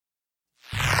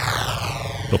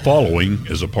The following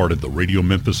is a part of the Radio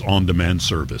Memphis on-demand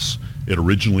service. It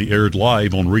originally aired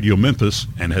live on Radio Memphis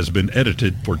and has been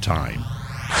edited for time.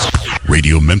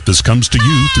 Radio Memphis comes to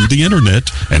you through the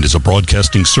internet and is a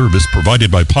broadcasting service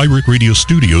provided by Pirate Radio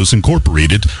Studios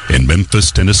Incorporated in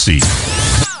Memphis, Tennessee.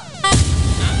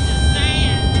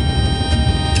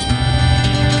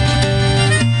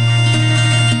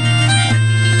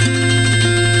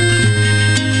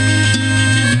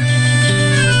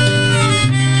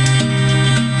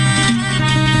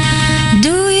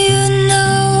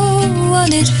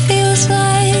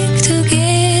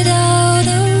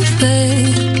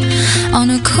 On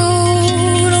a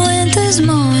cold winter's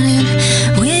morning,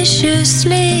 wish you're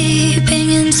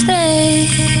sleeping instead.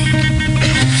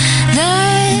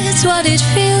 That's what it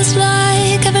feels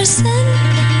like ever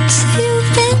since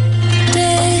you've been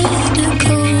dead. A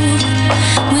cold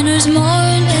winter's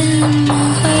morning,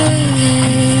 my head.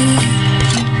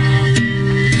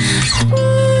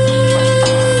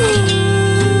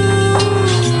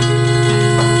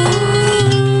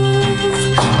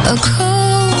 A cold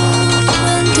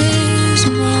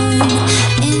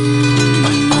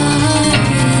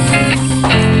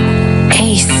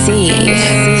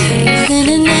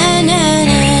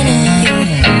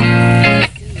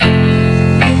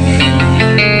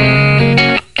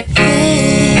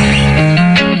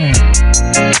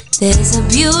There's a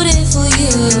beautiful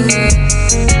you,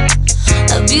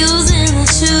 abusing the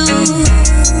truth,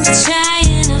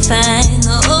 trying to find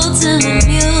the ultimate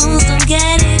muse. Don't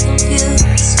get it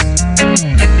confused.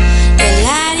 The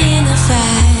light in the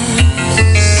fire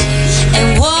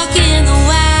and walking the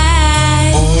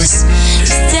wires.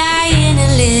 Just dying to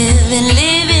live and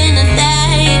living to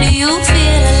die. Do you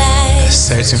feel alive?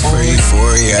 Searching for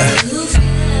euphoria.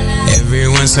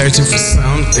 Everyone's searching for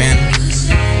something.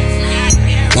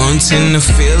 Wanting a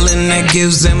feeling that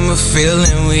gives them a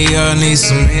feeling. We all need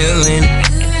some healing.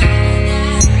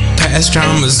 Past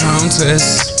traumas haunt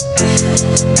us.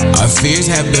 Our fears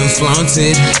have been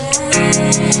flaunted.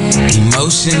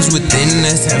 Emotions within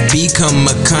us have become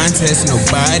a contest.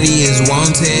 Nobody is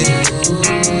wanted.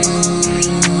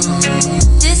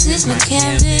 This is my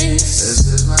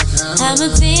canvas. I've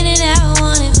been painted out,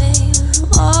 want it, babe.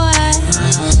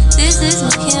 This is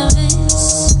my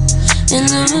canvas. And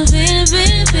I'm a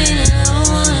painted, I don't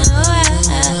want it,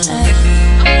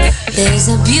 There's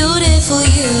a beautiful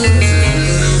you,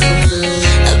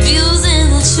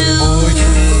 abusing the truth,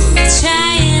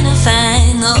 trying to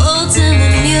find the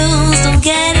ultimate muse. Don't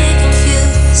get it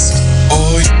confused.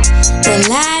 The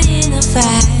light in the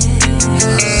fire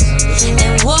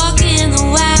and walking the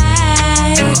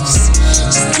wires.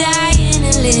 Just dying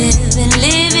to live and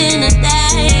living to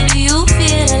die. Do you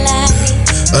feel alive?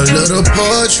 A little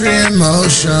poetry in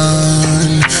motion,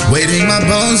 wading my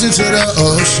bones into the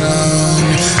ocean.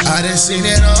 I done seen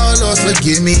it all, Lord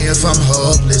forgive me if I'm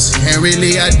hopeless. Can't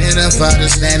really identify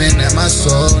the standing that my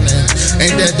soul in.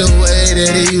 Ain't that the way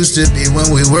that it used to be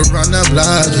when we were on the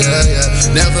block,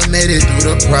 yeah. Never made it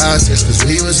through the process, cause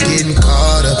we was getting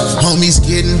caught up. Homies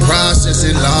getting processed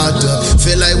and locked up.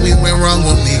 Feel like we went wrong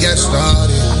when we got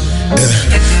started,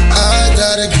 yeah. I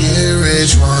gotta get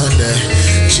rich one day.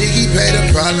 Jiggy pay the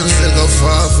problems to go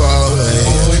far, far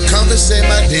away. Conversate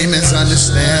my demons,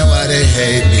 understand why they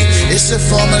hate me. It's a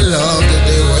form of love that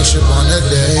they worship on the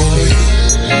daily.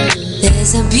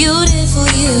 There's a beautiful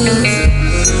you,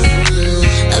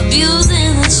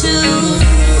 abusing the truth,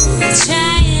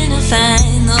 trying to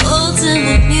find the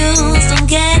ultimate muse. Don't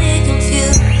get it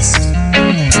confused.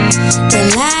 The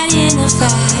light in the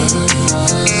fire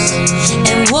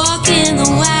and walking the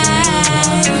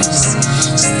wires.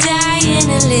 Just dying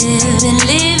to live and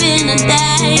living to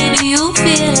die. Do you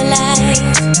feel alive?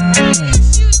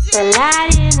 The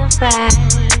light in the fire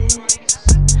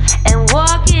and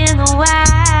walking the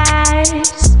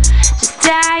wires. Just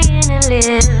dying to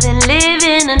live and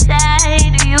living to die.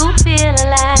 Do you feel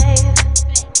alive?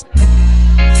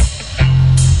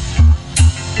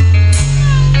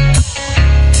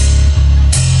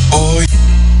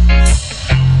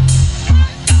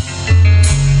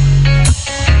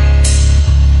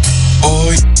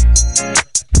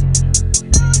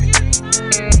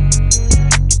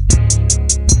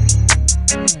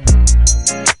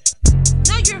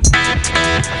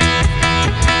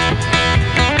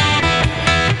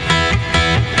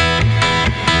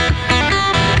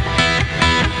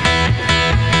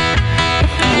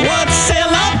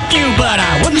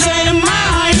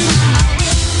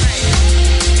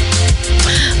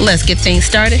 Let's get things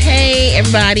started. Hey,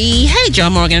 everybody. Hey,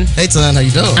 Joe Morgan. Hey, Ton, how you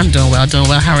doing? I'm doing well,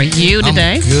 How are you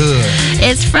today? I'm good.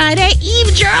 It's Friday Eve,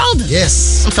 Gerald.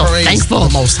 Yes. I'm so Praise thankful.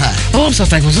 the Most High. Oh, I'm so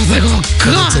thankful. Oh,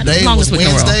 God. Today was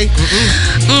Wednesday.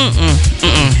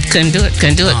 Couldn't do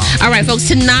it. All right, folks.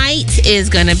 Tonight is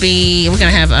going to be, we're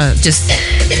going to have just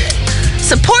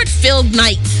support-filled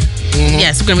night.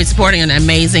 Yes, we're going to be supporting an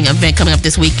amazing event coming up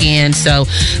this weekend. So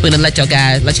we're going to let you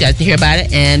guys hear about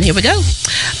it. And here we go.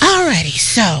 Alrighty,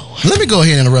 so. Let me go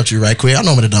ahead and interrupt you right quick. I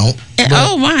normally don't.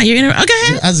 Oh, wow. You're interrupting. Okay,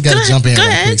 go ahead. I just got to jump in real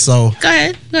quick. So, Go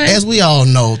ahead. as we all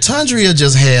know, Tundria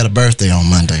just had a birthday on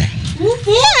Monday.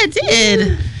 Yeah, I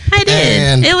did.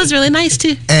 And it was really nice,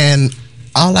 too. And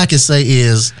all I can say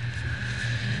is,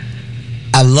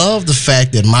 I love the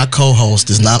fact that my co-host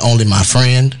is not only my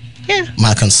friend,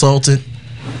 my consultant,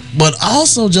 but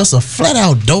also just a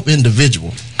flat-out dope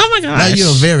individual. Oh, my gosh. Now, you're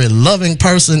a very loving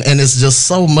person, and it's just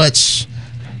so much...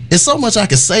 It's so much I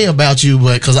could say about you,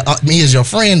 but because me as your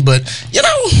friend, but, you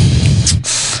know,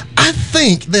 I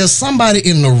think there's somebody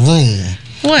in the room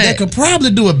that could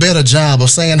probably do a better job of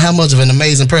saying how much of an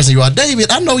amazing person you are.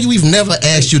 David, I know we've never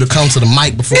asked you to come to the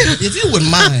mic before. If you wouldn't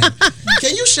mind,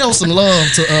 can you show some love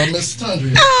to Miss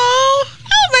Tundria? Oh,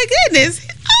 my goodness.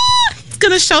 It's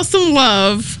going to show some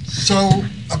love. So,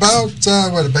 about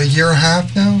a year and a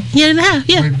half now? Year and a half,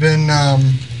 yeah.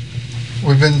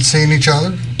 We've been seeing each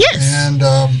other. Yes. And,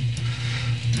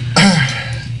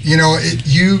 you know,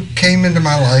 you came into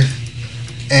my life,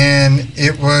 and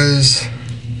it was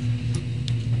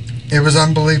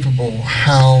unbelievable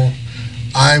how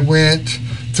I went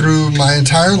through my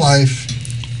entire life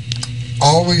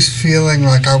always feeling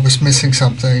like I was missing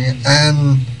something,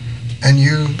 and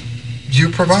you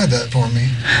provide that for me.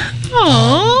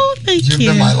 Oh, thank you.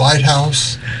 You've been my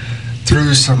lighthouse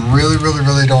through some really, really,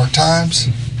 really dark times.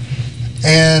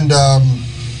 And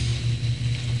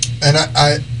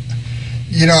I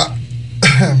you know,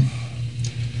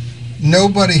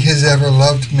 nobody has ever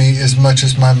loved me as much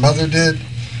as my mother did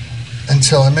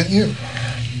until I met you.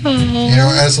 Oh. You know,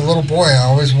 as a little boy, I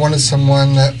always wanted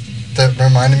someone that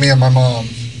reminded me of my mom.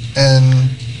 And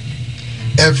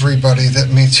everybody that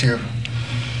meets you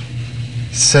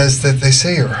says that they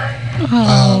see her.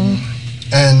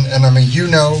 And I mean, you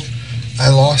know, I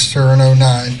lost her in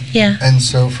 2009. Yeah. And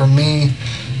so for me,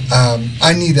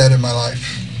 I need that in my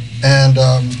life. And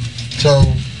so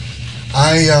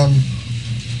I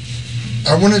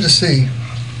wanted to see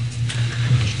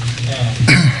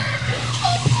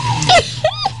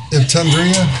if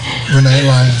Tundria Renee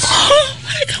Lyons, oh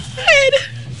my God,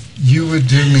 you would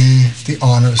do me the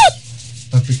honors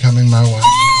of becoming my wife.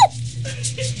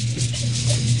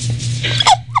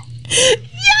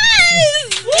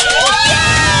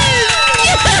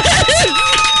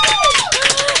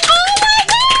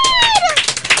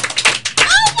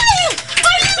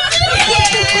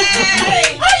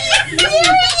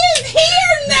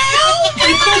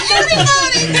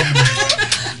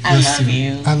 I love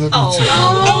you. I love you too.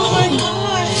 Oh my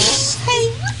gosh.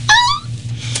 Hey.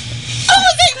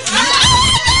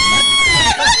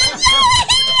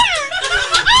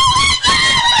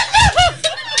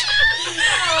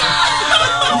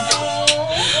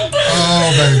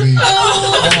 Oh,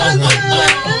 baby.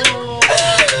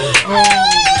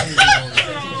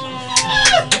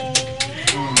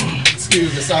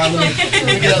 Excuse me, sorry. Let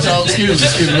me get out y'all. Excuse me.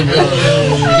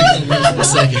 A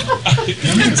second.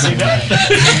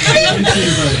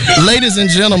 Ladies and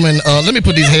gentlemen, let me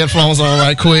put these headphones on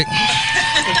right quick.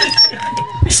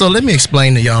 So let me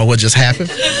explain to y'all what just happened.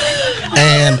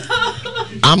 And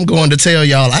I'm going to tell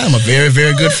y'all I am a very,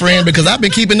 very good friend because I've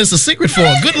been keeping this a secret for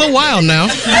a good little while now.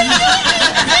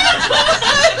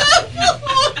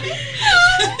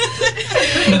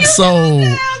 So,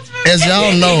 as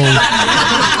y'all know,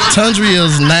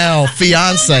 Tundria's now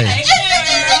fiance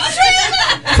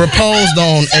proposed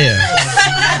on air.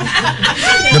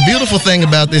 The beautiful thing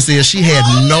about this is she had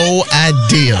no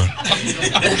idea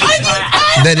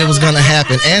that it was going to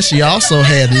happen, and she also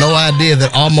had no idea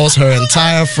that almost her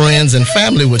entire friends and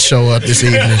family would show up this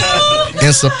evening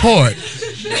in support.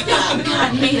 Come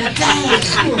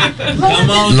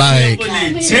on, Like,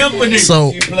 Timpani.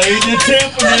 so- You played the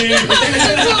Timpani.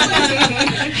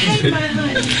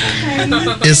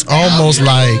 It's almost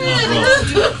like,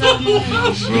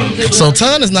 so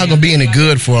Ton is not going to be any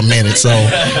good for a minute, so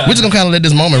we're just going to kind of let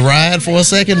this moment ride for a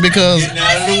second because, Getting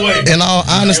out of the way. in all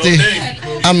honesty,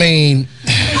 I mean,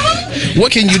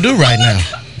 what can you do right now?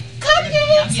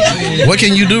 What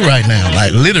can you do right now?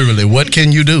 Like, literally, what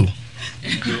can you do?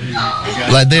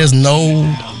 Like, there's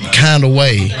no kind of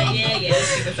way.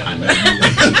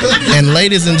 And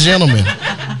ladies and gentlemen,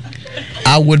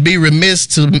 I would be remiss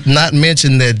to not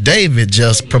mention that David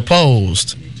just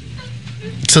proposed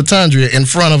to Tundra in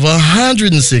front of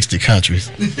 160 countries.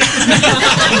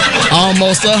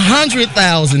 Almost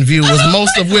 100,000 viewers,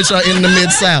 most of which are in the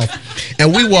Mid-South.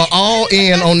 And we were all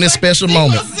in on this special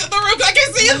moment. I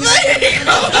can see his leg.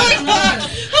 Oh my God.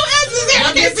 Who else is there?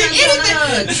 I can't see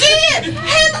anything. See it.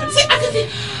 I can see.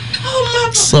 Oh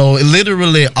my. So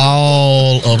literally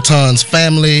all of Ton's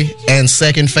family and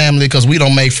second family, because we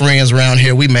don't make friends around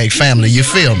here, we make family. You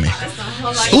feel me?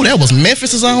 Ooh, that was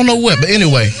Memphis, I don't know what, but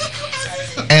anyway.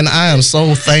 And I am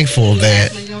so thankful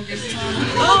that.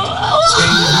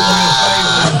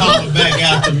 Back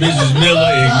out to Mrs.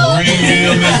 Miller in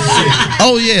Greenville, Mississippi.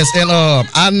 Oh yes, and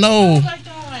I know.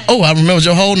 Oh, I remember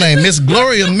your whole name, Miss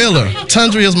Gloria Miller,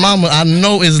 Tundria's mama. I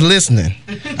know is listening.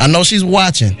 I know she's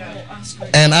watching,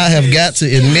 and I have got to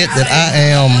admit that I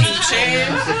am.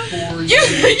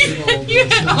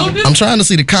 I'm trying to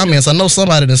see the comments. I know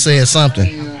somebody that said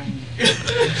something.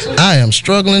 I am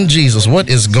struggling, Jesus. What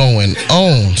is going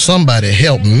on? Somebody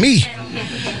help me.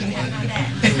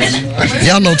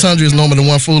 Y'all know Tundra is normally the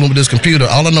one fooling with this computer.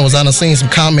 All I know is I done seen some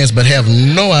comments but have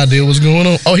no idea what's going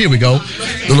on. Oh, here we go.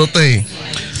 The little thing.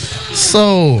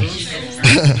 So,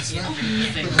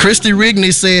 Christy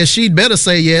Rigney says she'd better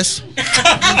say yes.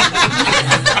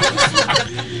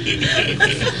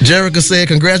 Jerica said,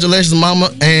 congratulations,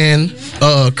 mama. And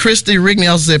Christy Rigney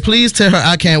also said, please tell her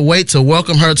I can't wait to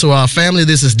welcome her to our family.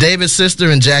 This is David's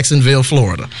sister in Jacksonville,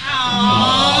 Florida.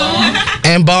 Aww.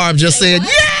 And Barb just said,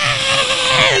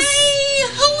 yes!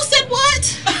 Who said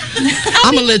what?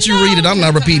 I'm going to let you read it. I'm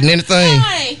not repeating anything.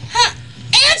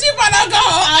 Angie, but I'll go.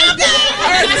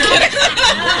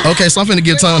 Okay, so I'm finna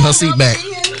give Ton her seat back.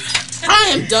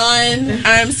 I am done.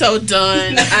 I'm so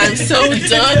done. I'm so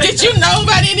done. Did you know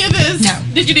about any of this? No.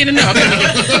 Did you didn't know? Okay.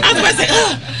 I was about to say,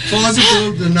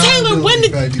 Taylor, when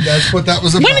did that's what that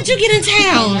was about. When did you get in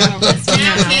town?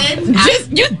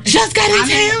 You just got in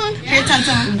town?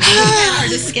 Our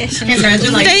discussion.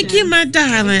 Congratulations. Thank you, my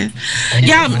darling.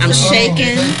 Y'all, I'm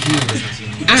shaking.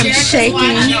 I'm shaking.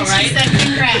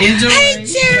 Enjoy. Hey,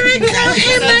 Jericho.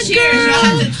 Hey, my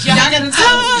girl.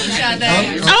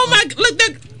 Oh, my, look,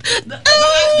 the.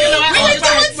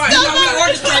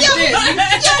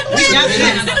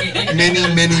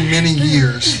 Many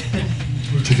years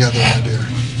together, my dear.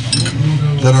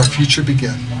 Let our future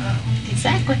begin.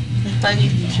 Exactly.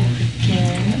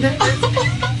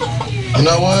 You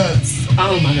know what?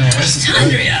 Oh my gosh.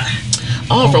 Tundria.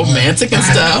 All romantic and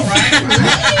stuff.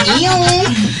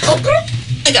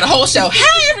 I got a whole show.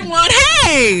 Hey, everyone.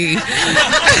 Hey.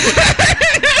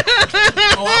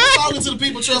 Oh, I'm talking to the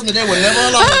people, trust me, they were never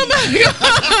alone. Oh my God.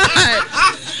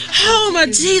 Oh my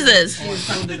Jesus.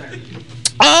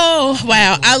 Oh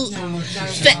wow.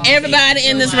 Everybody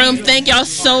in this room, thank y'all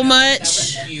so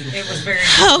much.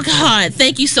 Oh God,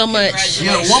 thank you so much.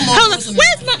 Yeah, one more. Hold on.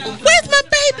 Where's my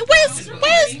baby? Where's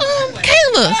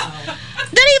Kayla?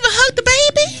 Didn't even hug the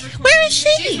baby? Where is she?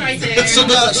 She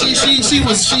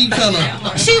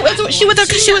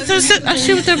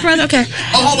with her brother. Okay.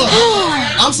 Oh, hold on.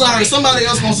 I'm sorry. Somebody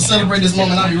else wants to celebrate this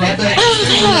moment. I'll be right back. Oh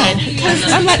God.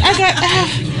 I'm like, I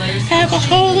have a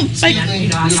whole like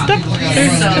stuff.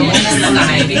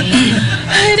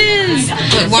 It is.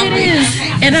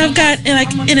 And I've got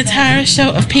like an entire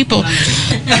show of people.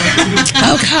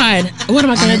 Oh God. What am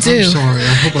I gonna do? I'm sorry.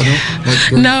 I hope I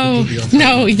don't.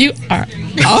 No, you are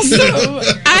awesome.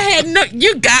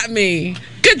 You got me.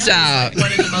 Good job.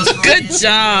 Good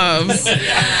job.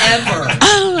 Ever.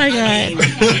 Oh my God.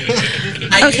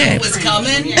 I knew it was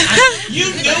coming. You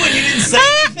knew and you didn't say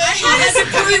anything.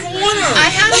 I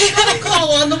had a phone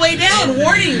call on the way down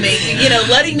warning me,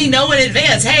 letting me know in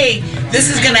advance, hey, this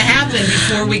is going to happen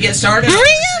before we get started.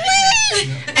 Really?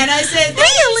 And I said,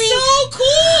 really? So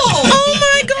cool. Oh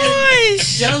my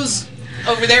gosh. Joe's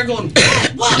over there going,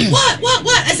 what?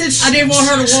 I said, I didn't want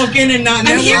her to walk in and not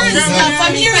know. I'm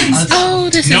hearing stuff. Oh,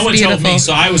 this is beautiful. No one told me,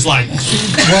 so I was like. Well,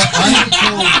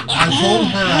 I told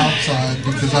her outside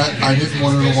because I didn't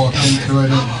want her to walk into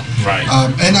it. Right.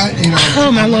 And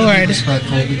oh my Lord.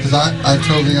 Respectful because I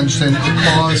totally understand the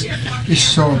cause is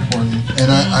so important, and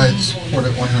I support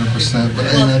it 100%. But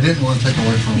I didn't want to take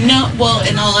away from it. No, well,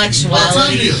 in all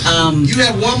actuality, you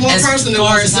have one more person that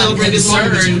wants to celebrate this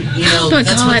moment with you.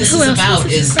 That's what this is about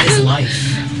is life.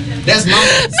 That's mama.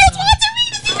 Miss Walter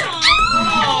Reed is here.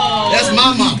 That's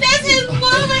mama. That's his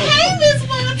mama. Hey, Miss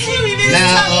Walter.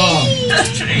 Now,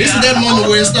 this is that moment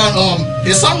where it starts.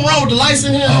 Is something wrong with the lights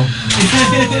in here?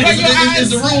 Is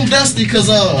the room dusty? Cause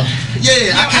I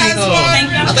can't.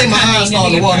 I think my eyes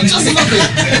started to water just a little bit.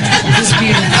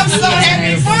 I'm so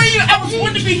happy for you. I was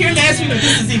wanting to be here last week, but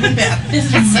this is even better.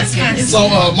 So,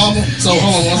 Mama. So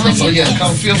hold on one second. So yeah,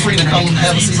 feel free to come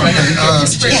have a seat right here.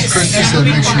 Christy said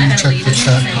make sure you check the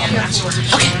chat comments.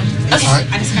 Okay. Alright.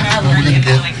 We're gonna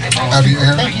get out of your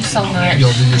hair. Thank you so much.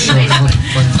 You'll do your show.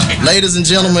 Ladies and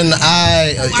gentlemen,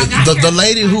 the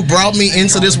lady who brought me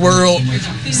into this world,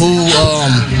 who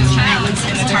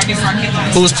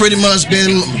has pretty much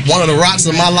been one of the rocks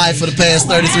of my life for the past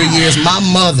 33 years, my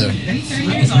mother,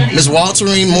 Miss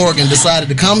Walterine Morgan, decided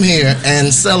to come here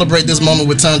and celebrate this moment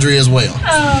with Tundra as well.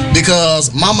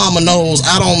 Because my mama knows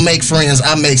I don't make friends,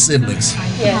 I make siblings.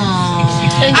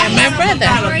 And my brother.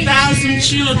 About 1,000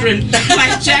 children,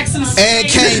 like Jackson State. And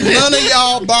can't none of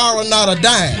y'all borrow not a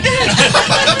dime.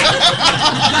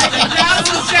 Like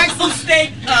 1,000 Jackson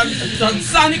State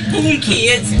Sonic Boom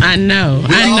kids. I know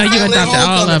you adopted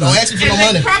all of them. Don't ask me for no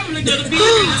money. They're probably going to be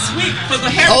here this week for the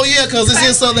Heritage. Oh yeah, because it's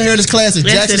in Southern Heritage Classic,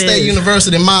 Yes, Jackson it State is.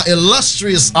 University, my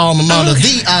illustrious alma mater,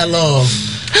 the I love.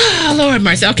 Oh, Lord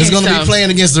mercy. Okay, It's going to be playing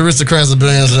against the aristocrats of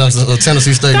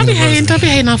Tennessee State Don't be University.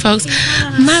 hating on folks.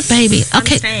 My baby.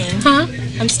 Okay. Huh?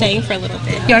 I'm staying for a little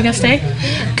bit. You are gonna stay?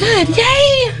 Good.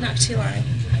 Yay. Not too long.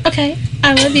 Okay.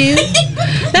 I love you.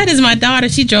 That is my daughter.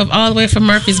 She drove all the way from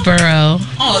Murfreesboro.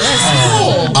 Oh, that's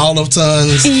cool. All of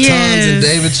Tons and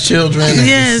David's children. And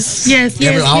Yes.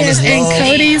 all this And love.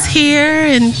 Cody's here,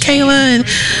 and Kayla, and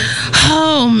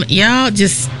y'all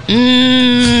just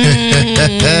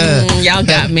y'all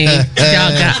got me.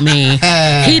 Y'all got me.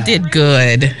 He did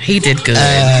good.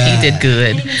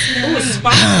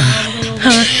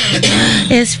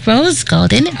 It's rose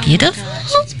gold, isn't it beautiful?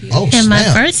 Oh, and my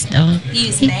snap. birthstone.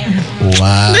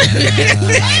 Wow.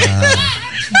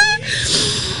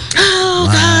 Oh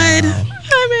God,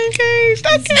 I'm engaged.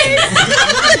 Okay.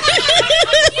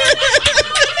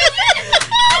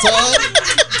 Todd,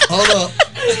 hold up.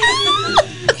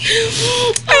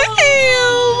 I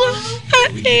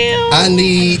am. I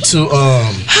need to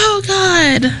Oh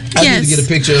God. I need to get a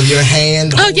picture of your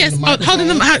hand. Oh yes, holding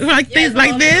them like this,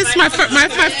 like this. My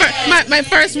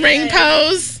first ring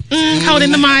pose.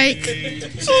 Holding the mic.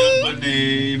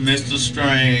 Somebody, Mr.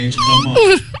 Strange, come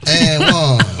on. And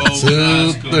 1,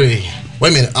 2, 3. Wait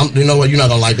a minute. You know what? You're not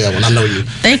gonna like that one. I know you.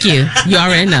 Thank you. You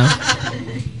already know.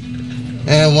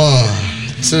 And 1,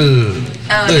 2, 3.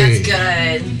 Oh, that's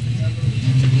good.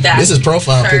 This is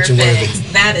profile picture worthy.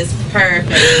 That is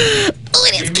perfect. Oh,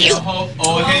 it is cute.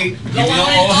 Oh, hey. Give me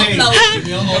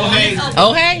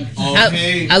Oh,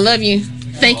 hey. I love you.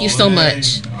 Thank you so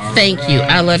much. Thank you.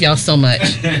 I love y'all so much.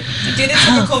 Do the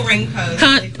typical ring pose.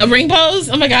 Huh? A ring pose?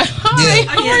 Oh my God. Hi. Yeah.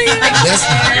 How are you?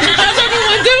 How's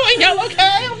everyone doing? Y'all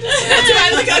okay?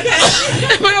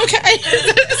 Am I okay?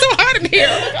 It's so hot in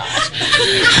here.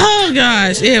 Oh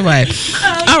gosh. Anyway.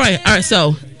 All right.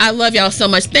 So I love y'all so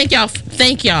much. Thank y'all.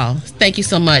 Thank you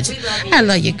so much. I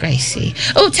love you, Gracie.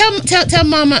 Oh, tell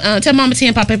Mama T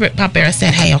and Papa Bear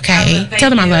said hey. Okay. Tell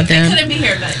them I love them. Couldn't be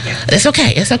here, but yeah.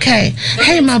 It's okay.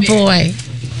 Hey, my boy.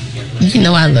 You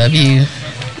know I love you.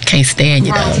 Can't stand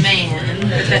you though. Oh man,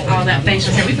 all that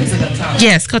facial hair. We put some talk.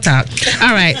 Yes, go talk.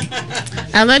 All right.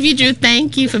 I love you, Drew.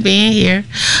 Thank you for being here.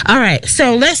 All right.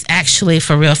 So let's actually,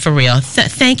 for real.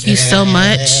 Thank you so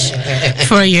much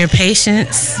for your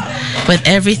patience with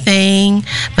everything.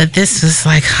 But this was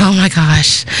like, oh my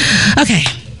gosh. Okay.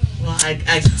 Well,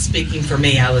 I speaking for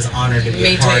me, I was honored to be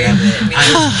a part of it.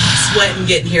 I was sweating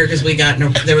getting here because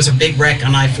there was a big wreck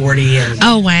on I-40 and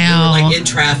oh wow, we were like in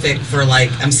traffic for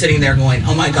like I'm sitting there going,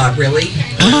 oh my God, really?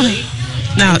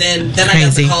 No, and then I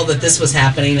got the call that this was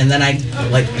happening, and then I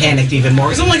like panicked even more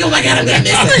because I'm like, oh my God, I'm gonna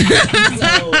miss it.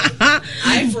 So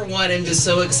I, for one, am just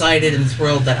so excited and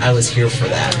thrilled that I was here for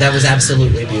that. That was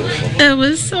absolutely beautiful. It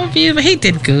was so beautiful. He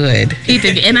did good.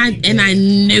 And I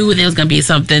knew there was gonna be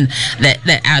something that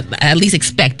I at least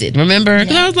expected. Remember?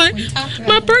 Because I was like,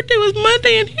 my birthday was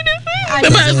Monday, and he didn't.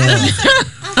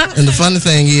 And the funny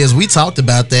thing is, we talked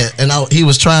about that, and he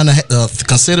was trying to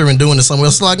considering doing it somewhere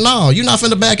else. Like, no, you're not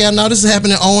finna back out. No, this is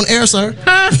happening on air, sir.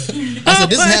 I said,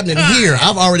 this is happening here.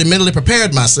 I've already mentally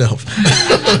prepared myself.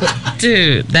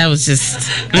 Dude, that was just.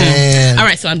 All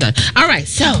right, so I'm done. All right,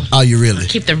 so. Oh, you really?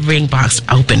 Keep the ring box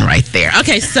open right there.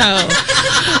 Okay, so.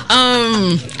 I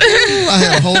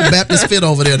had a whole Baptist fit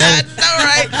over there. That's all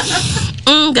right.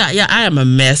 God, yeah, I am a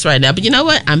mess right now. But you know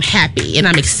what? I'm happy and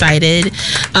I'm excited.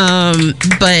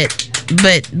 But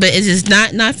it's just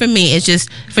not for me. It's just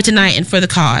for tonight and for the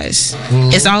cause.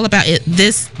 Mm-hmm. It's all about it.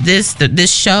 This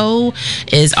show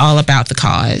is all about the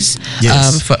cause.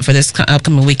 Yes. For this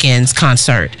upcoming weekend's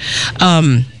concert.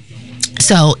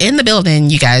 So in the building,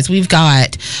 you guys, we've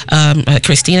got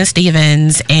Christina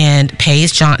Stevens and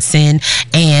Paige Johnson,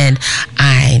 and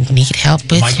I need help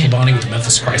with Michael Bonnie with the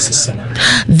Memphis Crisis Center.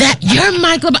 That you're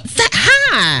Michael.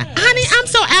 Hi, honey. I'm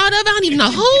so out of it. I don't even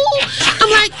know who. I'm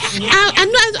like,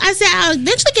 I said I'll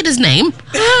eventually get his name.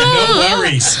 No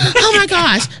worries. Oh my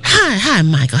gosh. Hi,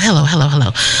 Michael.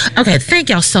 Hello. Okay, thank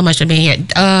y'all so much for being here.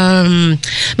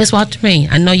 Miss Walter Green,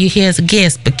 I know you're here as a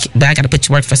guest, but I got to put you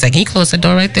to work for a second. Can you close the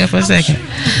door right there for a second?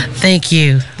 Thank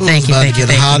you. Thank you. Get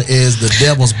hot as the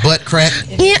devil's butt crack.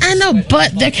 Yeah, I know,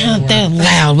 but they're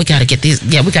loud. We got to get these.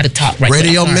 Yeah, we got to talk right there.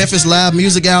 Radio Memphis Live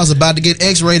Music Hour is about to get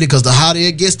X-rated because the hotter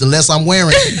it gets, the less I'm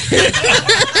wearing it.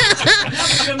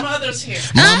 Your mother's here.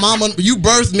 My mama, you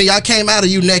birthed me. I came out of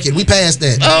you naked. We passed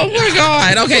that. Oh my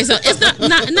God. Okay, so it's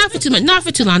not for too much, not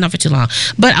for too long.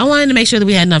 But I wanted to make sure that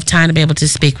we had enough time to be able to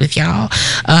speak with y'all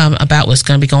about what's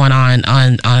going to be going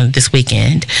on this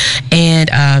weekend, and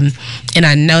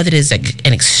I know that it's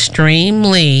an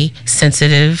extremely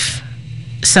sensitive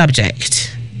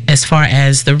subject as far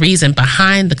as the reason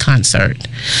behind the concert.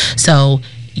 So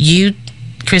you,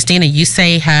 Christina, you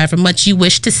say however much you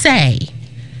wish to say.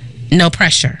 No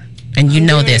pressure. And you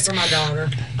know this. For my daughter,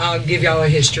 I'll give y'all a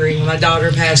history. My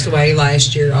daughter passed away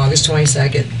last year, August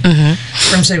 22nd,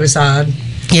 from suicide.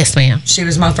 Yes, ma'am. She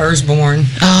was my firstborn.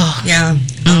 Oh. Yeah.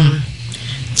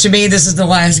 To me, this is the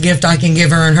last gift I can give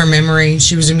her in her memory.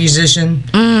 She was a musician.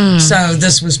 So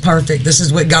this was perfect. This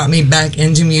is what got me back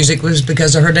into music, was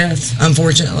because of her death,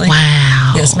 unfortunately.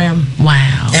 Wow. Yes, ma'am.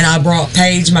 Wow. And I brought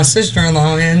Paige, my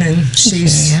sister-in-law, in, and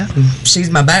she's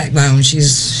my backbone.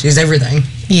 She's everything.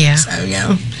 Yeah. So,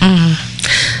 yeah.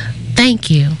 Thank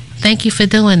you. Thank you for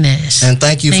doing this. And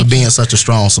thank you for being such a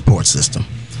strong support system.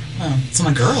 Oh, it's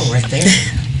my girl right there.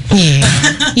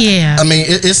 Yeah. I mean,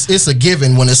 it's a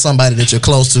given when it's somebody that you're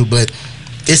close to, but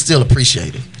it's still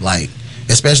appreciated. Like,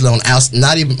 especially on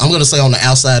not even, I'm going to say on the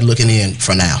outside looking in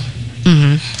for now.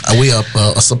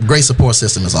 A great support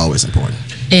system is always important.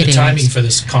 The timing for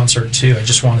this concert too, I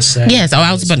just want to say. Yes,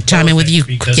 I was about to chime in with you.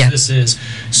 Because this is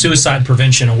Suicide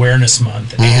Prevention Awareness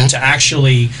Month, and to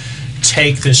actually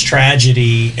take this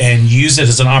tragedy and use it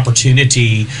as an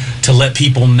opportunity to let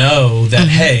people know that,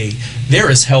 hey,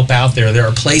 there is help out there. There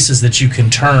are places that you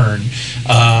can turn.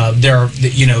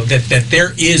 That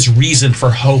there is reason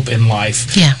for hope in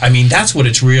life. Yeah. I mean, that's what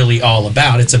it's really all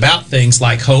about. It's about things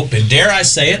like hope and, dare I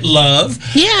say it, love.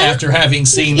 Yeah. After having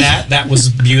seen that was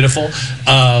beautiful.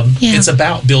 It's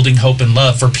about building hope and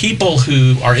love. For people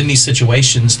who are in these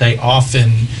situations, they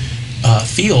often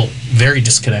feel very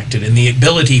disconnected, and the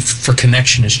ability for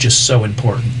connection is just so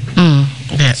important.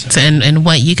 And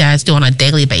what you guys do on a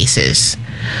daily basis,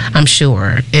 I'm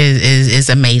sure, is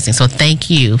amazing. So thank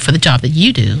you for the job that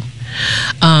you do.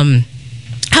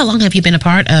 How long have you been a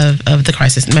part of the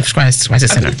Memphis Crisis Center?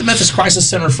 I've been at the Memphis Crisis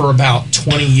Center for about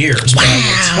 20 years. Wow. But I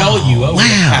will tell you, over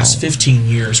the past 15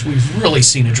 years, we've really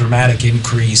seen a dramatic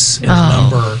increase in the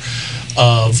number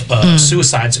of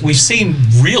suicides. We've seen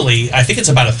really, I think it's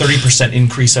about a 30%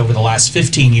 increase over the last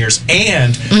 15 years,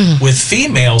 and with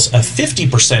females, a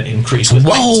 50% increase. With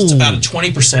males, it's about a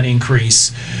 20%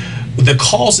 increase. The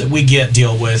calls that we get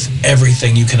deal with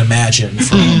everything you can imagine,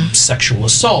 from sexual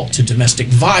assault to domestic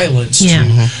violence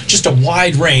to just a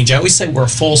wide range. I always say we're a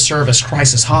full-service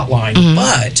crisis hotline,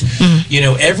 but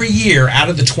every year out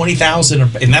of the 20,000,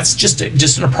 and that's just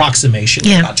an approximation,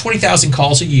 about 20,000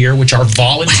 calls a year, which our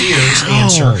volunteers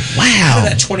answer. Wow! Out of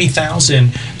that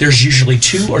 20,000, there's usually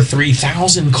 2,000 or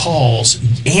 3,000 calls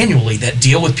annually that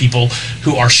deal with people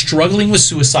who are struggling with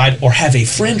suicide or have a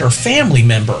friend or family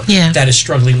member that is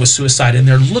struggling with suicide, and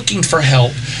they're looking for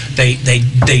help.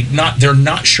 They're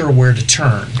not sure where to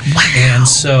turn. Wow. And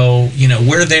so,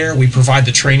 we're there. We provide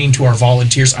the training to our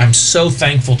volunteers. I'm so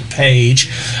thankful to Paige.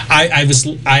 I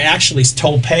actually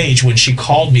told Paige when she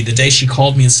called me, the day she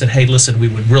called me and said, hey, listen, we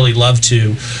would really love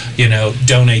to,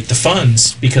 donate the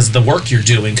funds because of the work you're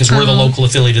doing, because we're the local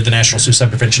affiliate of the National Suicide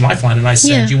Prevention Lifeline. And I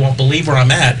said, you won't believe where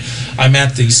I'm at. I'm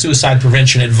at the Suicide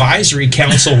Prevention Advisory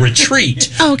Council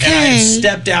retreat. Okay. And I had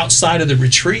stepped outside of the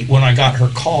retreat when I got her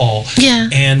call. Yeah.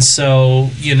 And so,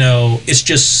 it's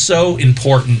just so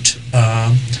important.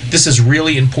 This is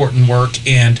really important work,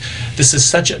 and this is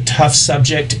such a tough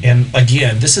subject. And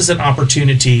again, this is an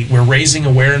opportunity. We're raising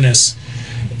awareness,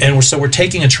 and we're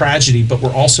taking a tragedy, but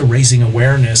we're also raising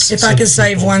awareness. If I could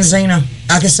save one Zena,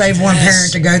 I could save one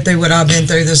parent to go through what I've been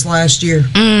through this last year.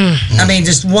 I mean,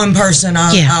 just one person.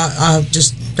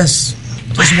 Just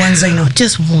one Zena.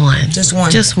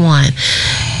 Just one.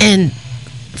 And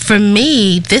for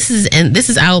me, this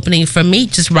is eye-opening for me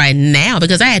just right now,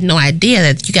 because I had no idea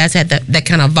that you guys had that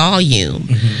kind of volume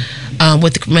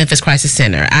with the Memphis Crisis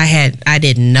Center. I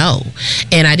didn't know,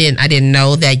 and I didn't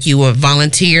know that you were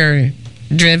volunteer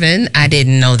driven. I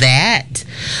didn't know that.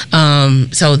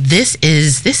 So this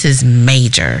is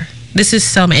major. This is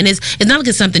so, and it's not like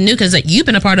it's something new because you've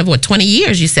been a part of 20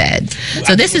 years. You said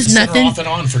so. This is nothing off and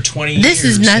on for 20 years. This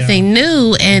is nothing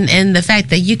new, and the fact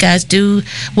that you guys do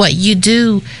what you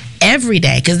do every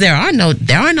day, because there are no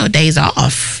days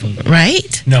off,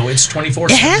 right? No, it's 24/7.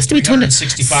 It has to be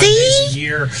 365 days a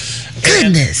year.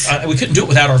 Goodness. And, we couldn't do it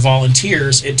without our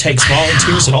volunteers. It takes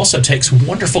volunteers. It also takes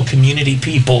wonderful community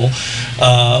people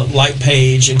like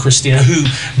Paige and Christina, who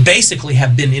basically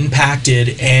have been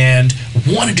impacted and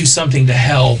want to do something to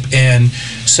help. And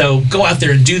so go out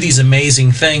there and do these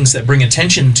amazing things that bring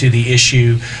attention to the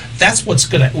issue. That's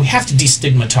what's we have to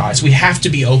destigmatize. We have to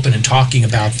be open and talking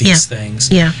about these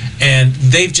things. Yeah. And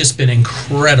they've just been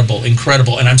incredible.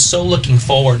 And I'm so looking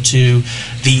forward to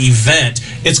the event.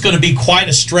 It's going to be quite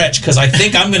a stretch because I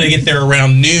think I'm going to get there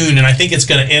around noon, and I think it's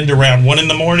going to end around 1 in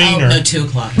the morning. Oh, no, 2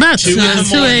 o'clock. About 2 2 a.m.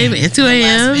 The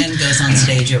last band goes on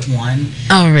stage at 1.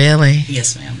 Oh, really?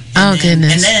 Yes, ma'am.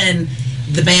 Goodness. And then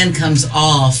the band comes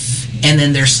off, and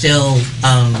then they're still,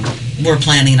 we're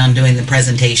planning on doing the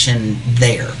presentation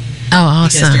there. Oh,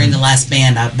 awesome. Because during the last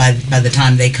band, by the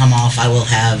time they come off, I will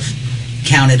have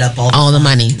counted up all the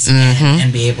money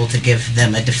and be able to give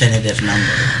them a definitive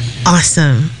number.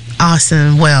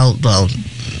 Awesome. Well,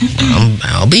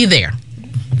 I'll be there.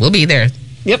 We'll be there.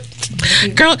 Yep.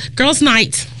 Girls'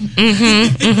 night.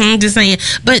 Just saying.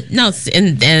 But no,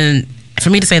 and for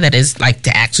me to say that is like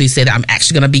to actually say that I'm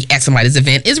actually going to be at somebody's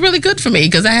event is really good for me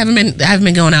because I haven't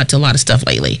been going out to a lot of stuff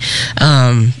lately.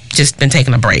 Just been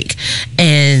taking a break,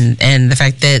 and the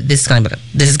fact that this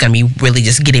is gonna be really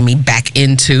just getting me back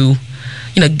into,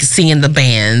 seeing the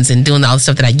bands and doing all the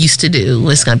stuff that I used to do.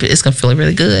 It's gonna feel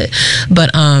really good.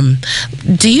 But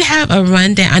do you have a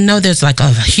rundown? I know there's like a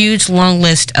huge long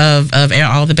list of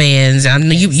all the bands. I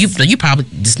know you probably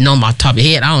just know them off the top of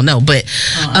your head. I don't know, but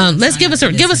let's give us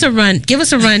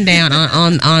a rundown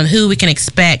on who we can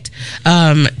expect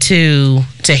to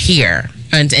hear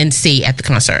and see at the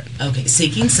concert. Okay,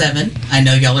 Seeking Seven. I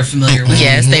know y'all are familiar with.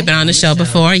 Yes, they've been on the show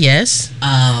before. Yes.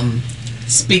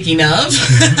 Speaking of,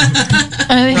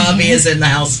 Robbie is in the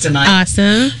house tonight.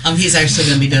 Awesome. He's actually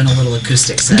going to be doing a little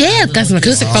acoustic set. Yeah, got some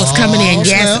acoustic folks coming in.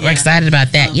 Yes, we're excited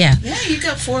about that. Yeah, you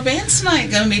got 4 bands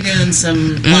tonight going to be doing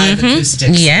some live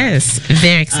acoustics. Yes,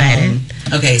 very excited.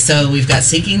 Okay, so we've got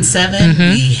Seeking Seven.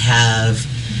 We have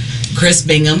Chris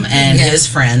Bingham and his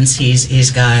friends.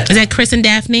 He's got. Is that Chris and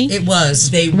Daphne? It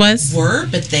was. They were,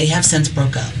 but they have since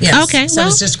broke up. Yes. Okay. So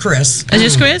it's just Chris. It's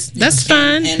just Chris. That's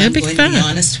fine. And I'm going to be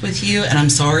honest with you, and I'm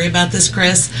sorry about this,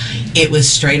 Chris. It was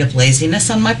straight up laziness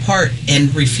on my part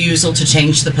and refusal to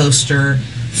change the poster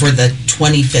for the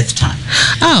 25th time.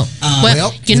 Oh,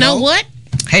 well, you know what?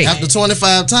 Hey, after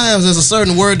 25 times, there's a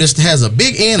certain word that has a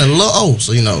big N and a little O,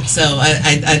 so you know. So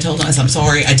I told him, I said, I'm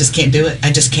sorry, I just can't do it.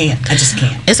 I just can't.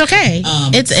 It's okay.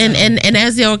 And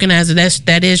as the organizer,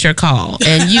 that is your call,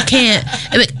 and you can't.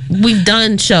 We've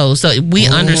done shows, so we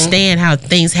understand how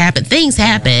things happen. Things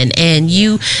happen, and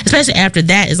you, especially after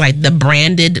that, is like the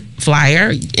branded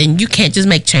flyer, and you can't just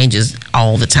make changes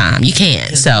all the time. You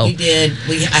can't. So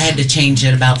I had to change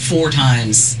it about 4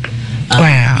 times.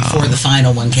 Wow. Before the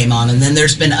final one came on, and then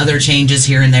there's been other changes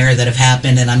here and there that have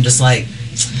happened, and I'm just like,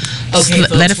 okay,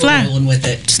 folks, let it fly. We're rolling with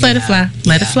it. Just let it fly.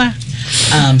 Let it fly.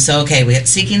 So okay, we got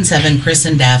Seeking Seven, Chris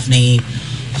and Daphne,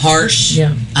 Harsh,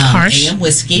 Harsh, AM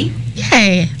Whiskey.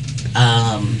 Yay.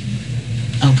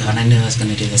 Oh God, I knew I was going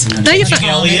to do this.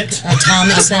 Elliot.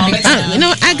 Atomic Sound.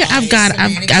 I've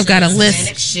got a list.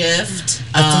 Manic Shift.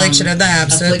 Affliction of the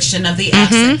Absent. Affliction of the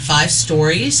Absent. 5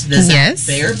 Stories. The Zach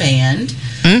Bear Band.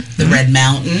 The Red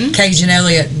Mountain. Cage and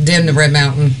Elliot did the Red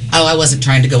Mountain. Oh, I wasn't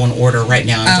trying to go in order right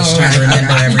now. I'm just trying to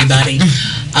remember everybody.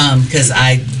 Because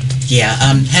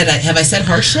have I said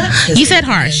Harsh yet? You said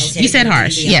Harsh. You said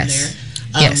Harsh. Yes.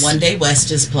 Yes. One Day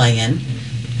West is playing.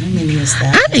 How many is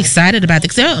that? I'm excited about it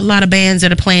because there are a lot of bands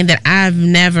that are playing that I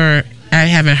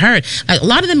haven't heard. Like a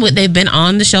lot of them, they've been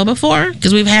on the show before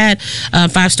because we've had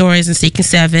 5 Stories and Seeking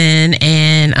Seven,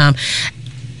 and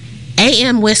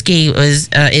AM Whiskey is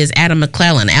Adam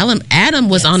McClellan. Adam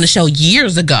was on the show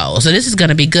years ago, so this is going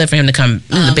to be good for him to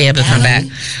be able to come back.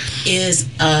 Is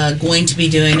going to be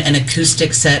doing an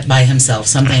acoustic set by himself.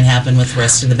 Something happened with the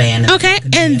rest of the band. Okay,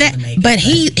 but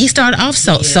he started off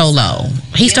solo.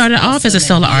 He started off as a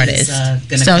solo artist,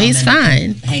 so he's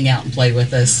fine. Hang out and play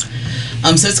with us.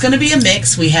 So it's going to be a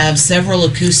mix. We have several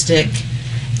acoustic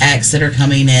acts that are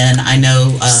coming in. I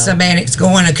know Semantic's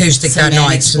going acoustic that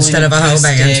night instead of a whole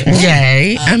band.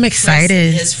 Yay! I'm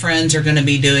excited. His friends are going to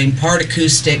be doing part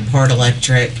acoustic, part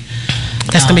electric.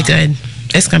 That's gonna be good.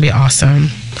 It's gonna be awesome.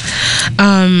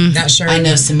 Not sure. I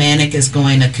know Semantic is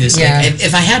going acoustic. Yeah.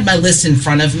 If I had my list in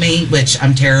front of me, which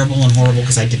I'm terrible and horrible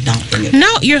because I did not bring it. No,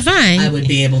 you're fine. I would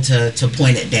be able to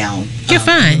point it down. You're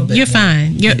fine. You're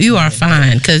fine. You are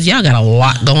fine because y'all got a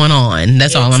lot going on.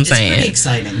 That's all I'm saying. It's pretty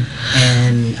exciting,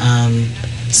 and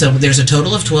so there's a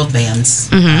total of 12 bands.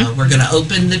 Mhm. We're going to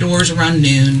open the doors around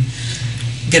noon.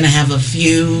 Going to have a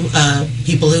few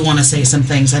people who want to say some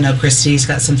things. I know Christy's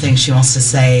got some things she wants to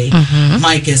say. Mhm.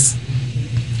 Mike is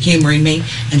humoring me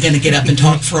and going to get up and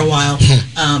talk for a while.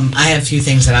 I have a few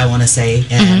things that I want to say,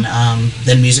 and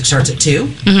then music starts at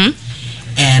 2,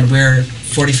 and we're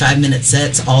 45-minute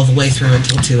sets all the way through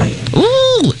until 2 a.m.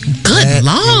 Ooh, good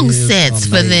long sets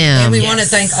for them. And we want to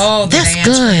thank all the That's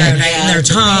bands good. for donating their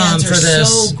time Bands for are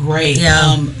this. so great.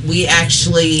 Yeah. We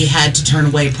actually had to turn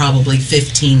away probably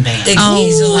 15 bands.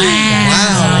 Easily.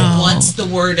 Wow. So once the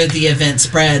word of the event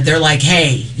spread, they're like,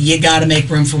 hey, you got to make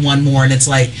room for one more. And it's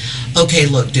like, okay,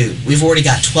 look, dude, we've already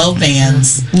got 12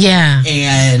 bands. Yeah.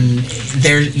 And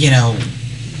they're,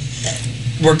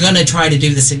 we're going to try to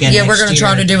do this again. Yeah, we're going to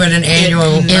try to do it an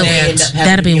annual event.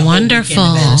 That'd be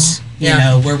wonderful.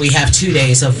 Where we have 2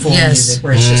 days of full Yes. music,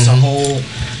 where it's just a whole.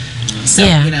 So,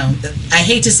 Yeah. I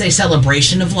hate to say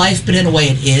celebration of life, but in a way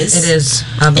it is. It is.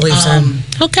 I believe so.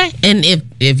 Okay, and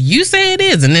if you say it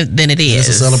is, then it is. It's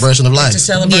a celebration of life. It's a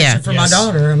celebration for my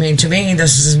daughter. I mean, to me,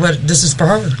 this is for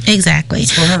her. Exactly.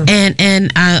 It's for her.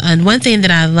 And one thing that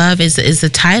I love is the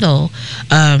title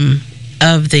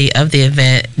of the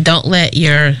event. Don't let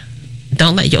your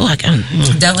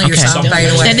song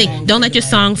fade away. Don't let your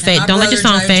song fade. My Don't let your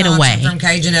brother song Joe fade Johnson away. From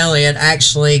Cajun Elliott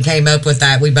actually came up with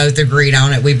that. We both agreed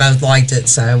on it. We both liked it,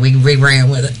 so we ran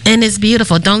with it. And it's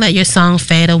beautiful. Don't let your song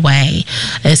fade away.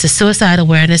 It's a suicide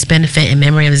awareness benefit in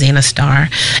memory of Zena Starr.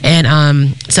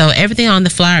 And so everything on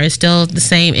the flyer is still the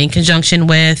same in conjunction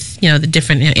with, the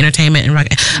different entertainment and rock.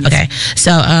 Okay.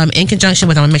 So in conjunction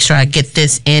with, I want to make sure I get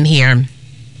this in here.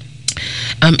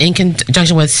 In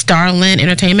conjunction with Starland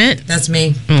Entertainment. That's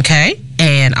me. Okay.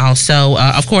 And also,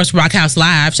 of course, Rock House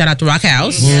Live. Shout out to Rock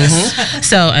House. Yes.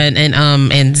 So,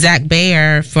 and Zach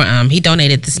Baer, he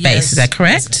donated the space. Yes. Is that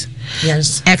correct?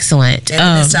 Yes. Excellent. And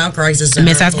the Mid-South Crisis Center.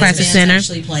 Mid-South Crisis Center.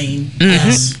 Actually playing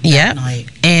Yep. night.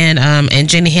 And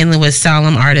Jenny Henley with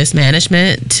Solemn Artist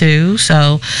Management too.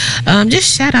 So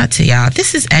just shout out to y'all.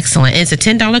 This is excellent. It's a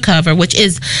 $10 cover, which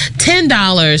is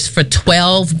 $10 for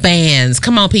 12 bands.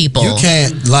 Come on, people. You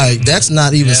can't, that's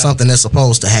not even something that's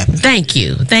supposed to happen. Thank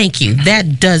you.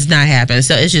 That does not happen.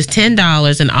 So it's just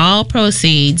 $10, and all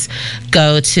proceeds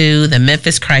go to the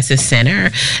Memphis Crisis Center.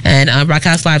 And Rock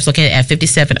House Live is located at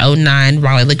 5709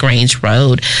 Raleigh LaGrange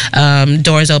Road.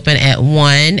 Doors open at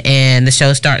 1, and the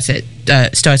show starts at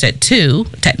 2,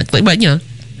 technically, but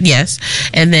yes.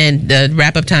 And then the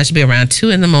wrap up time should be around 2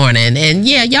 in the morning. And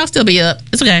yeah, y'all still be up.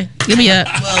 It's okay. You'll be up.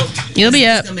 Well, you'll be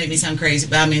up. It's gonna make me sound crazy,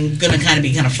 but going to kind of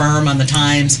be firm on the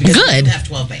times because Good. we have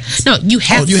 12 bands. No, you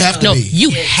have. you have to no, be.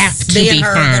 you have to Me be and her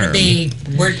are firm. going to be.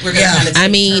 We're going to kind of. I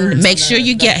mean, make sure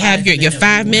you have your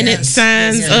 5-minute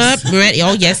signs up ready.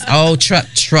 Oh yes. Oh,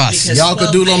 trust. Y'all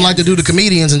could do them like to do the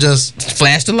comedians and just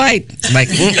flash the light. Like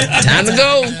time to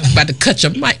go. About to cut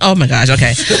your mic. Oh my gosh.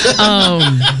 Okay.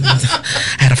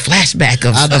 I had a flashback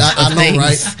of I know, things.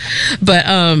 right? But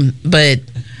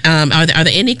are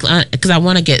there any? Because I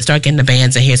want to start getting the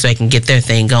bands in here so they can get their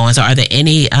thing going. So are there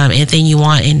any anything you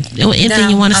want you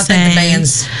want to say? I think the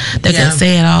bands They can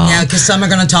say it all. Yeah, because some are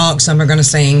going to talk, some are going to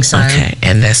sing. So. Okay,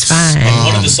 and that's fine. And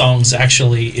one of the songs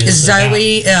actually is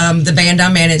Zoe, the band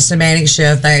I manage, Semantic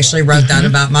Shift. They actually wrote that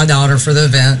about my daughter for the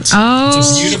event. Oh,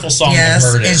 it's a beautiful song. Yes,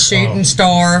 I've heard and Shooting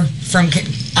Star from.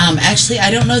 Actually,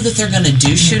 I don't know that they're going to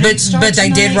do Shooting Star but they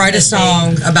did tonight, write a but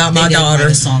song about my did write daughter.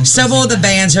 a song Several of the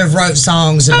bands have wrote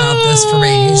songs about this for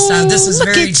me, so this is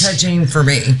very touching for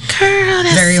me. Girl,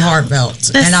 that's very heartfelt,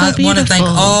 that's and I so want to thank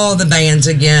beautiful. all the bands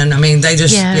again. I mean, they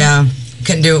just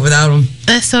couldn't do it without them.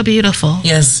 That's so beautiful.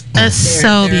 Yes, they're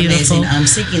beautiful. Amazing.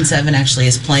 Sinking 7 actually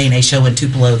is playing a show in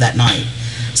Tupelo that night.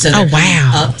 So they're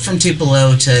coming up from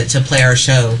Tupelo to play our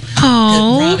show.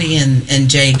 Oh, Robbie and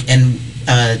Jake and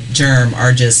Germ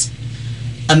are just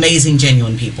amazing,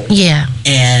 genuine people. Yeah.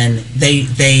 And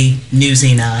they knew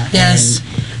Zena. Yes.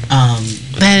 And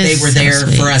they were there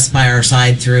for us by our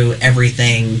side through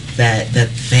everything that the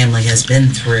family has been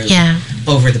through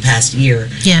over the past year.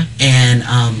 Yeah. And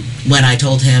when I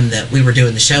told him that we were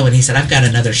doing the show, and he said, I've got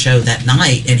another show that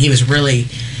night, and he was really,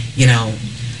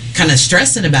 kind of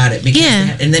stressing about it. Because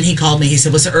and then he called me. He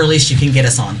said, what's the earliest you can get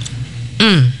us on?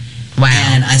 Wow.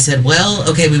 And I said, well,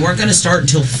 okay, we weren't going to start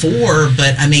until 4,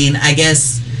 but I mean, I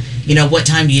guess, what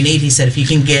time do you need? He said, if you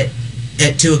can get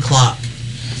at 2 o'clock,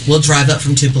 we'll drive up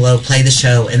from Tupelo, play the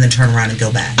show, and then turn around and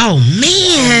go back. Oh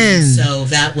man! So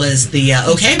that was the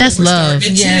okay. That's love.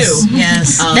 Yes,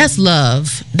 yes. That's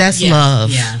love. That's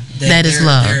love. Yeah, that is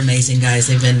love. They're amazing guys.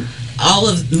 They've been all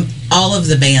of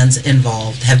the bands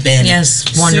involved have been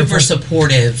super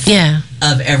supportive. Yeah.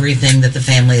 Of everything that the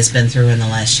family has been through in the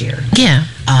last year. Yeah.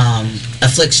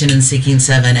 Affliction and Seeking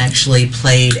Seven actually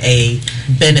played a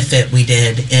benefit we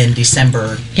did in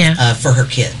December for her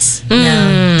kids.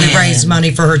 Yeah. We raised money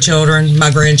for her children,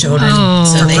 my grandchildren.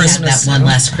 So for they Christmas. had that one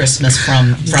last Christmas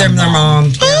from their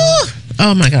mom.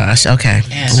 Oh my gosh. Okay.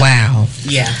 And, wow.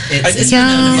 Yeah. It's been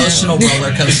an emotional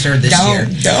roller coaster this year.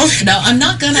 No, I'm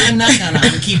not gonna.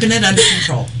 I'm keeping it under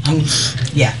control.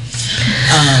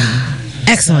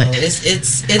 Excellent.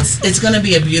 So it's going to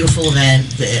be a beautiful event.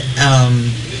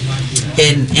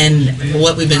 And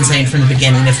what we've been saying from the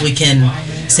beginning, if we can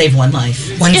save one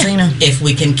life, one Cena, if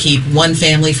we can keep one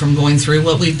family from going through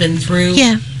what we've been through,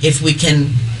 if we can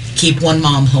keep one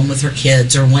mom home with her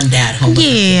kids or one dad home with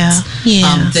her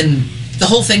kids, then the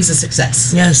whole thing's a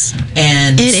success. Yes,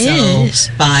 and it so is.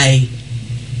 By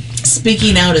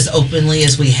speaking out as openly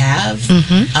as we have,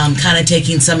 kind of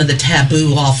taking some of the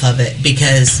taboo off of it,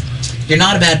 because you're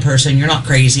not a bad person, you're not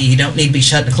crazy, you don't need to be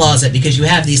shut in a closet because you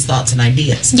have these thoughts and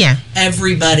ideas. Yeah.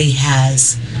 Everybody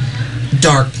has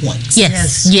dark points.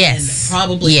 Yes. And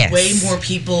probably way more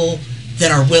people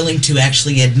that are willing to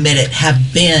actually admit it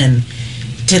have been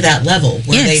to that level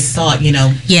where they thought,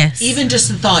 even just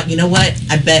the thought, you know what,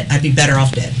 I bet I'd be better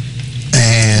off dead.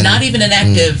 And not even an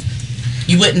active,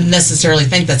 you wouldn't necessarily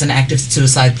think that's an active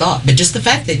suicide thought, but just the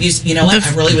fact that you know what,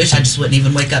 I really wish I just wouldn't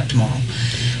even wake up tomorrow.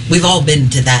 We've all been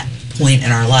to that point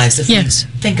in our lives if we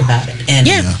think about it. And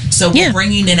so we're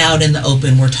bringing it out in the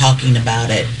open, we're talking about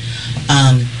it,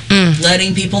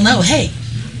 letting people know, hey,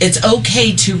 it's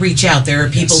okay to reach out. There are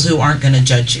people who aren't going to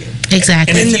judge you.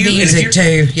 Exactly. And if music too.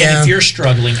 And if you're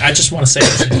struggling, I just want to say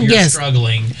this, if you're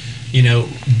struggling,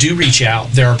 do reach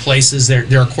out. There are places, there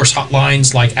are, of course,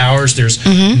 hotlines like ours. There's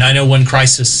 901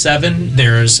 Crisis 7.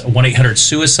 There's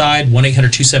 1-800-SUICIDE,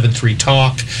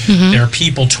 1-800-273-TALK. There are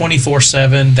people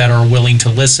 24/7 that are willing to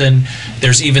listen.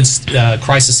 There's even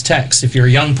crisis text. If you're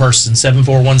a young person,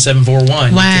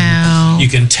 741-741. Wow. You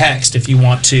can text if you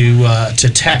want to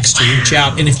text to reach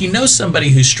out. And if you know somebody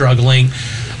who's struggling,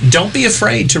 don't be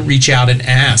afraid to reach out and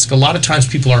ask. A lot of times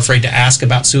people are afraid to ask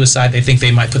about suicide. They think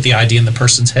they might put the idea in the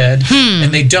person's head,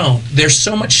 and they don't. There's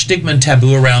so much stigma and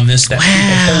taboo around this that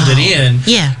people hold it in.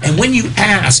 Yeah. And when you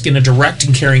ask in a direct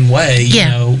and caring way,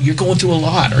 you're going through a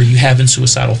lot, or you having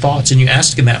suicidal thoughts, and you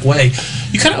ask in that way,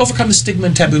 you kind of overcome the stigma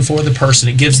and taboo for the person.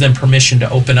 It gives them permission to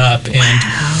open up. And,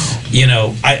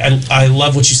 I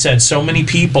love what you said. So many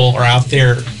people are out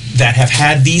there that have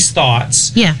had these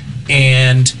thoughts. Yeah.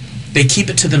 And they keep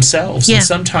it to themselves. And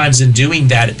sometimes in doing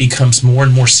that, it becomes more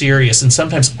and more serious. And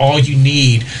sometimes all you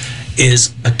need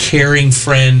is a caring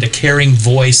friend, a caring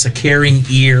voice, a caring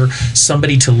ear,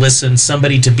 somebody to listen,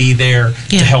 somebody to be there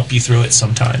to help you through it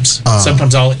sometimes.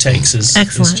 Sometimes all it takes is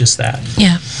just that.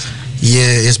 Yeah.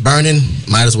 Yeah, it's burning.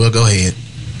 Might as well go ahead.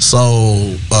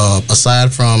 So,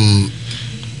 aside from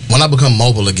when I become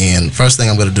mobile again, first thing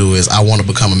I'm going to do is I want to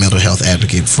become a mental health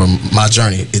advocate for my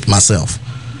journey myself.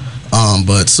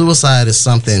 But suicide is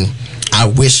something I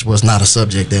wish was not a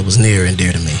subject that was near and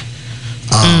dear to me.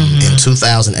 In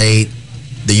 2008,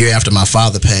 the year after my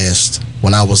father passed,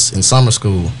 when I was in summer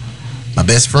school, my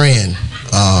best friend,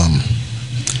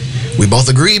 we both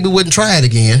agreed we wouldn't try it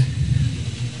again.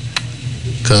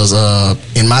 Because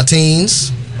in my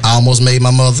teens, I almost made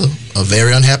my mother a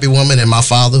very unhappy woman, and my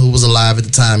father, who was alive at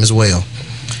the time as well.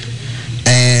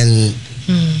 And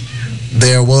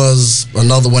there was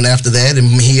another one after that,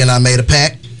 and he and I made a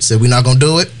pact, said we're not going to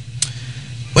do it.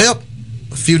 Well,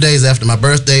 a few days after my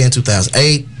birthday in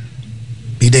 2008,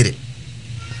 he did it.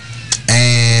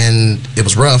 And it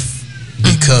was rough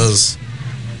because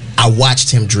I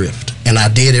watched him drift, and I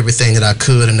did everything that I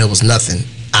could, and there was nothing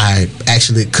I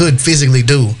actually could physically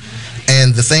do.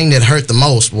 And the thing that hurt the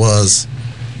most was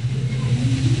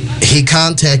he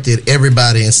contacted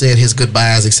everybody and said his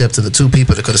goodbyes except to the two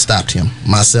people that could have stopped him,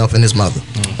 myself and his mother.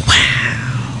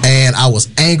 Wow. And I was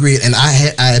angry, and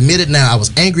I admit it now, I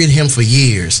was angry at him for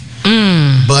years.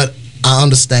 But I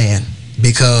understand,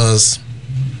 because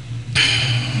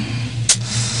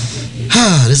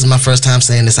this is my first time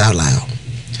saying this out loud.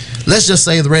 Let's just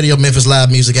say the Radio Memphis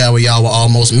Live Music Hour, y'all were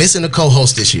almost missing a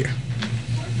co-host this year.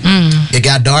 It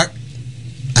got dark.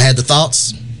 I had the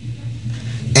thoughts.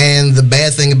 And the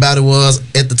bad thing about it was,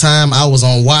 at the time, I was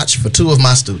on watch for two of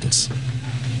my students.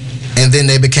 And then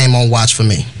they became on watch for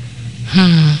me.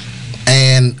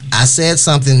 And I said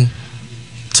something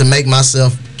to make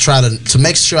myself try to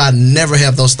make sure I never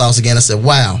have those thoughts again. I said,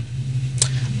 wow,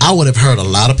 I would have hurt a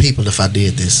lot of people if I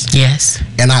did this. Yes.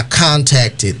 And I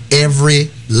contacted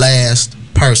every last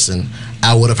person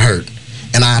I would have hurt.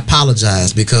 And I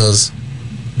apologized because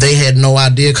they had no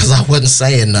idea, because I wasn't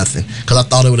saying nothing, because I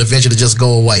thought it would eventually just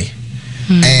go away.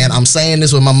 And I'm saying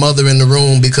this with my mother in the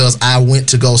room because I went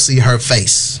to go see her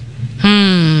face.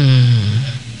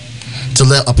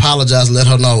 To apologize, let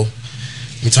her know.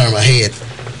 Let me turn my head.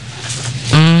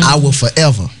 I will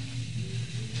forever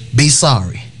be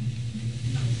sorry,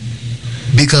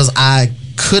 because I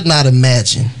could not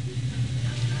imagine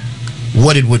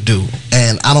what it would do.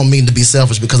 And I don't mean to be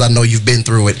selfish, because I know you've been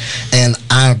through it. And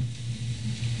I'm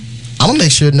going to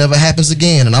make sure it never happens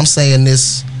again. And I'm saying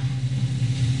this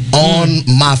on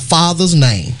my father's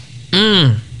name.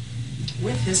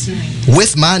 With his name.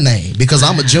 With my name, because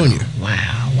I'm a junior.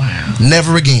 Wow.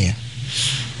 Never again.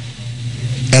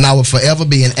 And I will forever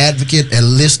be an advocate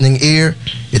and listening ear.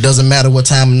 It doesn't matter what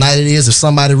time of night it is. If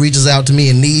somebody reaches out to me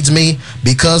and needs me,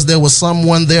 because there was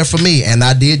someone there for me, and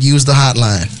I did use the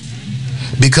hotline.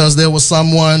 Because there was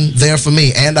someone there for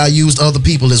me, and I used other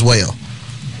people as well.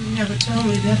 You never told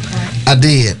me that part. I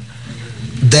did.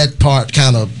 That part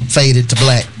kind of faded to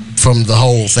black from the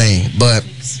whole thing. But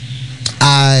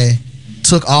I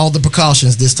took all the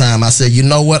precautions this time. I said, you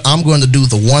know what? I'm going to do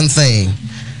the one thing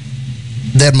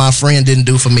that my friend didn't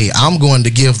do for me. I'm going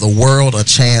to give the world a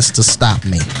chance to stop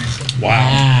me.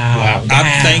 Wow.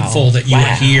 I'm thankful that you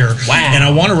are here. And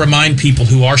I want to remind people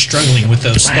who are struggling with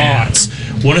those thoughts.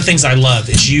 One of the things I love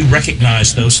is you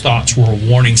recognize those thoughts were a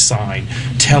warning sign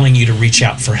telling you to reach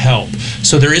out for help.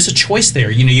 So there is a choice there.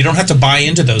 You don't have to buy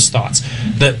into those thoughts.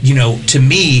 But, to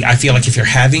me, I feel like if you're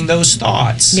having those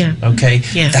thoughts,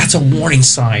 that's a warning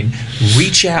sign.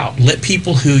 Reach out. Let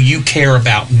people who you care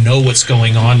about know what's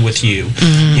going on with you.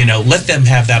 Let them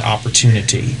have that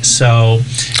opportunity. So,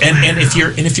 and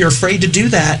if you're afraid to do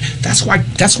that, that's why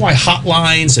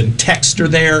hotlines and text are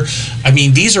there. I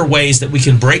mean, these are ways that we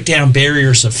can break down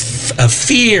barriers of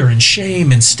fear and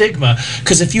shame and stigma.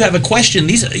 Because if you have a question,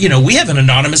 we have an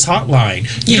anonymous hotline.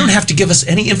 You don't have to give us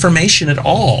any information at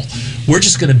all. We're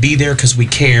just going to be there because we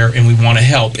care and we want to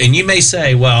help. And you may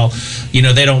say, well,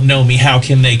 they don't know me. How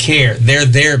can they care? They're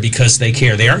there because they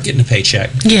care. They aren't getting a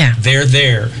paycheck. Yeah. They're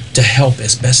there to help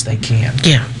as best they can.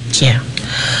 Yeah.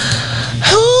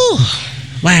 Ooh.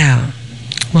 Wow.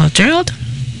 Well, Gerald,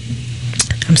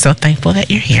 I'm so thankful that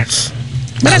you're here.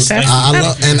 But I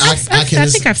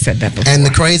think I've said that before. And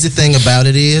the crazy thing about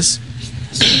it is,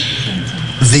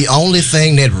 the only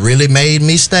thing that really made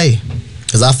me stay,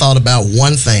 because I thought about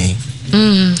one thing.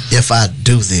 If I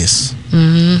do this,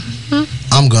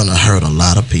 I'm going to hurt a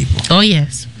lot of people. Oh,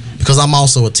 yes. Because I'm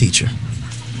also a teacher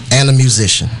and a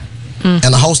musician and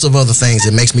a host of other things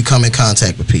that makes me come in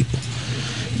contact with people.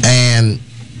 And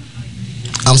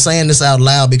I'm saying this out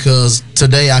loud because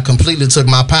today I completely took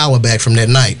my power back from that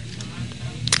night.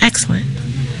 Excellent.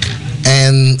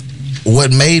 And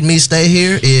what made me stay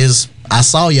here is I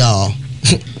saw y'all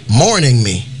mourning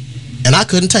me, and I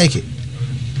couldn't take it.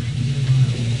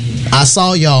 I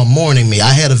saw y'all mourning me.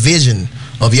 I had a vision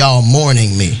of y'all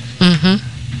mourning me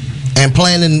and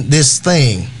planning this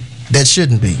thing that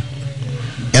shouldn't be.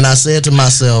 And I said to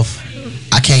myself,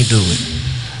 I can't do it.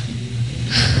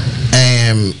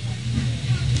 And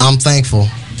I'm thankful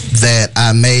that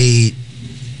I made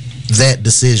that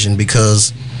decision,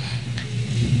 because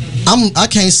I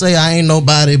can't say I ain't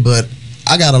nobody, but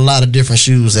I got a lot of different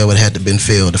shoes that would have to been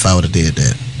filled if I would have did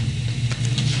that.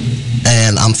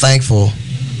 And I'm thankful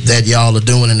that y'all are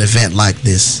doing an event like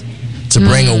this to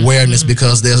bring awareness,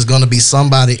 because there's going to be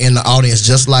somebody in the audience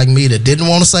just like me that didn't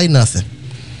want to say nothing,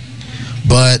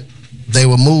 but they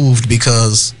were moved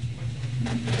because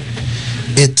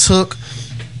it took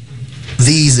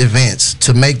these events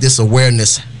to make this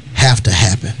awareness have to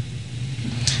happen.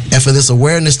 And for this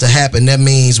awareness to happen, that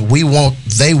means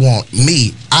they want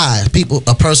me,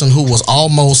 a person who was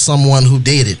almost someone who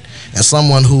did it, and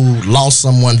someone who lost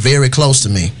someone very close to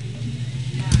me.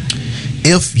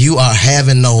 If you are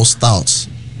having those thoughts,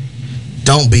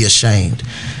 don't be ashamed.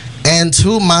 And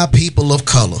to my people of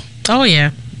color. Oh,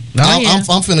 yeah.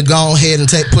 I'm finna go ahead and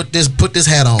put this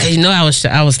hat on.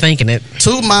 I was thinking it.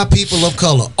 To my people of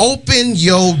color, open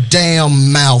your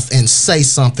damn mouth and say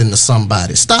something to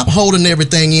somebody. Stop holding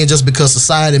everything in just because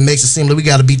society makes it seem like we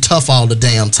got to be tough all the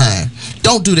damn time.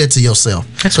 Don't do that to yourself.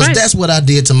 Because that's what I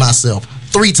did to myself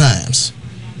 3 times.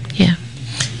 Yeah.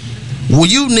 Well,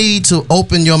 you need to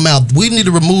open your mouth. We need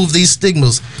to remove these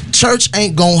stigmas. Church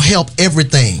ain't gonna help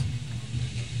everything.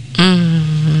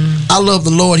 I love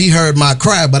the Lord. He heard my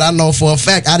cry, but I know for a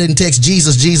fact I didn't text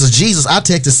Jesus. I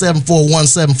texted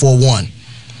 741-741.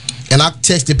 and I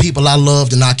texted people I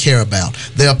loved and I care about.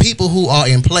 There are people who are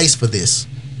in place for this.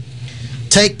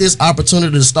 Take this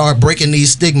opportunity to start breaking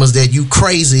these stigmas that you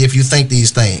crazy if you think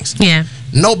these things. Yeah.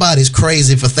 Nobody's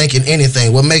crazy for thinking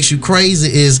anything. What makes you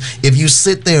crazy is if you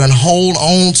sit there and hold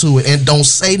on to it and don't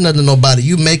say nothing to nobody,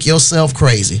 you make yourself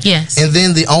crazy. Yes. And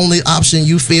then the only option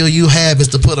you feel you have is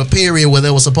to put a period where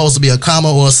there was supposed to be a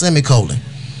comma or a semicolon.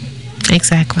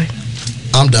 Exactly.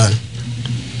 I'm done.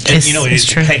 And it's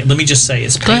true. Hey, let me just say,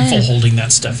 it's painful holding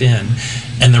that stuff in.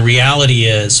 And the reality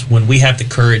is, when we have the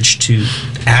courage to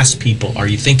ask people, are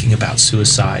you thinking about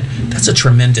suicide? That's a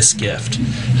tremendous gift.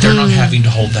 They're not having to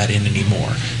hold that in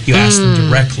anymore. You ask them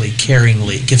directly,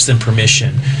 caringly, it gives them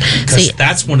permission. Because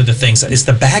that's one of the things, it's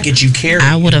the baggage you carry.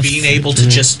 Being able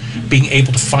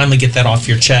to finally get that off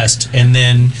your chest. And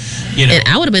then, And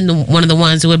I would have been one of the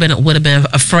ones who would have been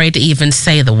afraid to even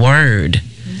say the word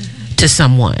to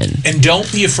someone. And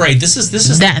don't be afraid. This is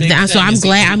that. So I'm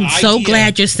glad. I'm so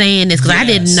glad you're saying this, because I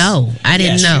didn't know. I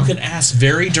didn't know. You can ask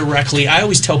very directly. I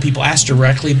always tell people, ask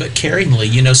directly but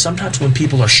caringly. Sometimes when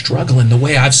people are struggling, the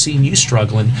way I've seen you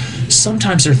struggling,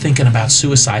 sometimes they're thinking about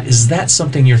suicide. Is that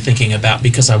something you're thinking about?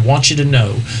 Because I want you to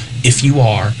know, if you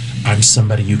are, I'm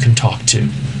somebody you can talk to.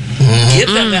 Give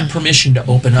them that permission to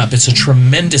open up. It's a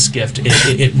tremendous gift.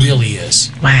 It really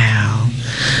is. Wow.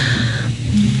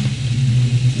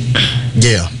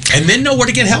 Yeah. And then know where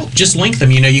to get help. Just link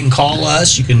them. You can call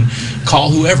us, you can call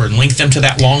whoever, and link them to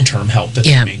that long-term help that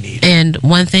they may need. And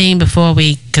one thing before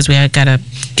because we got to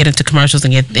get into commercials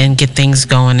and get things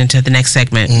going into the next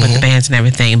segment with the bands and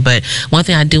everything. But one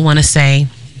thing I do want to say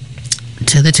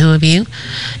to the two of you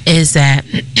is that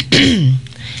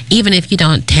even if you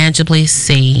don't tangibly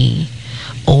see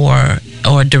or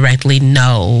directly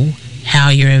know how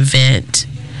your event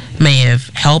may have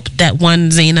helped that one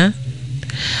Zena,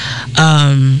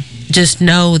 just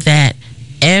know that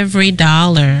every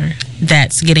dollar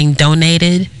that's getting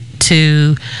donated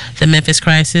to the Memphis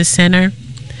Crisis Center,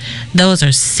 those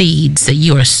are seeds that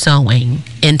you are sowing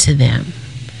into them.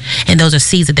 And those are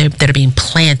seeds that are being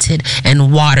planted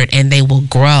and watered, and they will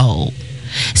grow.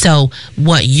 So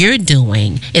what you're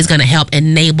doing is going to help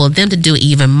enable them to do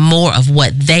even more of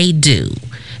what they do,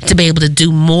 to be able to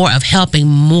do more of helping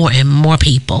more and more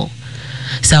people.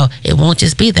 So it won't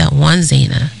just be that one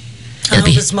Zena.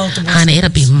 It's multiples. Honey, it'll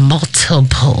be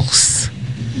multiples.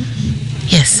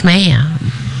 Yes,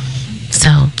 ma'am.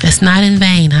 So it's not in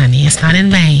vain, honey. It's not in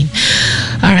vain.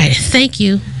 All right. Thank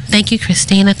you. Thank you,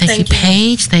 Christina. Thank you,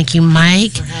 Paige. Thank you,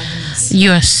 Mike.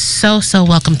 You are so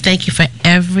welcome. Thank you for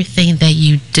everything that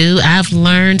you do. I've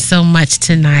learned so much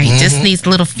tonight. Just these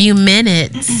little few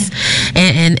minutes.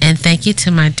 And thank you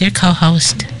to my dear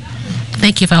co-host.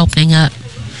 Thank you for opening up.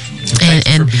 Thanks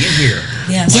for being here.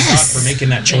 Yes. God, for making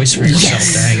that choice for yourself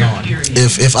to hang on.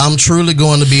 If I'm truly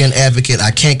going to be an advocate,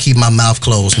 I can't keep my mouth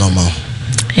closed no more.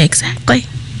 Exactly.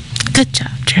 Good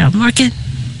job, Gerald Morgan.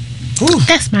 Ooh.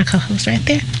 That's my co-host right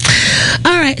there.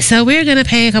 All right, so we're going to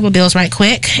pay a couple bills right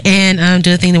quick and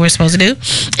do the thing that we're supposed to do,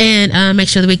 and make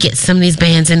sure that we get some of these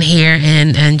bands in here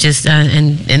and just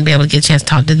and be able to get a chance to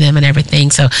talk to them and everything.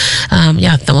 So,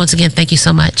 once again, thank you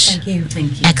so much. Thank you.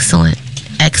 Thank you.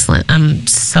 Excellent. I'm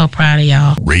so proud of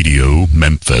y'all. Radio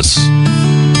Memphis.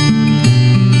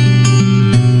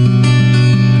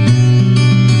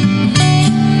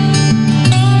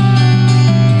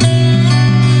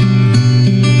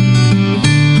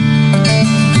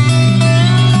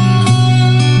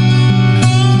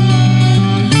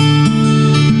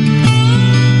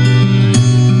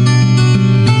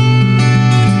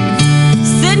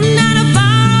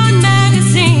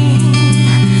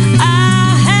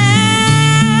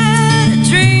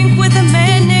 With a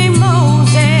man named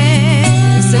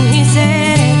Moses, and he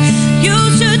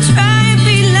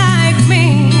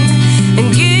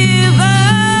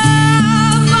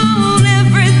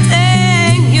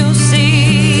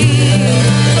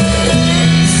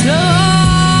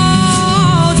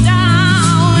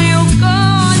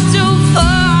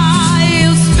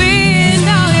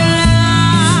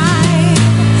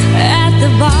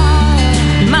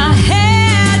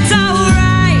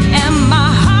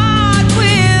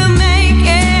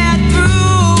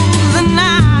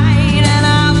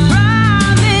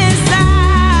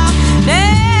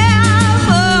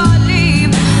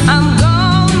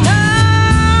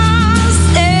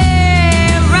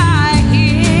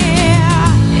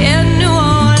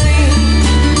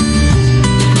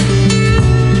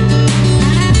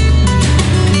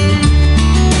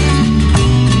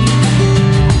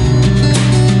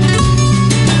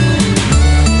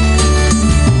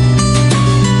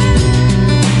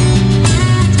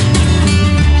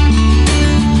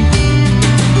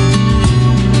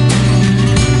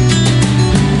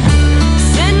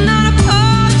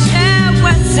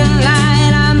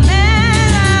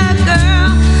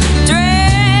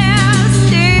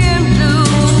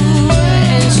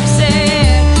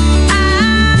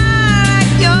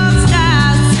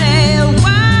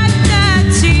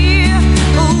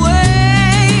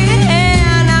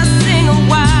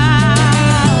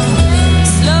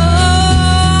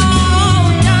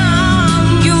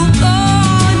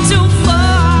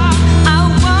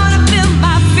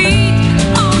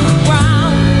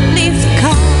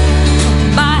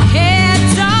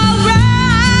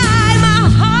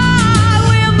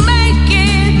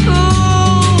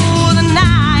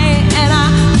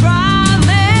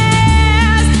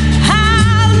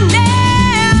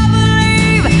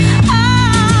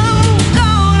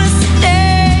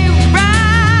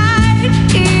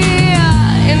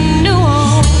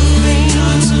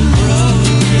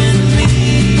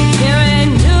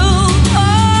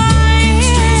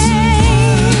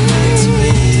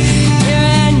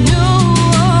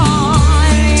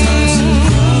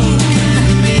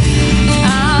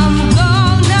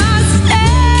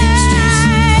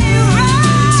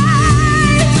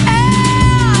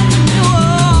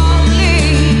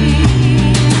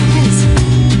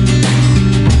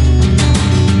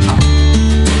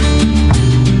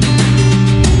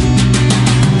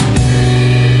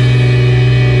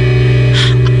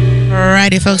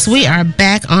righty, folks. We are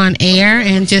back on air,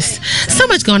 and just so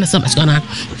much going on.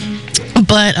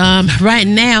 But right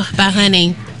now, bye,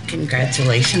 honey.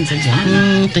 Congratulations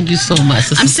again. Thank you so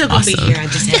much. I'm still going to be here. I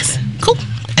just have to. Cool.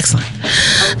 Excellent.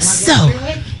 So,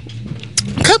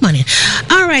 come on in.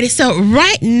 Alrighty. So,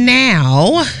 right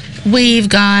now, we've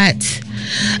got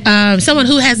someone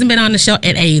who hasn't been on the show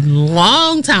in a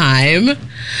long time,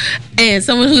 and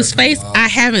someone whose face I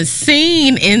haven't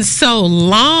seen in so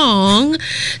long.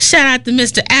 Shout out to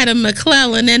Mr. Adam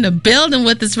McClellan in the building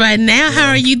with us right now. How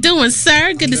are you doing,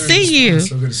 sir? Good to see you.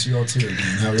 So good to see you all too again.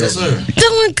 How are you?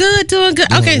 Doing good.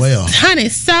 Okay, well. honey,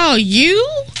 saw you,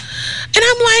 and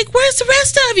I'm like, where's the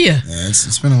rest of you? Yeah,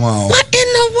 it's been a while. What in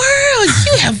the world?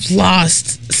 You have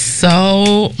lost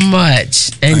so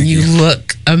much, and you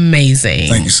look amazing.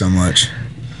 Thank you so much.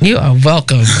 You are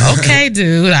welcome. Okay,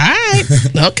 dude. All right.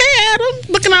 Okay, Adam.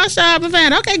 Looking all sharp and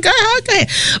fat. Okay, go ahead.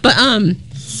 But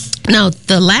no,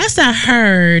 the last I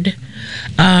heard,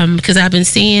 because I've been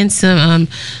seeing some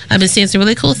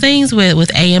really cool things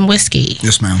with AM Whiskey.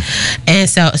 Yes, ma'am. And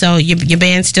so your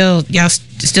band still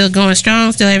going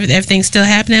strong. Still everything's still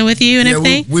happening with you and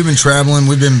everything. We've been traveling.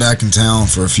 We've been back in town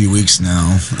for a few weeks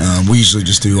now. We usually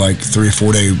just do like 3 or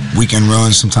 4 day weekend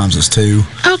runs. Sometimes it's 2.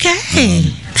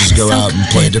 Okay. Just go out and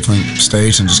play different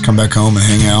states and just come back home and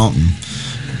hang out.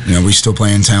 And we still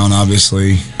play in town,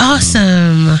 obviously.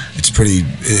 Awesome. It's pretty.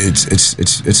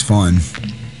 It's fun.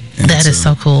 And that is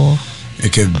so cool.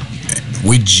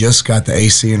 We just got the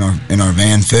AC in our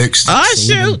van fixed. Oh,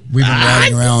 so shoot. We've been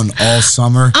riding around all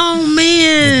summer. Oh,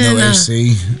 man. With no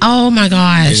AC. Oh, my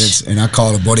gosh. And I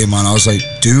called a buddy of mine. I was like,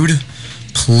 dude,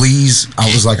 please. I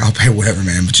was like, I'll pay whatever,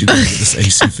 man, but you gotta get this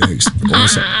AC fixed.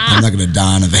 I'm not gonna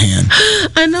die in a van.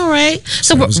 I know, right?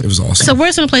 So it was awesome. So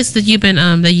where's some places that you've been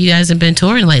that you guys have been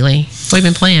touring lately? Where you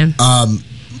been playing?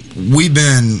 We've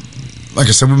been, like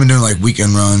I said, we've been doing like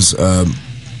weekend runs.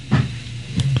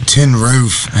 Tin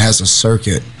Roof has a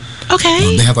circuit.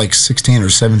 Okay. They have like 16 or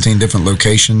 17 different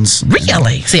locations.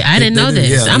 Really? See, I didn't know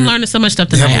this. Yeah, I'm learning so much stuff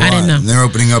tonight. I didn't know. And they're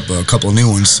opening up a couple of new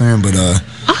ones soon, but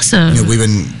awesome. We've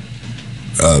been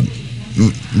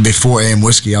before AM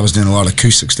Whiskey, I was doing a lot of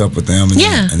acoustic stuff with them, and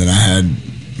then I had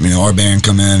our band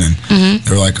come in, and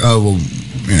they were like, oh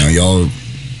well, y'all,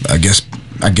 I guess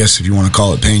if you want to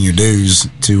call it paying your dues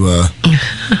to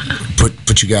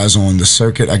put you guys on the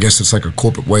circuit. I guess it's like a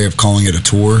corporate way of calling it a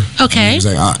tour. Okay.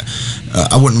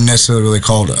 I wouldn't necessarily really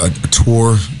call it a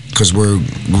tour because we're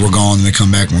gone and they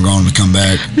come back and we're gone and they come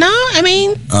back. No, I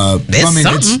mean, it's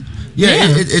something.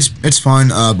 It's fun.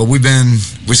 But we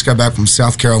just got back from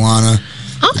South Carolina.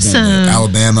 Awesome.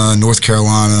 Alabama, North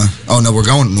Carolina. Oh no, we're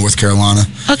going to North Carolina.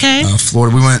 Okay.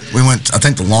 Florida. We went. I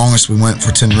think the longest we went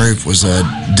for Tin Roof was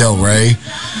Delray.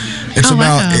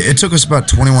 It took us about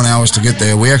 21 hours to get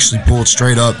there. We actually pulled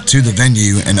straight up to the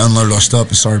venue and unloaded our stuff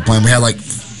and started playing. We had like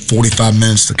 45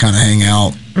 minutes to kind of hang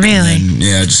out. Really? And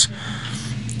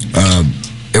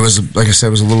it was, like I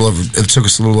said, it took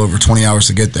us a little over 20 hours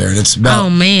to get there. And it's about,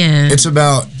 it's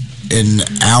about an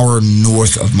hour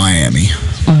north of Miami.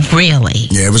 Really?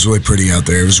 Yeah, it was really pretty out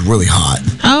there. It was really hot.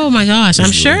 Oh my gosh,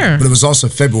 I'm sure. But it was also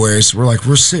February, so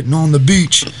we're sitting on the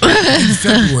beach in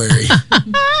February.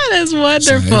 That's wonderful.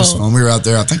 So it was fun. We were out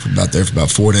there, I think we were out there for about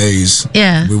 4 days.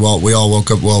 Yeah. We all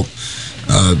woke up,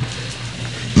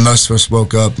 most of us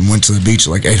woke up and went to the beach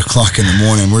at like 8 o'clock in the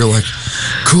morning. We were like,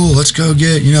 cool, let's go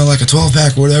get, like a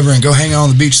 12-pack or whatever and go hang out on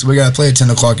the beach. So we got to play at 10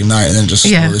 o'clock at night and then just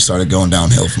slowly started going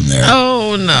downhill from there.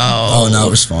 Oh, no. Oh, no, it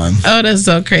was fun. Oh, that's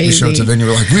so crazy. We showed up to the venue,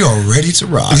 we were like, we are ready to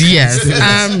rock. Yes,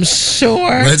 I'm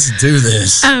sure. Let's do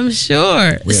this. I'm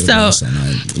sure. We had a blast that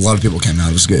night. A lot of people came out.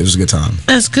 It was good. It was a good time.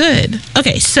 That's good.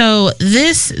 Okay, so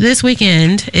this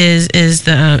weekend is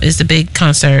the big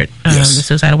concert, the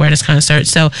Suicide Awareness concert.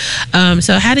 So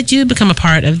how did you become a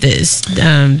part of this?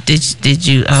 Did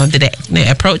they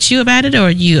approach you about it, or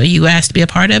you asked to be a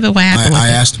part of it? What happened? I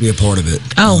asked to be a part of it.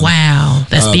 Oh wow,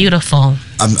 that's beautiful.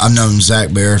 I've known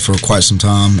Zach Bear for quite some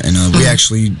time, and we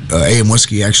actually AM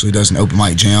Whiskey actually does an open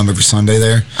mic jam every Sunday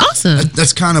there. Awesome.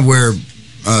 That's kind of where.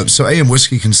 So AM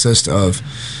Whiskey consists of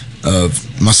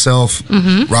myself,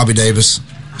 Robbie Davis,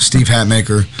 Steve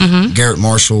Hatmaker, Garrett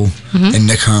Marshall, and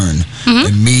Nick Hearn,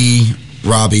 and me,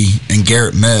 Robbie, and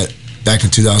Garrett met back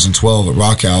in 2012 at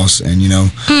Rock House, and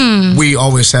we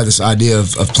always had this idea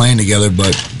of playing together,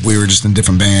 but we were just in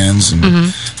different bands and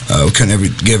we couldn't ever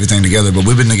get everything together. But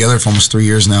we've been together for almost 3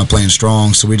 years now, playing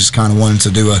strong. So we just kind of wanted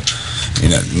to do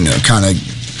kind of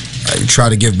try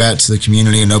to give back to the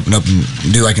community and open up and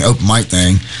do like an open mic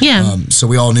thing. Yeah. So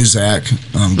we all knew Zach.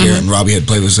 Garrett and Robbie had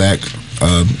played with Zach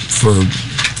for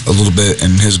a little bit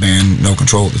in his band, No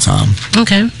Control, at the time.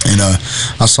 Okay. And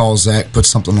I saw Zach put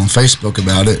something on Facebook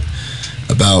about it.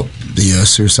 about the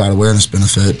suicide awareness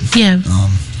benefit. Yeah.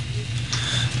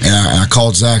 And I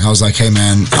called Zach. I was like, "Hey,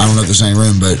 man, I don't know if there's any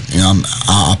room, but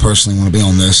I personally want to be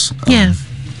on this." Yeah.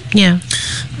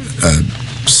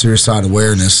 Suicide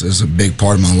awareness is a big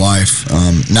part of my life.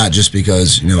 Not just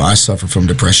because I suffer from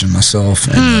depression myself,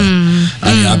 and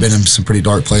I've been in some pretty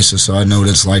dark places, so I know what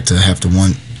it's like to have to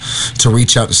want to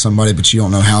reach out to somebody, but you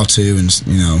don't know how to, and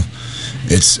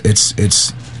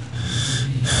it's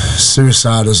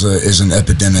suicide is an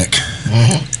epidemic,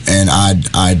 and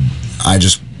I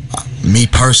just. Me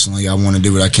personally, I want to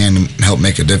do what I can to help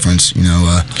make a difference.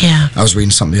 I was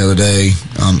reading something the other day.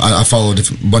 I follow a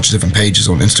bunch of different pages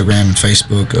on Instagram and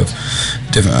Facebook of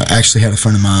different. I actually had a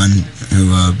friend of mine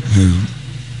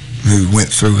who went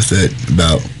through with it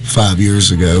about 5 years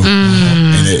ago,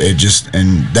 and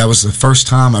and that was the first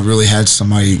time I really had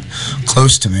somebody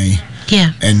close to me.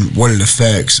 Yeah. And what it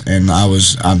affects, and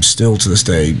I'm still to this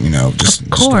day, just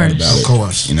about it. Of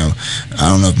course. I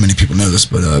don't know if many people know this,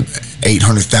 but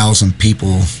 800,000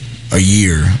 people a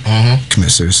year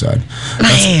commit suicide.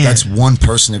 That's one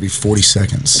person every 40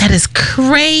 seconds. That is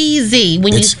crazy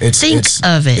when you think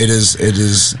of it. It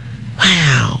is.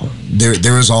 Wow.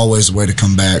 There is always a way to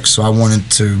come back. So I wanted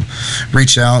to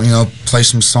reach out, play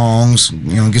some songs,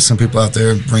 get some people out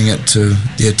there, bring it to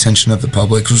the attention of the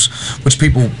public, which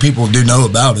people do know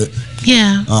about it.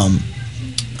 Yeah.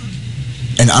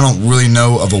 And I don't really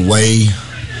know of a way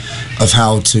of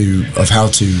how to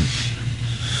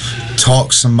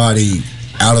talk somebody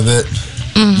out of it.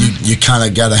 You kind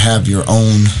of got to have your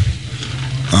own.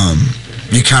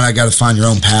 You kind of got to find your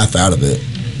own path out of it.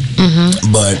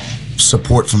 But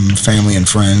support from family and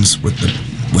friends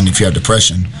if you have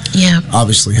depression,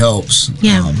 obviously helps. It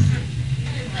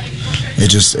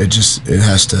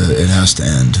has to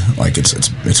end. Like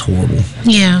it's horrible.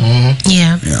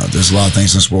 There's a lot of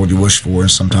things in this world you wish for,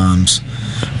 and sometimes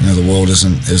the world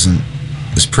isn't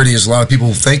as pretty as a lot of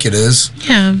people think it is.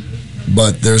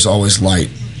 But there's always light.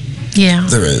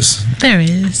 There is,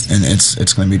 and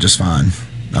it's going to be just fine.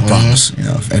 I promise.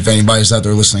 If anybody's out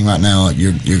there listening right now,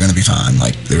 you're going to be fine.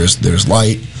 Like there's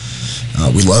light.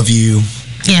 We love you.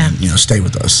 And, stay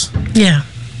with us. Yeah.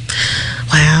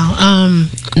 Wow.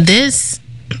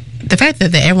 The fact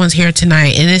that everyone's here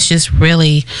tonight, and it's just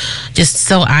really just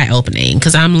so eye-opening,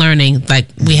 because I'm learning. Like,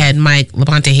 we had Mike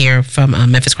Labonte here from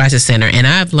Memphis Crisis Center, and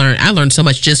I learned so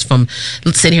much just from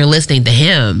sitting here listening to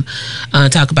him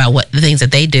talk about what the things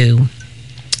that they do,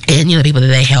 and the people that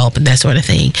they help and that sort of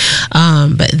thing.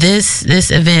 But this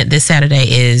event this Saturday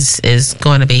is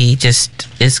going to be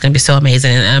it's going to be so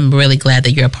amazing, and I'm really glad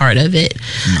that you're a part of it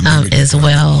as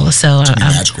well. So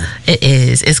magical. It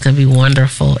is. It's going to be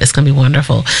wonderful. It's going to be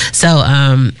wonderful. So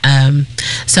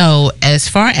so as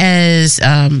far as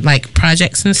like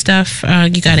projects and stuff,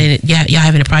 you got any? Y'all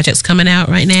have any projects coming out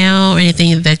right now, or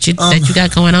anything that you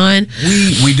got going on?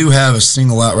 We do have a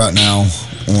single out right now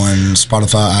on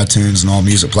Spotify, iTunes, and all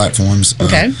music platforms.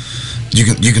 Okay.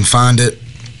 You can find it,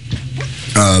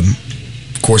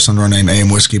 of course, under our name AM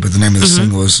Whiskey, but the name of the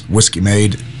single is Whiskey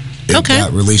Made. It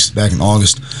got released back in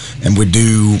August, and we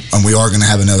are going to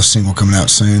have another single coming out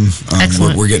soon.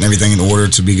 Excellent. We're getting everything in order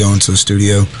to be going to the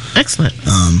studio. Excellent.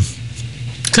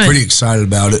 Pretty excited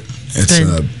about it. It's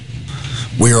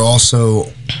we are also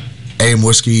AM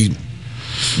Whiskey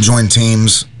joined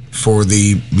teams for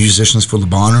the Musicians for Le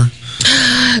Bonheur.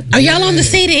 Are y'all on the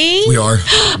CD? We are.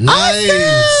 Nice.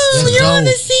 Awesome. You're on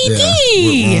the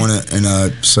CD. Yeah, we're on it, and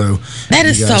so that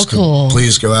is so cool.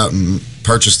 Please go out and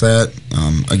purchase that.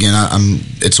 Again,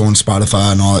 it's on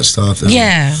Spotify and all that stuff.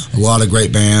 There's a lot of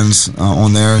great bands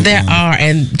on there. There are,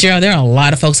 and Gerald, there are a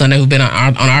lot of folks on there who've been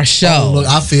on our show. Oh, look,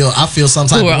 I feel some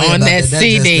type who of are way on about that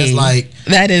CD. That's like,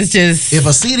 that is just, if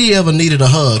a CD ever needed a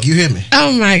hug, you hear me?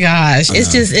 Oh my gosh,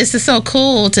 it's just so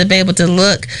cool to be able to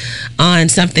look on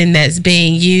something that's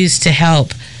being used to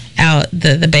help out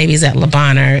the babies at Le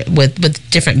Bonheur with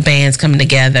different bands coming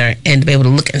together, and to be able to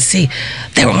look and see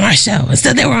they were on our show.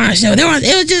 Instead, they were on our show.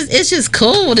 It's just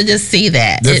cool to just see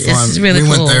that. It's really cool.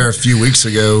 We went there a few weeks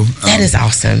ago. That is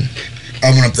awesome.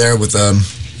 I went up there with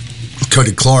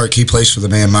Cody Clark. He plays for the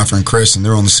band My Friend Chris, and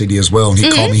they're on the CD as well. And he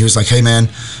called me. He was like, "Hey man,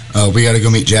 we got to go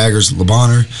meet Jaggers at Le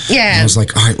Bonheur." Yeah. And I was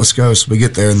like, "All right, let's go." So we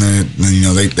get there, and then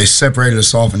they separated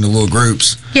us off into little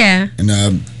groups. Yeah. And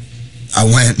I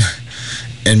went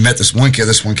and met this one kid.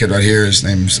 This one kid right here, his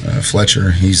name's Fletcher.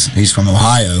 He's from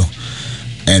Ohio,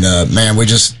 and man, we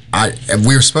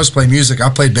were supposed to play music. I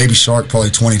played Baby Shark probably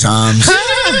 20 times.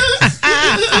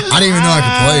 I didn't even know I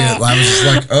could play it. I was just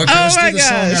like, okay, let's do the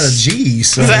song out of G.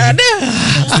 So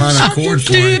find a chord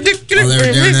for it. Oh, they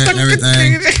were doing it and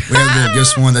everything. We had the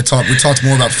guest one. We talked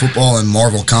more about football and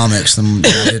Marvel comics than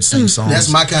I did sing songs. That's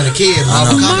my kind of kid.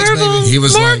 Marvel comics, baby. He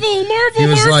was like,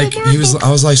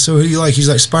 I was like, so who do you like? He's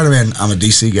like, Spider-Man. I'm a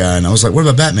DC guy. And I was like, what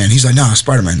about Batman? He's like, no,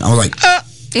 Spider-Man. I was like, hey.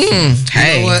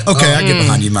 You know what? Okay, I get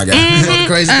behind you, my guy. You know what the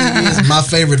crazy thing is? My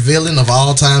favorite villain of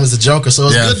all time is the Joker, so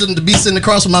it's good to be sitting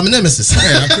across from my nemesis.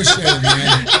 Yeah, I appreciate it,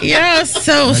 man. You're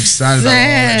so I'm excited about all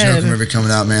that Joker movie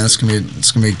coming out, man. It's gonna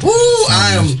be. Woo!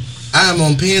 I am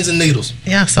on pins and needles.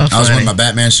 Yeah, so funny. I was wearing my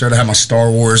Batman shirt. I had my Star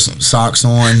Wars socks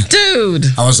on. Dude,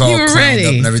 I was all you were clowned ready.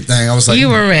 up and everything. I was like, you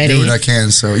were ready. Do what I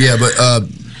can. So yeah, but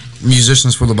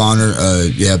musicians for Le Bonheur,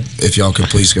 yeah, if y'all could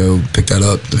please go pick that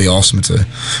up, it'd be awesome. It's a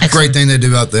great thing they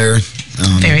do out there.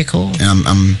 Very cool. And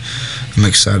I'm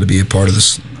excited to be a part of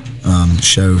this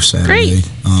show Saturday. Great.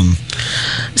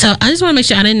 So I just want to make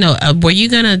sure, I didn't know, were you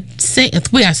gonna sing?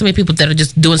 We have so many people that are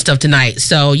just doing stuff tonight,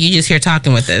 so you just here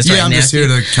talking with us. Yeah, right I'm now. just here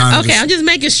to kind of. Okay, I'm just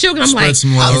making sure. I'm spread like,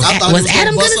 some love. I thought was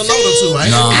Adam gonna sing?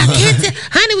 No. I can't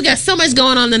honey, we got so much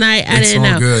going on tonight. I It's didn't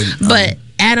all know. good. But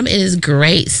Adam, it is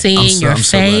great seeing your I'm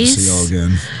so glad to face. see y'all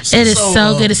again. It is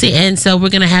so good to see, and so we're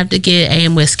gonna have to get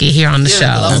AM Whiskey here on the show.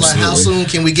 I was like, how soon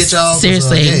can we get y'all?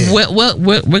 Seriously,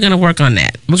 we're gonna work on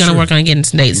that. We're gonna work on getting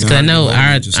some dates because I know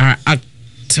our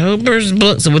October's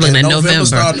booked, so we're looking at November.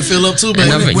 Starting to fill up too,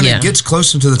 baby. When it gets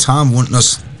closer to the time wanting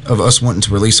us to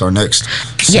release our next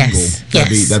single,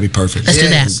 that'd be perfect. Let's do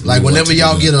that. Like whenever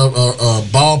y'all get a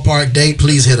ballpark date,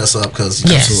 please hit us up because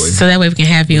absolutely. So that way we can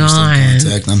have you on.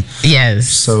 Contact them. Yes.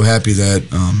 So happy that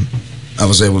I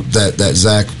was able that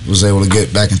Zach was able to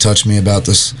get back in touch with me about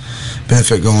this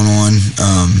benefit going on.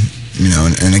 You know,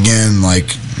 and again,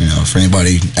 like, you know, for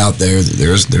anybody out there,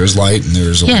 there's light and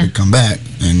there's a way to come back,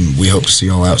 and we hope to see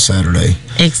y'all out Saturday.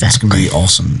 Exactly. It's gonna be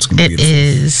awesome. It's gonna be beautiful. It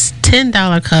is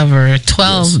 $10 cover,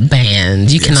 12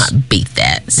 bands. You cannot beat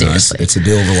that. Seriously, it's a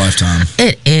deal of a lifetime.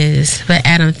 It is. But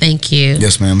Adam, thank you.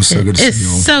 Yes, ma'am. It's so good to see you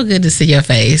all. It's so good to see your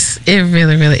face. It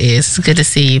really, really is. It's good to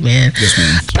see you, man. Yes,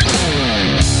 ma'am.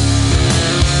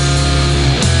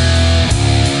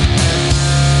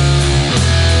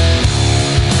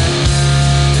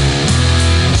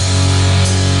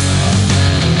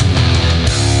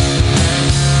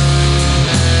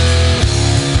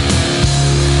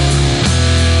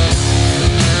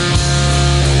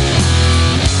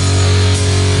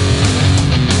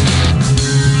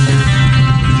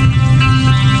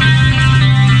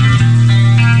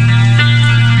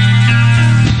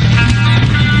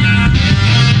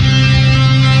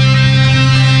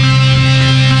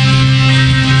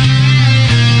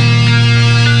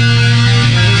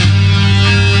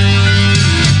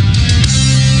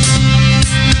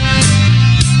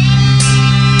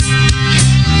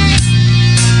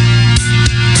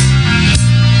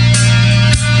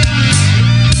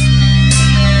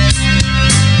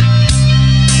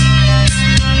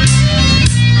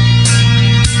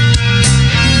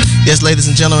 Yes, ladies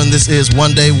and gentlemen, this is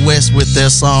One Day West with their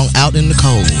song Out in the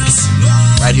Cold,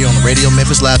 right here on the Radio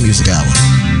Memphis Live Music Hour.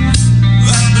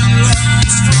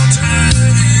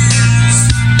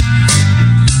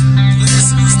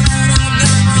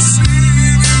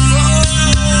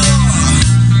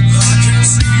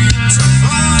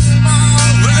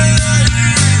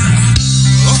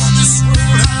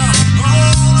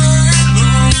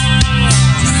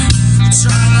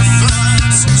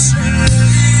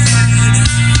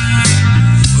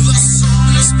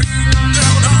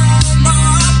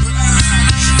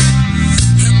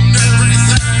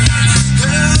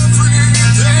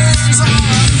 Everything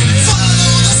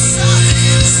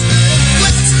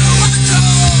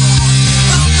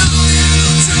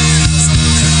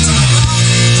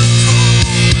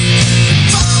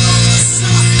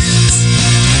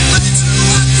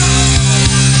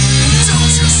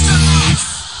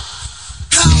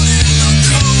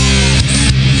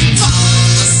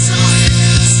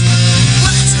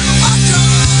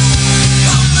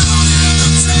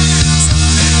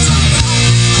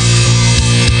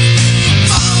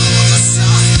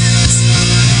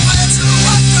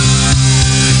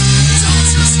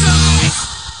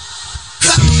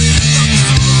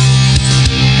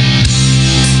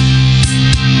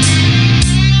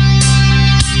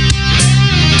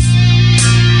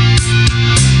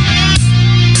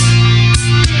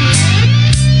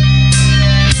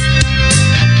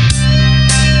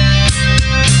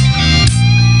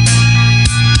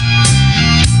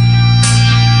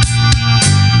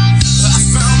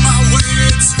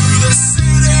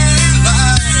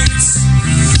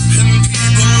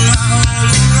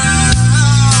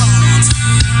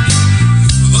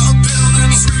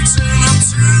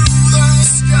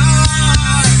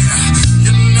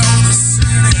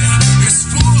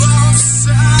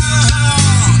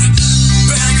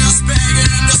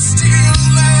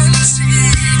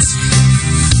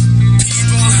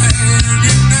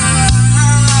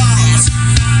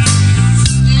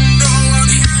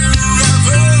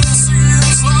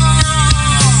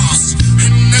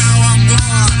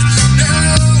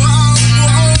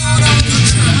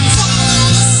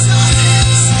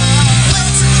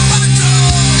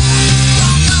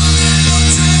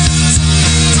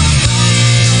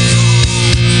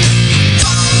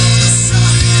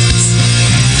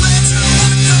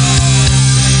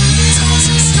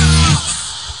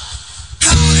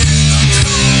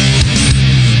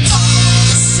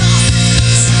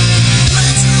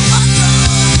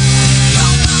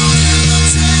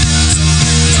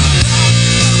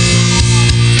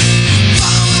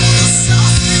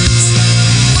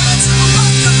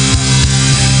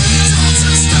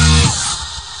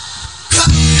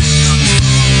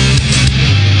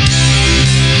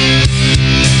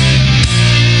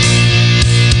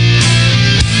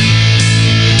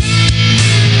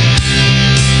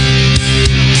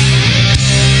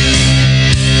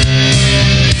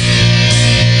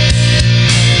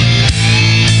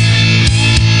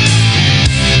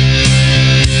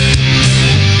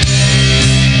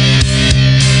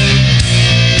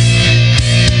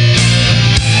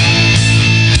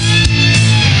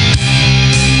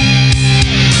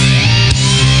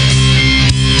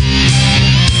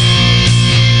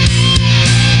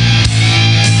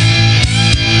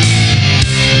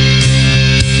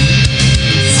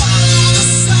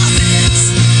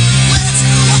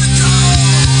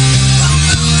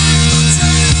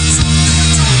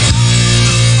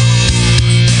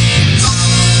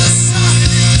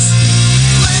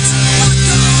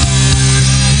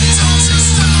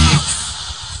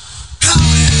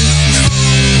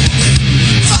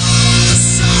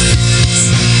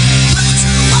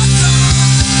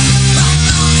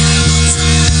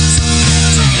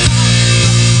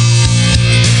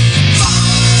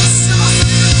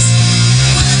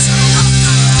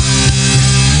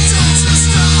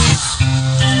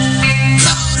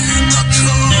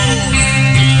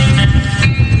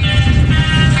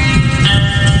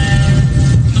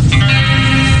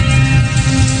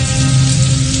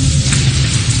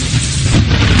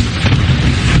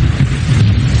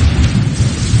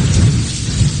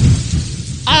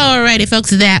Alrighty, folks,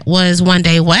 that was One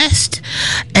Day West.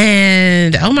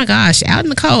 And oh my gosh, out in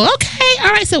the cold. Okay,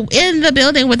 all right, so in the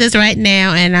building with us right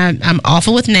now, and I'm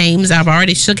awful with names. I've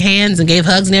already shook hands and gave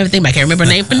hugs and everything, but I can't remember a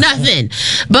name for nothing.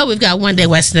 But we've got One Day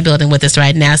West in the building with us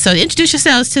right now. So introduce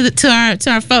yourselves to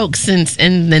our folks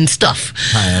and stuff.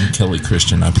 Hi, I'm Kelly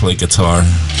Christian. I play guitar.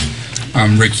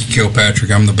 I'm Ricky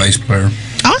Kilpatrick. I'm the bass player.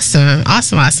 Awesome.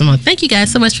 Well, thank you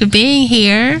guys so much for being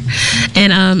here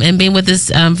and being with us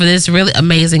for this really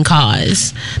amazing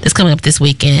cause that's coming up this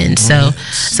weekend. So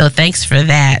thanks for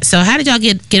that. So how did y'all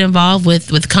get involved with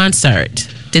the concert?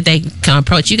 Did they come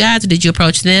approach you guys, or did you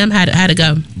approach them? How'd it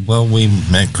go? Well, we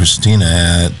met Christina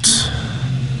at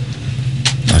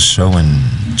a show in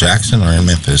Jackson or in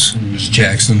Memphis? It was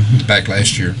Jackson, back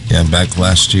last year. Yeah, back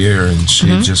last year, and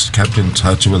she just kept in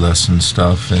touch with us and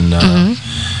stuff, and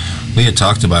we had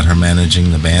talked about her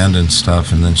managing the band and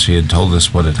stuff, and then she had told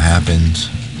us what had happened.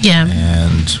 Yeah.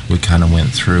 And we kind of went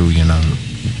through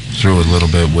a little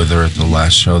bit with her at the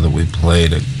last show that we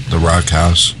played at the Rock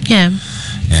House. Yeah.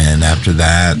 And after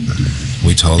that,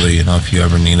 we told her, if you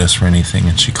ever need us for anything,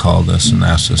 and she called us and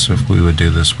asked us if we would do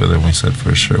this with her, and we said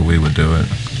for sure we would do it.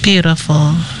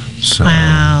 Beautiful. So,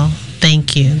 wow.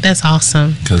 Thank you. That's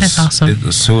awesome. That's awesome.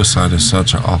 Suicide is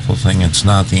such an awful thing. It's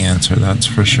not the answer, that's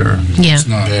for sure. Yeah. It's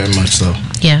not. Very much so.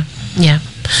 Yeah.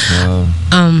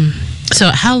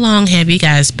 So how long have you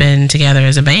guys been together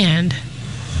as a band?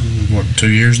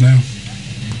 2 years now?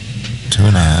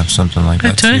 2.5, something like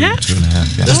that. 2.5?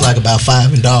 2.5, yeah. That's like about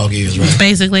 5 in dog years, right?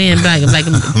 Basically, and like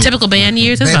typical band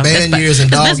years. Band years and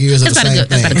dog years are the same thing.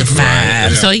 That's about a good 5. Yeah.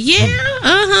 So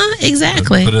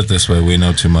exactly. Put it this way, we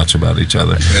know too much about each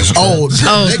other. They're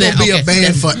gonna be a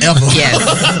band forever.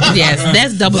 Yes,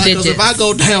 that's double digits. If I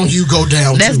go down, you go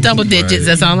down. That's too. double digits. Right.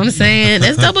 That's all I'm saying.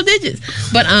 That's double digits.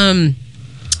 But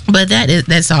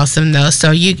that's awesome though.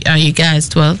 So you guys?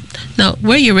 Well, no,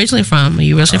 where are you originally from? Are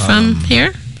you originally from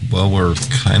here? Well, we're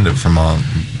kind of from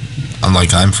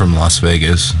I'm from Las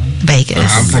Vegas.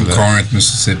 I'm from Corinth,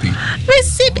 Mississippi.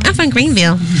 I'm from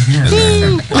Greenville. And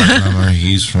then our drummer,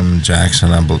 he's from Jackson.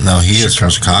 He is from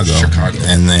Chicago.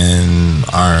 And then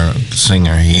our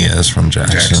singer, he is from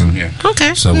Jackson. Yeah.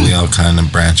 Okay. So we all kind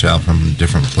of branch out from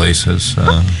different places.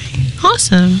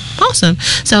 Awesome.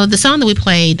 So the song that we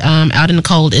played, Out in the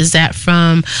Cold, is that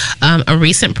from a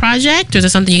recent project, or is it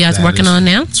something you guys are working on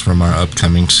now? It's from our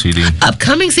upcoming CD.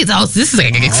 Upcoming CD. Oh, this is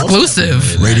like an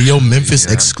exclusive. Radio Memphis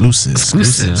exclusive.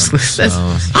 That's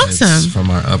awesome. It's from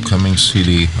our upcoming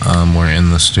CD. We're in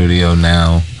the studio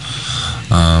now.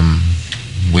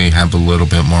 We have a little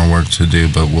bit more work to do,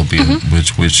 but we'll be,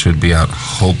 which should be out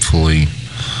hopefully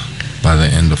by the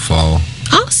end of fall.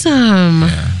 Awesome.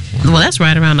 Yeah. Well, that's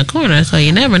right around the corner, so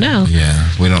you never know. Yeah,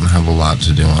 we don't have a lot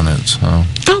to do on it, so.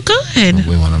 Oh, good.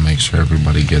 We want to make sure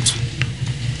everybody gets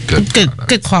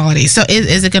good quality. So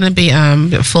is it going to be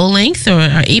full length or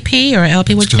EP or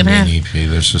LP? What you going to have? It's going to be an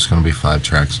EP. There's just going to be 5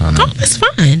 tracks on it. Oh, that's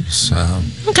fine. So.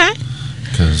 Okay.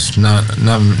 Because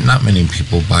not many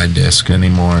people buy disc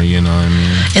anymore, you know what I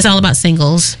mean? It's all about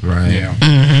singles. Right. Yeah.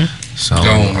 Mm-hmm. So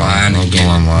go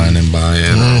online and buy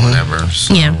it or whatever.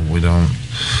 So we don't.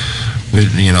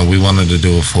 We wanted to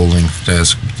do a full length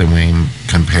disc, but then we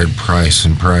compared price,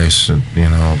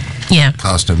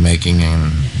 cost of making,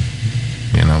 and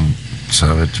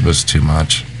so it was too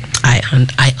much.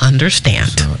 I understand.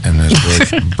 So, and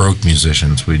as broke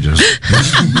musicians, we just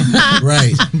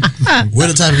right. We're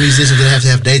the type of musicians that have to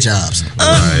have day jobs.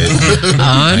 Right.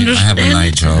 I have a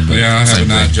night job. Yeah, I have a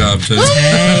night job too.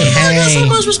 I got so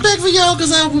much respect for y'all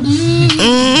because I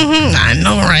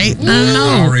know, right?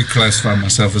 I already classify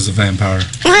myself as a vampire.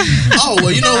 Oh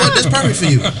well, you know what? That's perfect for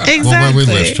you. Exactly. Well, where we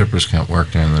live, strippers can't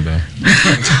work during the day.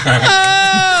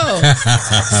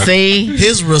 See,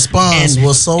 his response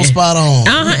was so spot on.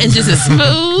 And just as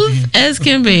smooth as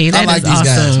can be. That I like is these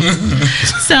awesome.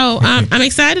 guys. So I'm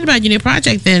excited about your new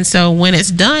project. Then, so when it's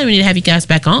done, we need to have you guys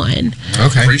back on.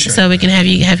 Okay. So we can have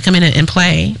you come in and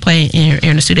play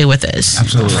in the studio with us.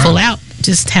 Absolutely. Full out.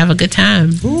 Just have a good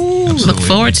time. Look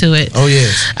forward to it. Oh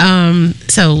yes.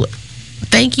 So.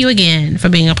 Thank you again for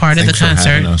being a part of the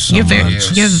concert. You're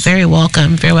very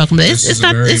welcome. Very welcome. It's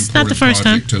not the first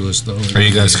time. To us, though. Are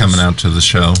you guys coming out to the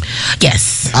show?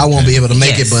 Yes. I won't be able to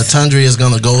make it, but Tundra is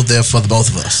going to go there for the both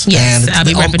of us. Yes, I'll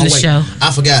be repping the show.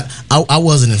 I forgot. I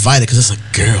wasn't invited because it's a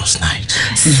girls' night.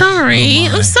 Sorry.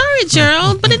 I'm sorry,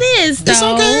 Gerald, but it is, though. It's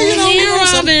okay. You know,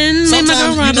 Robin.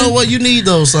 Sometimes you know what? You need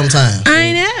those sometimes.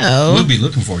 I know. We'll be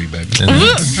looking for you, baby.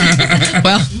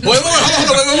 Well. Wait.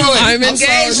 I'm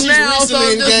engaged now, so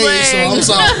I'm just saying.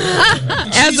 So I'm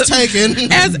sorry. She's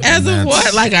taken. As of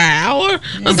what, like an hour?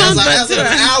 As of an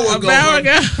hour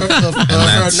ago.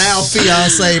 Her now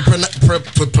fiance,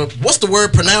 what's the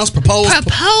word pronounced? Proposed?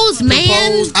 Proposed, man.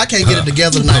 Proposed. I can't get it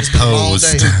together tonight. It's been a long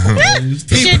day.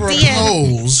 He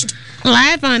proposed.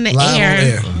 Live on the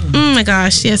air. Oh my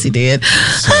gosh, yes, he did.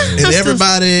 And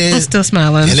everybody, I'm still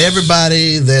smiling. And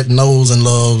everybody that knows and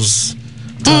loves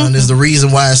Ton is the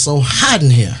reason why it's so hot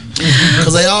in here.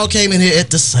 Because they all came in here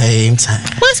at the same time.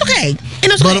 Well, it's okay.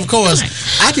 But of course,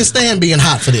 I can stand being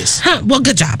hot for this. Well,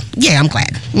 good job. Yeah, I'm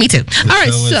glad. Me too. All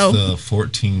right, so the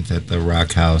 14th at the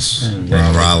Rock House in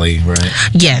Raleigh, right?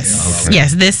 Yes, okay.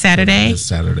 Yes, this Saturday. This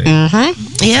Saturday.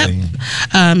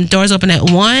 Yep. Doors open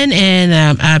at 1,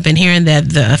 and I've been hearing that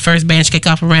the first band should kick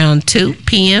off around 2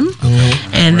 p.m.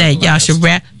 And that y'all should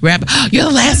wrap. You're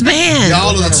the last band. Y'all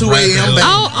are the 2 a.m. band.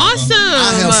 Oh, awesome!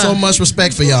 I have so much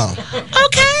respect for y'all.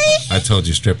 Okay. I told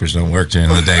you strippers don't work during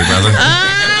the day, brother.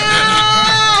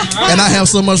 And I have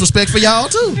so much respect for y'all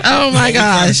too. Oh my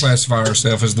gosh! We classify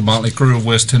ourselves as the Motley Crue of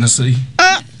West Tennessee.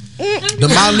 The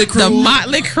Motley Crue. The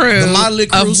Motley Crue. The Motley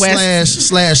Crue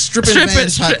slash stripping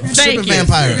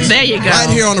vampires. There you go. Right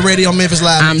here on the Radio Memphis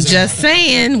Live. I'm just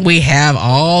saying, we have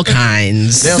all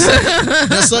kinds. They'll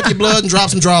suck your blood and drop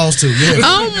some draws too. Yeah.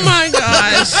 Oh my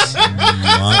gosh.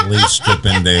 Motley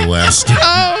Stripping Day West. Oh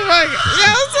my god.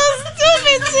 Y'all so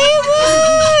stupid, Jesus.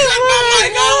 Cut my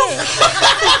mic off.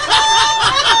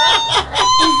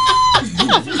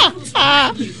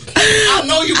 I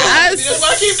know you're going to do this, but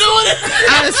I keep doing it.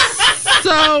 I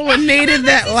so needed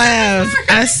that laugh.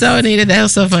 I so needed that. It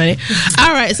was so funny.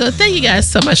 All right, so thank you guys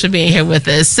so much for being here with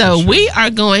us. So we are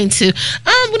going to,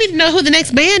 we need to know who the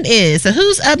next band is. So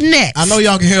who's up next? I know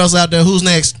y'all can hear us out there. Who's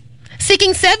next?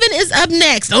 Seeking Seven is up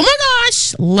next. Oh my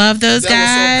gosh. Love those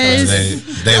guys.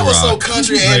 They rock. Was so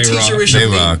country and teacherish. They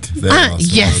rock. They're awesome.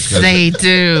 Yes, they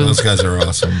do. Those guys are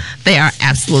awesome. They are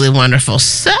absolutely wonderful.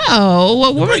 So,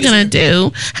 what we're going to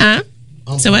do, huh?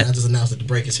 So what? I just announced that the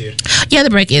break is here. Yeah,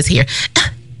 the break is here.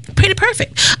 Pretty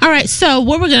perfect. All right, so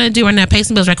what we're going to do right now, pay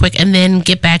some bills right quick, and then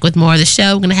get back with more of the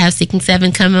show. We're going to have Seeking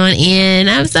Seven come on in.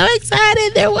 I'm so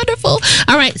excited. They're wonderful.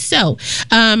 All right, so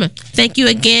thank you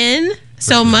again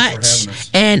so much.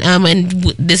 And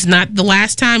this is not the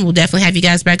last time. We'll definitely have you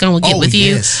guys back on. We'll get with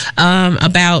you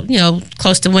about,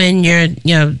 close to when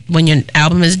when your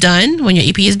album is done, when your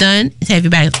EP is done, to have you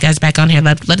guys back on here.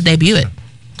 Let it debut it.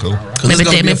 Cool. Maybe it's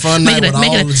gonna be a fun night with all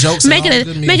the jokes and all the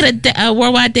good music. Make it a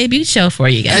worldwide debut show for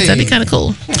you guys. That'd be kind of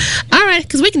cool. All right,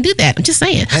 because we can do that. I'm just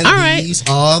saying. And all right. These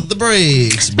are the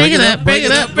breaks. Break it up, break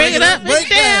it up, break it up, break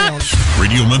down.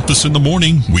 Radio Memphis in the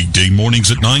morning, weekday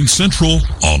mornings at 9 Central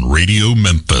on Radio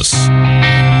Memphis.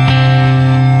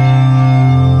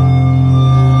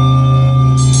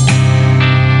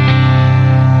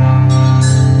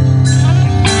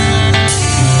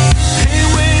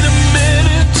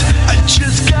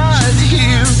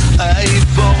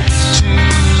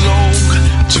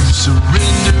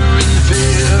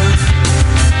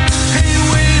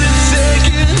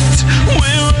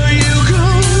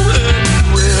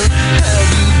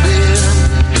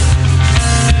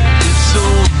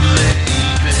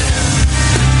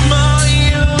 My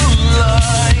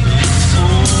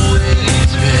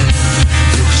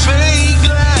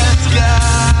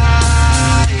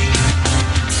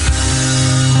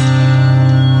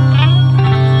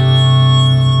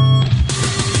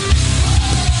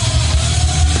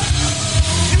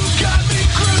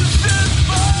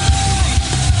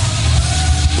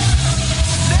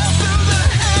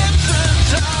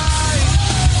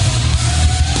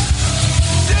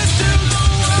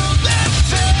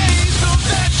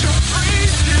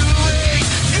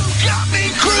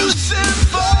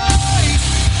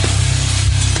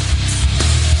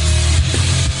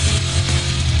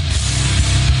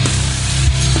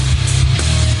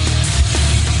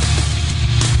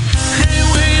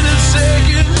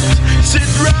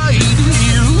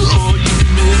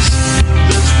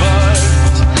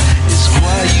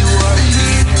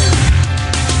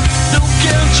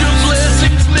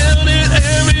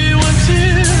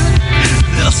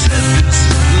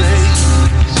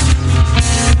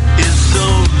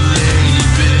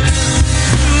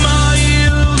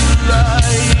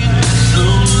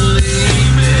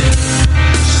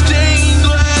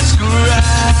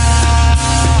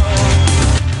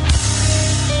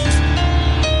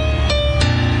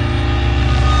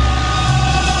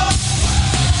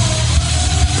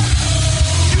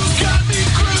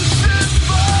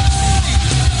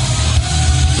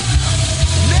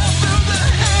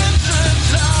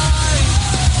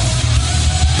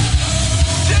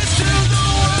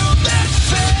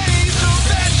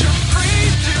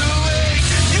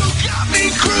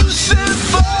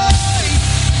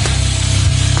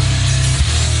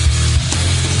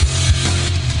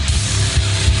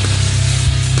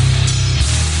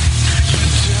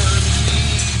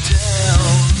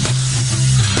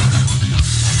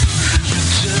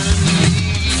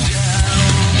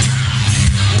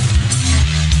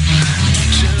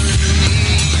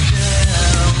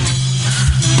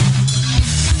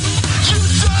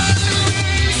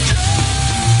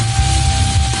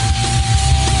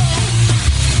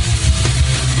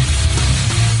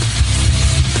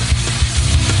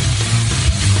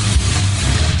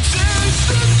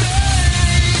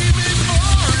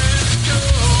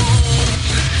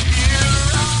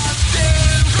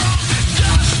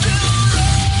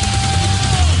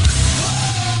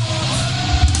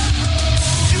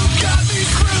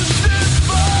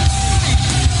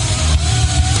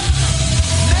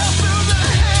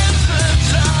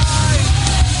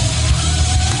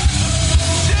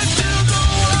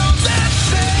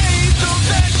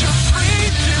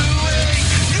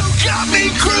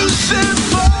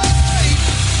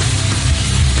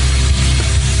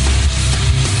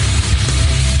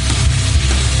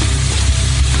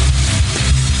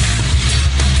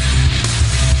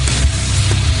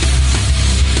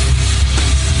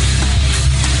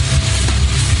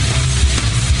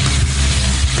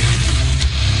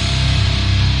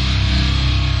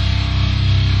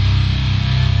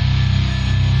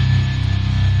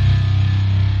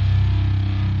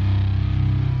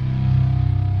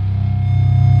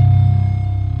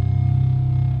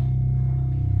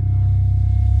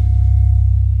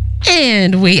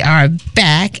And we are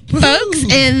back, folks.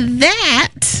 And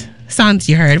that song that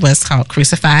you heard was called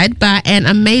Crucified by an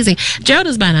amazing Gerald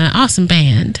is by an awesome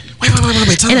band.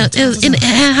 Wait.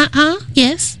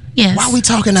 Yes. Why are we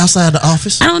talking outside the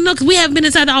office? I don't know, because we haven't been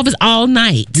inside the office all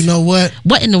night. You know what?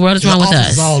 What in the world is wrong with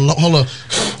us? Hold up.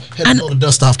 Had to blow the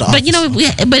dust off the office. But you know,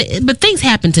 but things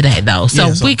happened today though,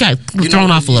 so we got thrown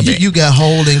off a little bit. You got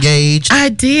hold engaged. I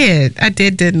did,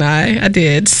 didn't I? I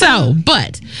did. So,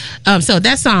 so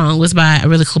that song was by a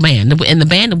really cool band, and the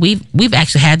band we've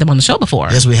actually had them on the show before.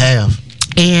 Yes, we have.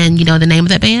 And you know the name of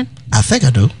that band? I think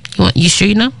I do. You sure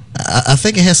you know? I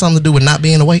think it has something to do with not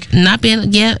being awake. Not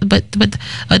being, yeah, but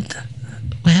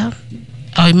well,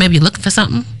 oh, maybe you're looking for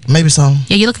something. Maybe so.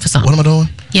 Yeah, you're looking for something. What am I doing?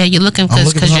 Yeah, you're looking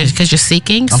because you're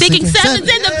seeking. Seeking Seven's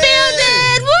in the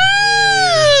building. Woo!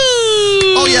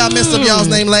 Oh yeah, I messed up y'all's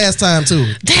name last time too.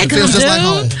 That it feels just like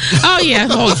home. Oh yeah,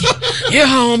 you're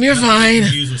home. You're fine.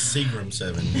 Use with Seagram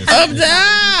 7.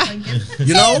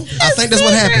 You know, I think that's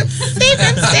what happened.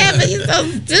 Seagram 7, you're so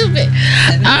stupid.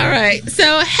 All right,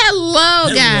 so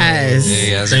hello guys.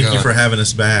 Hey, thank you for having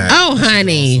us back. Oh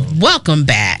honey, welcome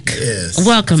back. Yes.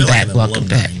 Welcome back.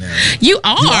 You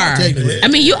are. I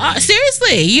mean, you are.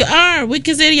 Seriously, you are. We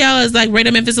consider y'all as like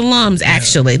Radio Memphis alums.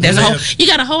 Actually, there's you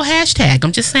got a whole hashtag.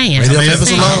 I'm just saying. Radio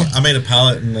Memphis alum. I made a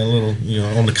pallet and a little,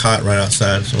 on the cot right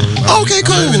outside. So okay,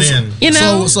 cool. You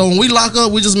know, so when we lock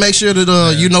up, we just make sure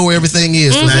that you know where everything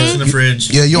is. Snacks in the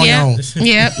fridge. Yeah, you're on your own.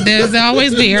 Yep. There's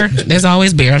always beer. There's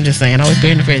always beer. I'm just saying, always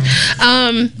beer in the fridge.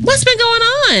 What's been going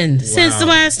on since the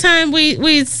last time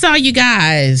we saw you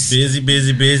guys?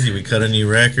 Busy. We cut a new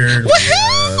record.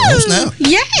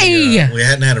 Yay! We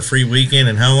hadn't had a free weekend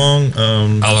in how long?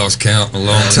 I lost count a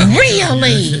long time.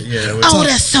 Really?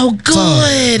 That's so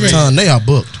good. Ton, they are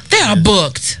booked. They are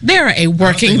booked. They're a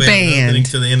working band.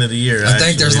 To the end of the year. I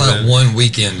think there's like one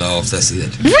weekend off. That's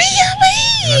it. Really?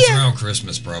 That's around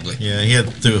Christmas, probably. Yeah, he had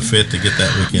to do a fit to get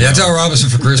that weekend. Yeah, tell Robinson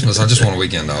for Christmas, I just want a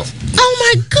weekend off. Oh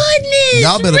my goodness!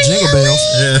 Y'all better jingle bells.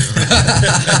 Yeah.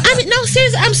 I mean, no,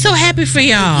 seriously, I'm so happy for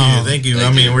y'all. Thank you.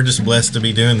 I mean, we're just blessed to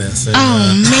be doing this. And,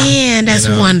 man, that's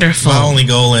wonderful. My only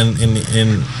goal in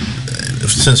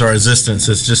since our existence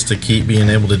is just to keep being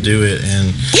able to do it,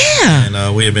 and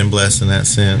we have been blessed in that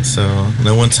sense. So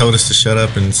no one told us to shut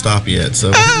up and stop yet.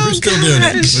 So we're still doing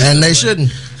it, and they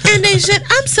shouldn't. And they should.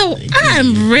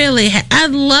 I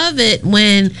love it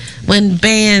when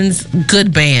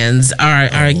good bands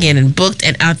are getting booked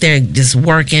and out there just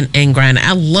working and grinding.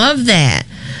 I love that.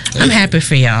 I'm happy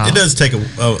for y'all. It does take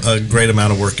a great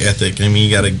amount of work ethic. I mean,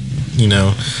 you got to,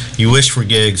 you wish for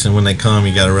gigs, and when they come,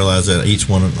 you got to realize that each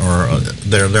one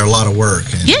they're a lot of work.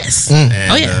 And, yes.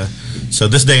 And, so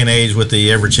this day and age, with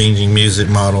the ever-changing music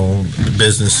model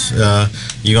business,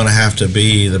 you're going to have to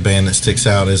be the band that sticks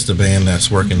out as the band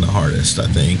that's working the hardest, I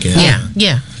think. And,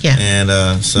 yeah.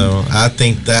 And so I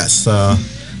think that's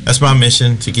my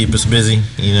mission, to keep us busy.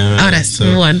 That's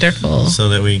wonderful. So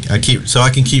that I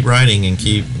can keep writing and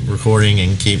keep recording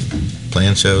and keep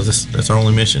playing shows. That's our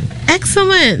only mission.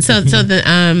 Excellent. So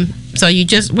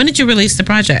when did you release the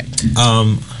project?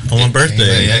 On my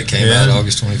birthday. It came out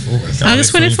August 24th.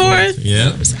 August 24th?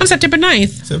 Yeah. I'm September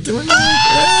 9th.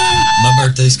 My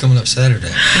birthday's coming up Saturday.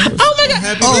 Oh my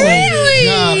God. Really?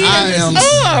 God, I am.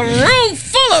 A room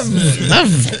full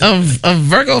of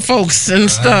Virgo folks and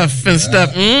stuff.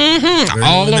 Mm-hmm.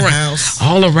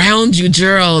 All around you,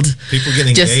 Gerald. People getting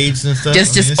engaged and stuff.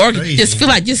 Just feel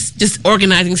like just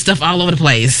organizing stuff all over the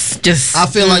place. I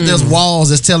feel like there's walls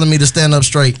that's telling me to stand up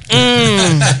straight.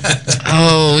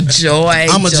 Oh, joy.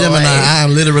 I'm a Gemini. I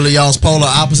am literally y'all's polar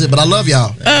opposite, but I love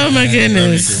y'all. Oh my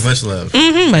goodness. Much love.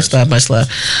 Much love.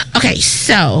 Okay,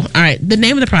 so all right, the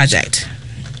name of the project.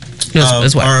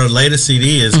 Is what? Our latest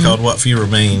CD is called What Few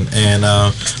Remain, and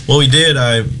what we did,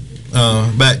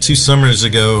 back 2 summers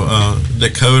ago,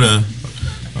 Dakota,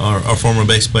 our former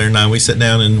bass player, and I, we sat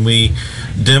down and we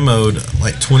demoed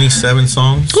like 27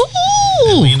 songs. Ooh.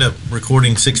 And we ended up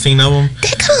recording 16 of them,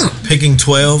 picking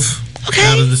 12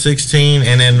 out of the 16,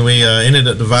 and then we ended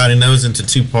up dividing those into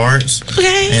 2 parts.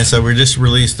 Okay. And so we just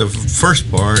released the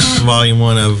first part, volume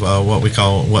 1 of what we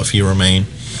call What Few Remain.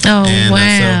 Oh, and,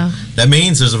 wow. So that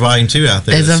means there's a volume 2 out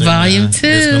there. There's a volume 2.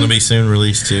 It's going to be soon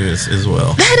released too as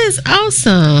well. That is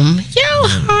awesome.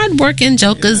 Hard-working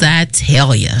jokers, I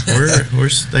tell you. We're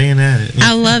staying at it.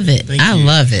 I love it. I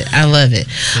love it.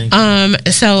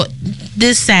 So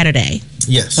this Saturday,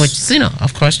 Yes. Which is,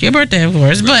 of course, your birthday, of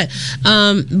course. But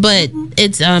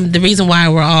it's the reason why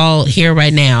we're all here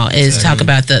right now is talk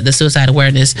about the suicide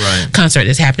awareness concert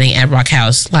that's happening at Rock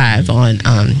House Live on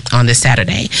this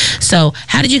Saturday. So,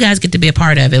 how did you guys get to be a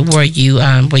part of it? Were you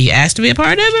asked to be a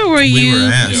part of it? Or were you? We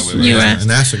were asked. You were asked. And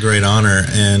that's a great honor.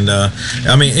 And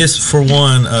I mean, it's for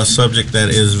one a subject that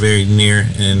is very near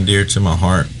and dear to my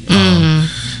heart.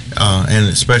 And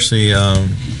especially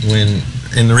when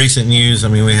in the recent news, I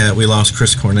mean, we lost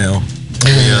Chris Cornell.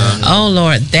 Oh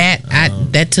Lord,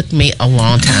 that took me a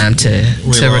long time to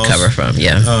recover from.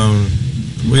 Yeah.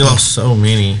 We lost so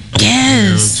many.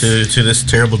 Yes. To this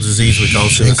terrible disease we call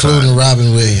suicide. Including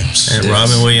Robin Williams. And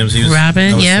Robin Williams. He was, yep.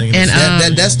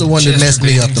 And that's the one that messed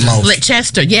me up the most.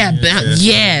 Chester,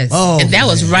 yes. Oh, and that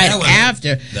was right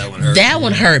after. That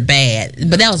one hurt bad,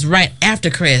 but that was right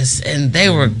after Chris, and they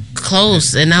were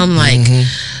close. And I'm like,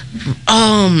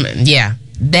 yeah,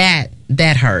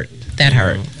 that hurt. That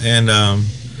hurt. And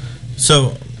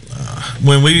so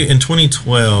when we in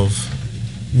 2012.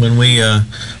 When we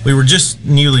were just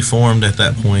newly formed at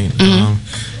that point,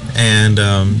 and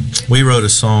we wrote a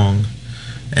song,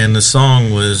 and the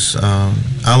song was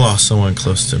I lost someone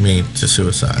close to me to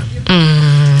suicide,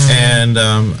 and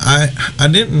I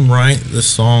didn't write the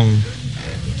song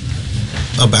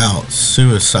about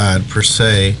suicide per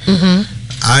se.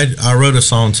 I wrote a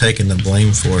song taking the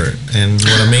blame for it, and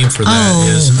what I mean for that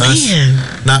is us,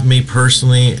 not me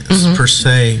personally per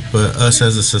se, but us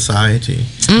as a society.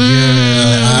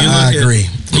 I agree.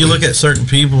 You look at certain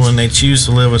people and they choose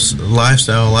to live a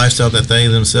lifestyle that they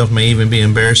themselves may even be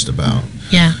embarrassed about.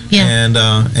 Yeah. And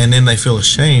then they feel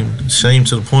ashamed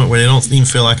to the point where they don't even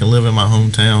feel I can live in my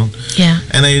hometown. Yeah.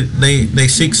 And they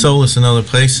seek solace in other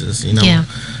places. You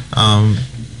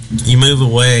move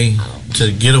away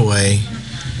to get away,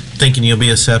 thinking you'll be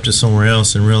accepted somewhere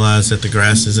else, and realize that the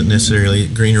grass isn't necessarily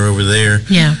greener over there.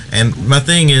 Yeah. And my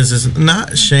thing is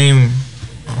not shame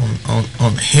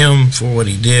on him for what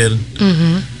he did,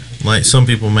 like some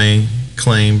people may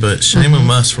claim, but shame on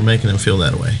us for making him feel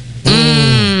that way.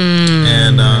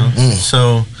 And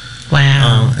so,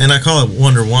 wow. And I call it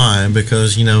wonder why,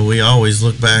 because we always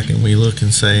look back and we look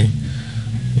and say,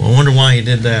 well, I wonder why he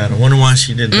did that. I wonder why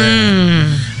she did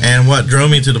that. And what drove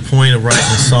me to the point of writing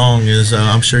the song is,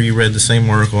 I'm sure you read the same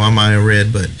article I might have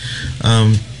read, but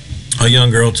a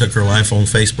young girl took her life on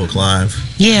Facebook Live.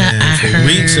 Yeah, and for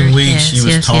weeks and weeks she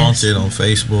was taunted on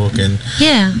Facebook, and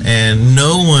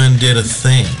no one did a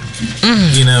thing.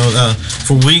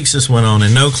 For weeks this went on,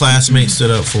 and no classmate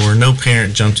stood up for her, no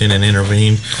parent jumped in and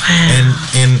intervened. Wow.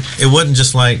 And it wasn't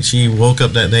just like she woke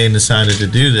up that day and decided to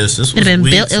do this. This was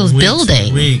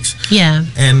building. Weeks. Yeah.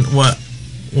 And what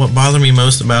bothered me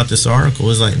most about this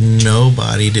article is like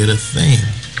nobody did a thing.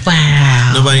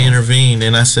 Wow. Nobody intervened,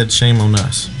 and I said, shame on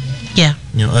us. Yeah.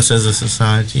 Us as a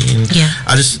society. And yeah.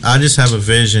 I just have a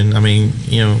vision. I mean,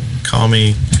 call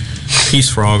me Peace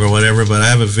Frog or whatever, but I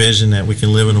have a vision that we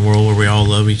can live in a world where we all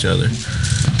love each other.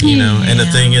 And the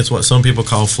thing is, what some people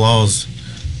call flaws,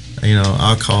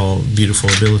 I'll call beautiful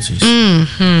abilities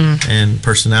and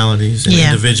personalities and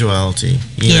individuality.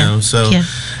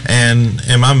 And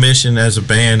my mission as a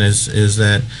band is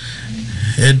that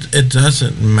it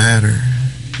doesn't matter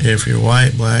if you're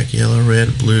white, black, yellow,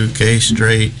 red, blue, gay,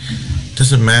 straight.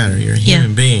 Doesn't matter. You're a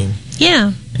human being.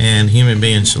 Yeah. And human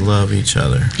beings should love each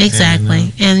other.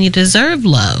 Exactly. And you deserve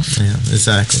love. Yeah,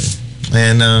 exactly.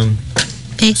 And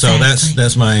so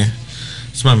that's my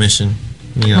mission.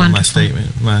 My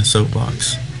statement, my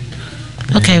soapbox.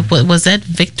 Okay, was that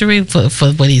victory for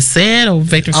what he said, or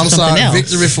victory for something else?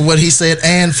 Victory for what he said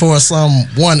and for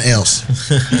someone else.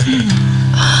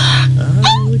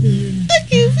 Look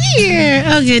here.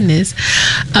 Oh goodness.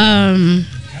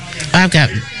 I've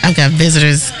got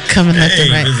visitors coming left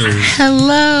and right.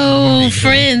 Hello,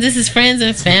 friends. This is Friends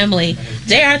and Family.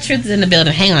 J.R. Truth is in the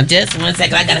building. Hang on just 1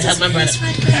 second. I gotta help my brother.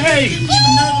 Hey,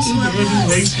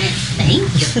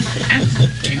 thank you.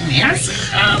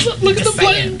 Look at the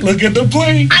plane. Look at the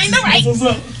plane. I know, right?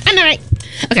 I know, right?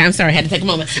 Okay, I'm sorry. I had to take a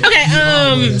moment. Okay,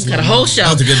 got a whole show.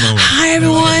 That was a good moment. Hi,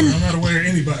 everyone. I'm not aware of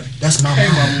anybody. That's my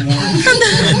mama.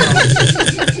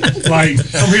 Like,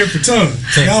 I'm here for Ton.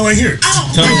 Y'all ain't here.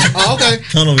 Oh, okay.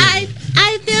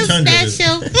 I feel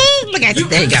special. Look at you.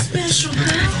 There you go.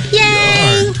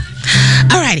 Yay.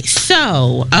 Alrighty,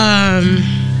 so,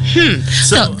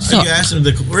 So you asked me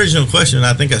the original question, and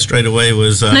I think I straight away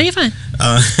was... no, you're fine.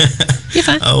 You're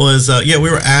fine. We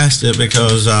were asked it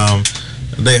because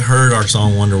they heard our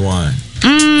song Wonder Why.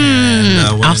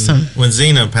 And awesome. When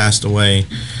Zena passed away,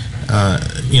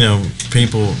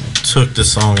 people took the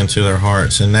song into their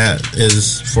hearts, and that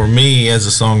is, for me as a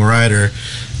songwriter,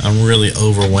 I'm really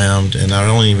overwhelmed, and I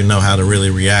don't even know how to really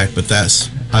react. But that's,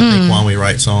 I think, why we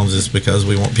write songs, is because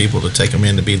we want people to take them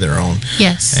in to be their own.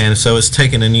 Yes. And so it's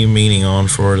taken a new meaning on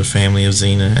for the family of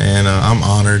Xena, and I'm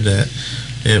honored that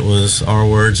it was our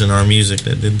words and our music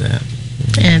that did that.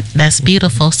 And that's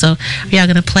beautiful. So, are y'all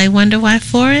going to play Wonder Why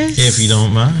for us? If you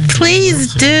don't mind.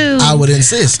 Please do. I would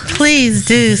insist. Please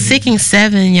do. Seeking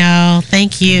 7, y'all.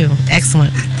 Thank you.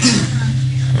 Excellent.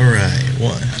 All right.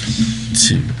 1,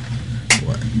 2.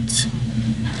 1, 2.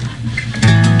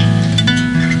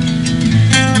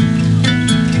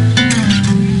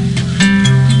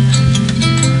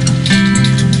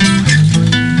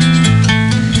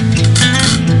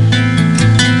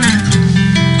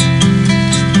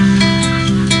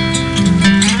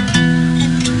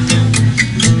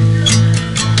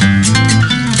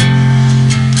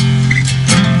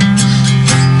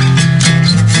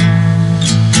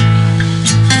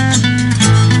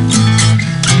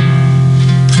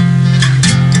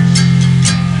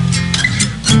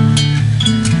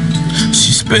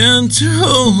 Spent her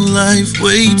whole life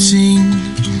waiting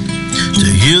to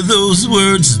hear those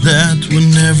words that were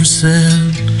never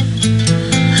said.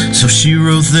 So she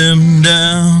wrote them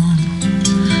down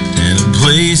in a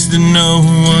place that no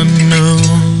one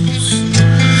knows.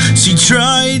 She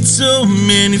tried so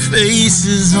many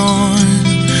faces on,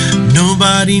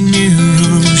 nobody knew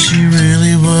who she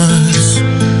really was.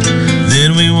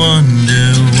 Then we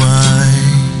wonder why.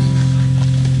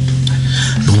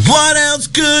 But what else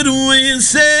could we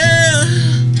say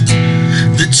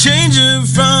to change her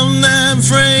from that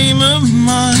frame of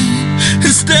mind?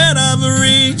 Instead of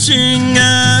reaching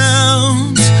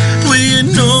out, we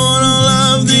ignored all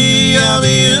of the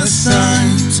obvious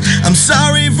signs. I'm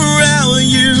sorry for how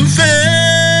you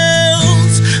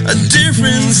felt, a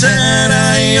difference that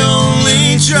I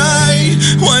only tried.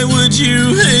 Why would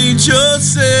you hate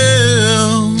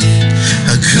yourself?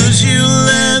 How could you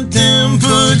let them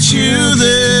put you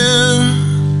there?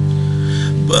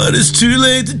 But it's too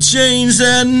late to change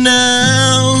that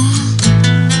now.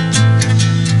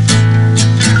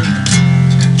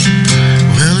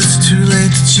 Well, it's too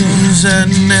late to change that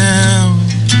now.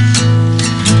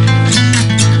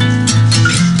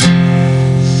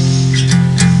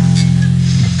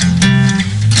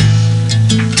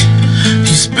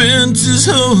 He spent his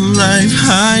whole life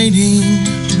hiding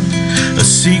a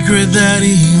secret that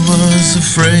he was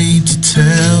afraid to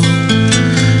tell.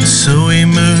 So he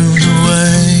moved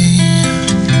away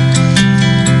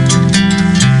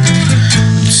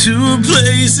to a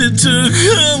place that took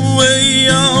away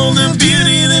all the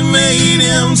beauty that made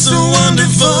him so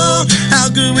wonderful. How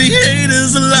could we hate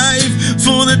his life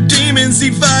for the demons he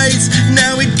fights?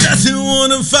 Now he doesn't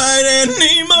want to fight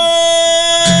anymore.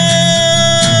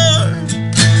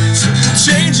 So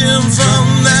change him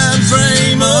from that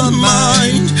frame of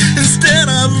mind. Instead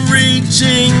of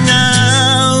reaching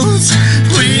out,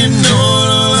 we ignored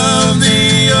all of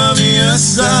the obvious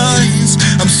signs.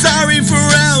 I'm sorry for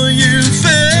how you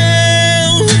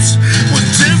felt. What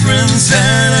difference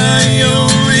had I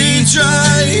only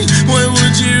tried? Why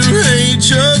would you hate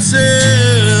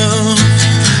yourself?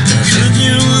 Could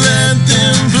you let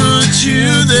them put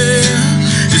you there?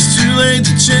 It's too late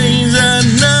to change that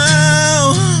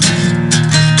now.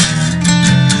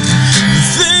 You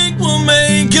think we'll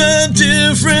make a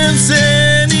difference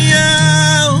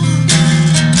anyhow?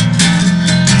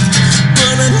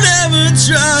 But I never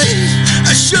tried.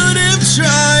 I should have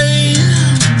tried.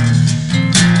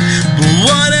 But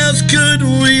what else could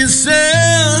we say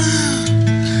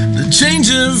to change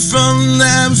it from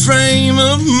that frame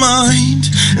of mind?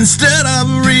 Instead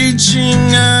of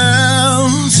reaching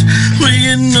out, we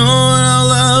ignored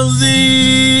all of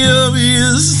the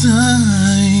obvious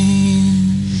signs.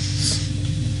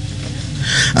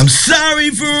 I'm sorry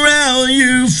for how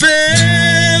you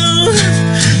felt.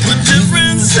 What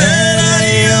difference had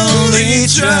I only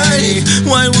tried?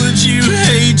 Why would you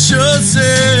hate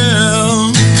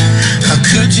yourself? How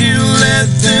could you let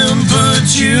them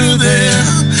put you there?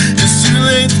 It's too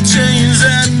late to change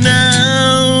that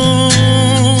now.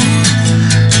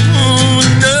 Oh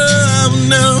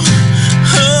no,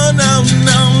 oh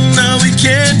no, we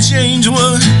can't change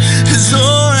what is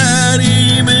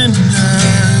already been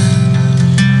done.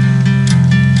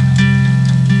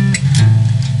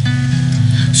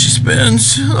 She spent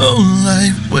her whole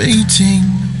life waiting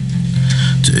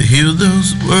to hear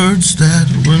those words that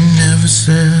were never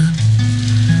said.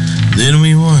 Then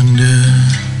we wonder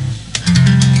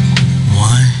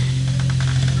why.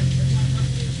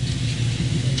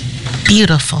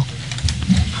 Beautiful.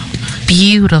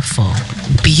 Beautiful.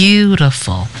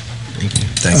 Beautiful.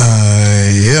 Thank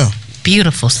you. Yeah.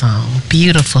 Beautiful song.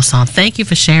 Beautiful song. Thank you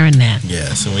for sharing that.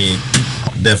 Yes, and we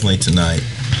definitely tonight.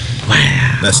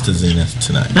 Wow. That's to Zenith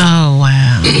tonight. Oh,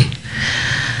 wow.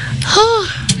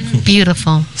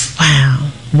 Beautiful.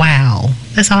 Wow. Wow.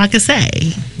 That's all I can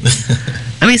say.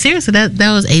 I mean, seriously, that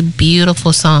was a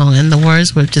beautiful song, and the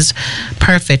words were just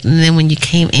perfect. And then when you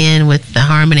came in with the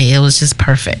harmony, it was just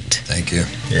perfect. Thank you.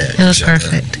 Yeah, it was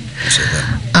perfect.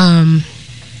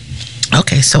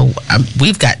 Okay, so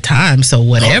we've got time. So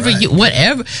whatever you want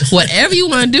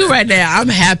to do right now, I'm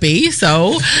happy.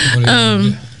 So,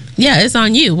 yeah, it's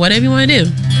on you. Whatever you want to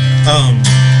do.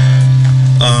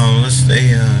 Let's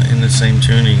stay in the same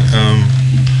tuning.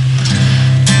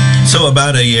 So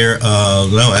about a year,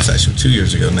 no, that's actually 2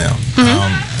 years ago now.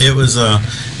 It was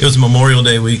Memorial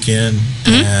Day weekend,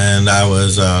 and it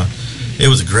was a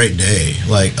great day,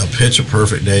 like a picture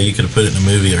perfect day. You could have put it in a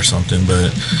movie or something,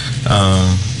 but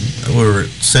we were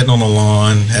sitting on the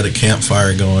lawn, had a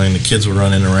campfire going, the kids were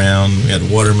running around, we had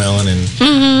watermelon and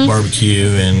barbecue,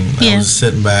 and I was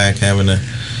sitting back having a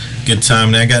good time.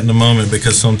 And I got in the moment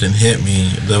because something hit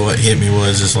me. What hit me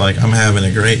was just like, I'm having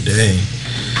a great day.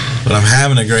 But I'm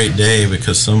having a great day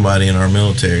because somebody in our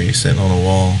military is sitting on a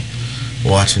wall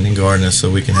watching and guarding us so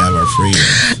we can have our freedom.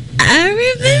 I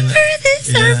remember this.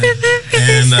 I remember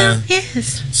this.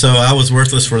 Yes. So I was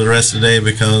worthless for the rest of the day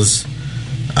because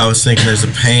I was thinking there's a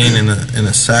pain and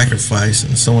a sacrifice,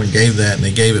 and someone gave that, and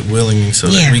they gave it willingly so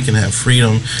that we can have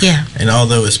freedom. Yeah. And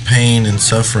although it's pain and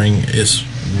suffering, it's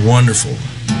wonderful.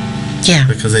 Yeah.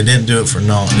 Because they didn't do it for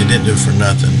naught. They didn't do it for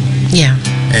nothing. Yeah.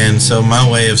 And so my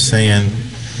way of saying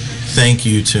thank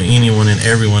you to anyone and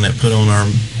everyone that put on our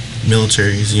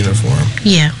military's uniform.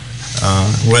 Yeah.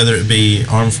 Whether it be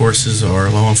armed forces or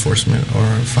law enforcement or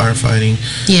firefighting.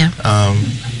 Yeah.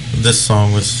 This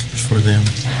song was for them.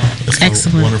 It's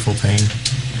excellent. Wonderful pain.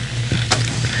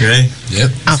 You ready?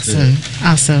 Yep. Awesome.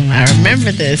 Awesome. I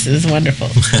remember this. It's wonderful.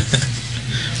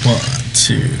 1,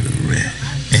 2, ready.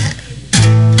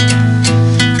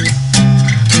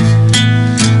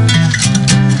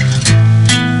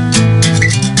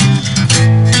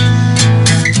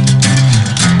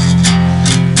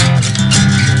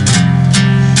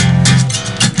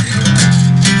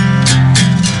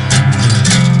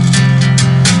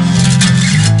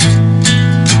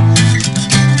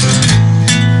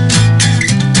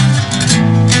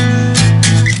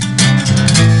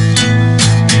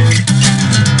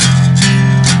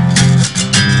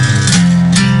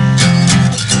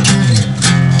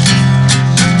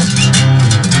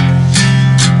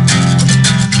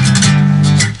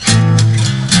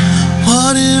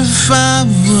 I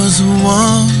was the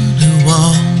one who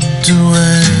walked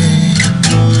away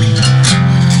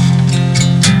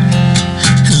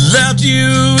and left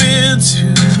you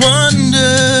into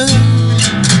wonder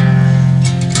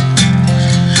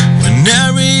when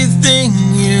everything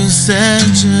you said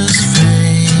just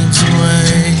fades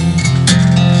away,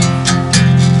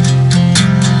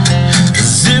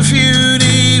 as if you'd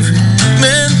even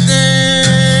meant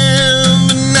them,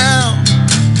 but now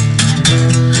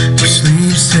you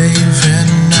sleep safe at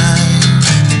night.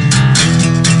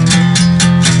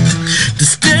 The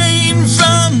stain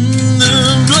from the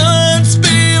blood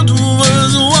spilled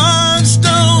was washed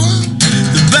on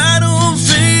the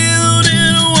battlefield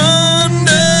in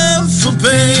wonderful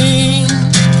pain.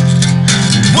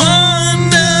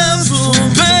 Wonderful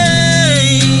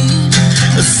pain.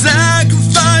 A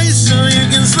sacrifice so you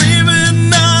can sleep at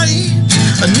night.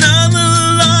 Another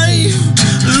life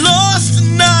lost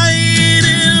tonight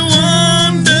in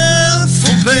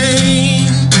wonderful pain.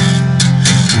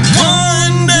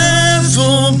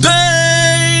 Wonderful pain.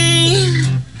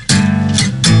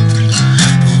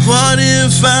 What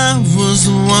if I was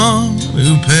the one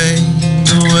who paid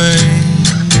the way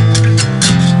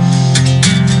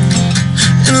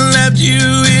and left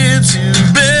you here to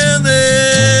bear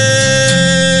this,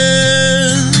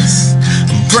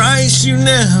 a price you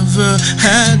never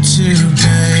had to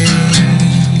pay?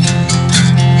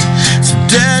 So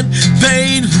debt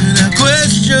paid without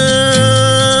question,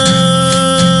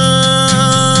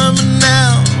 but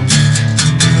now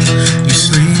you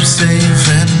sleep safe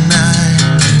at night.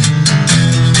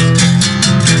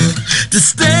 The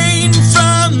stain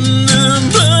from the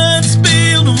blood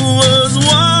spilled was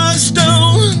washed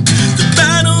on the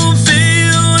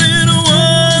battlefield in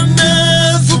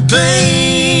wonderful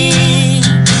pain.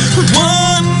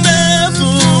 Wonderful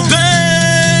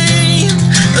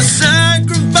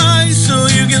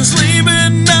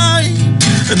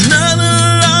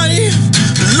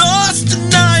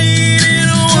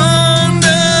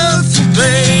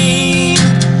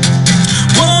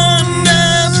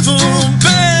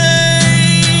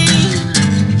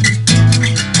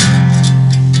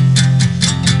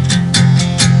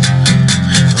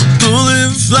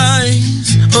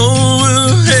flies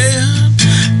overhead.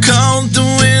 Caught the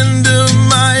wind of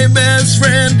my best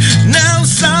friend. Now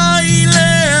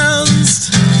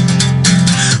silenced.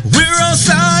 We're all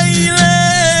silent.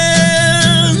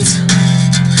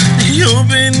 The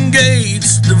open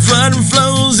gates, the flood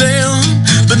flows in,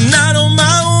 but not on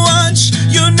my watch.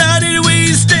 United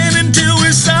we stand until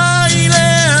we're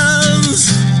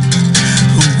silenced.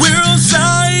 We're all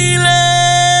silent.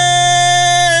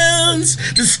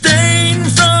 The stain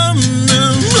from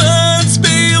the blood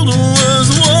spilled was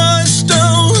washed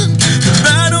on the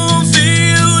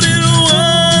battlefield in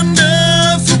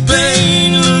wonderful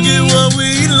pain. Look at what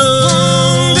we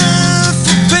love.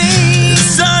 Wonderful pain. The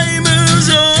time is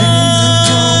on.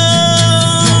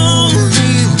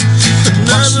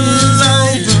 Another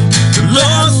life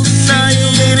lost tonight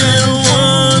in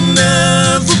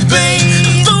wonderful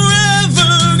pain.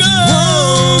 Forever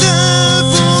gone.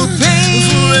 Wonderful pain.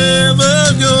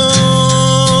 Forever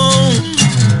gone.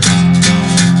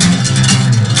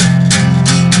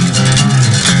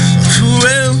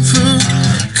 Forever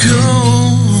gone.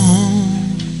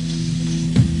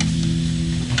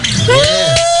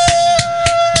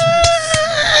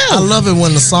 I love it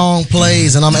when the song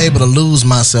plays and I'm able to lose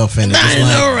myself in it. Just I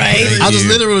know, right? I just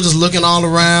literally was just looking all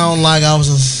around like I was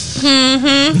just.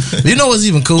 Mm-hmm. You know what's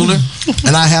even cooler?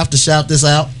 And I have to shout this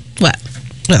out. What?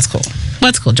 That's cool.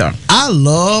 What's cool, John? I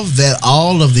love that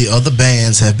all of the other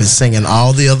bands have been singing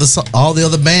all the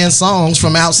other band songs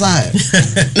from outside.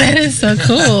 That is so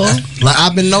cool. Like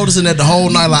I've been noticing that the whole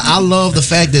night. Like I love the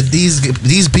fact that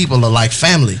these people are like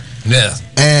family. Yeah.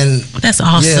 And that's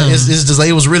awesome. Yeah, it's just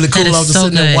it was really cool. That is I was just so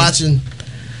sitting there good. watching.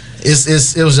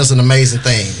 It was just an amazing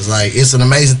thing. It's like it's an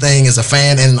amazing thing as a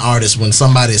fan and an artist when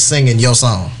somebody is singing your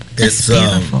song. It's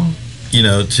you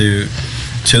know, to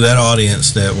that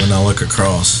audience that when I look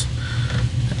across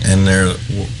and their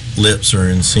lips are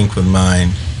in sync with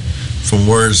mine from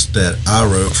words that I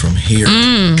wrote from here.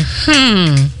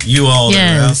 Mm-hmm. You all that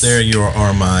are out Yes. there, you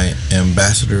are my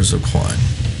ambassadors of Quine.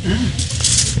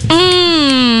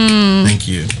 Mm. Thank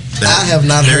you. I have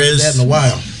not there heard that in a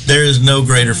while. There is no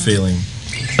greater feeling.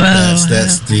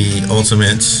 That's the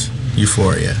ultimate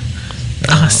euphoria.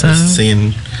 Awesome.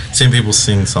 Seeing people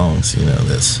sing songs, you know,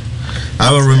 that's.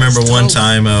 I will remember one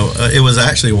time, it was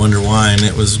actually Wonder Wine.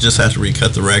 It was just after we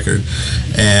cut the record,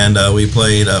 and we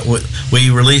played. We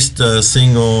released a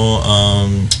single,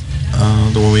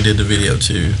 the one we did the video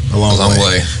to, A Long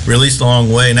Way. Released A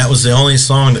Long Way, and that was the only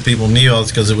song that people knew of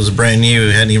because it was brand new.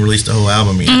 It hadn't even released the whole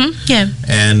album yet. Mm-hmm. Yeah.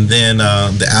 And then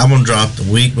the album dropped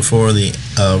the week before the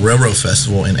Railroad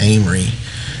Festival in Amory.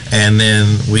 And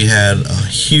then we had a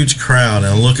huge crowd, and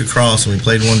I look across, and we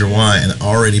played Wonder Why, and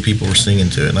already people were singing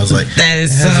to it. And I was like, that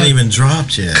is it hasn't even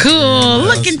dropped yet. Cool.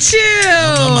 Look at you.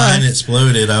 My mind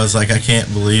exploded. I was like, I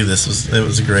can't believe this. It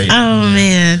was great. Oh,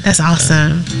 man. That's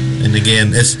awesome. And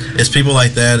again, it's people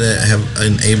like that have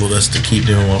enabled us to keep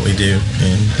doing what we do,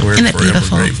 and we're Isn't that forever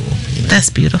beautiful? grateful. You know? That's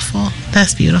beautiful.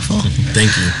 That's beautiful.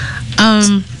 Thank you.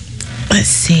 Let's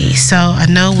see. So I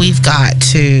know we've got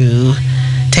to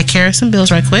take care of some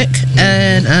bills right quick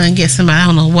and get somebody. I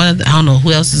don't know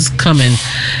who else is coming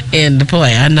into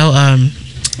play. I know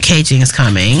Caging is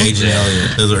coming. Cage and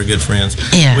Elliot, those are good friends.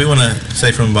 Yeah. We want to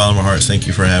say from the bottom of our hearts, thank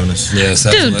you for having us. Yes,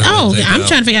 Dude, I'm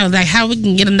trying to figure out like how we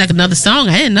can get them like another song.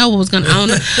 I didn't know what was going on.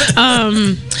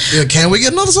 Yeah, can we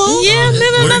get another song? Yeah,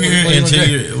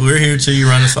 We're here till you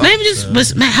run us off. Maybe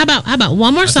just how about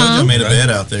one more I told you I song? made a bed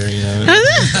out there, you know.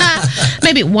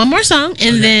 Maybe one more song,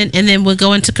 and then we'll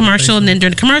go into commercial, and then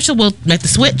during the commercial we'll make the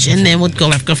switch, and then we'll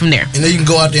go from there. And then you can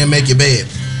go out there and make your bed.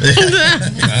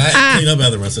 Clean up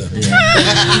after myself. Yeah.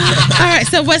 All right,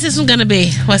 so what's this one gonna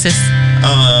be? What's this?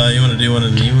 You want to do one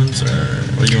of the new ones, or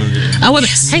what do you want to do? Oh, wait,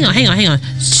 hang on.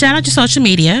 Shout out your social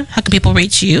media. How can people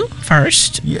reach you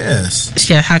first? Yes.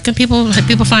 Yeah, how can people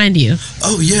find you?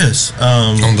 Oh, yes.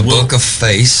 On the Book of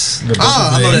Face. The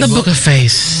Book of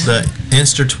Face. The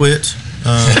Insta-Twit.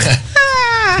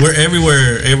 We're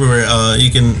everywhere.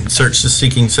 You can search the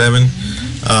Seeking 7.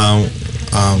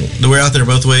 We're out there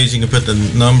both ways. You can put the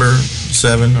number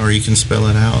 7 or you can spell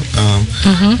it out.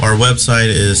 Our website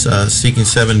is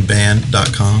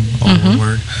seeking7band.com, all one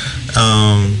word.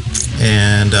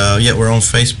 We're on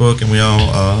Facebook, and we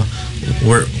all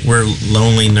we're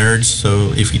lonely nerds.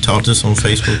 So if you talk to us on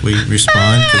Facebook, we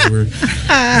respond because we're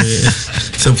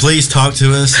so please talk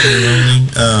to us. We're lonely.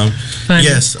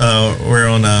 Yes, we're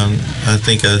on. I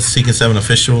think Seeking 7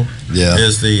 Official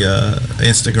is the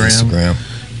Instagram.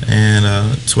 and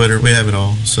Twitter. We have it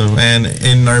all. So and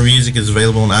our music is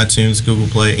available on iTunes, Google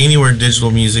Play, anywhere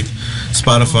digital music,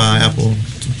 Spotify, Apple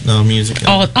Music.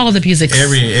 All the musics. All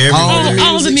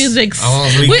the musics.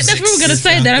 That's what we were gonna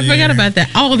say. That I forgot about that.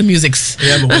 All the musics. We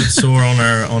have a web store on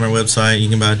our website. You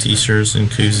can buy T-shirts and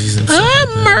koozies and stuff. Like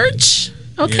that. Merch.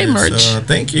 Okay, Yeah, merch. So,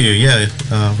 thank you. Yeah,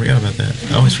 forgot about that.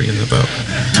 I always forget about.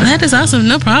 That is awesome.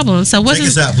 No problem. So what's Take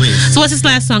his, us out, please. So what's his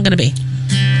last song gonna be?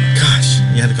 Gosh,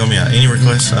 you had to call me out. Any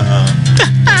requests?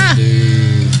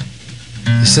 You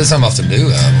said something off the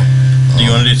New album. Do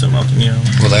you want to do something off the New album?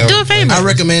 Well, Do a favorite. I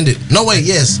recommend it. No, wait,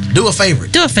 yes. Do a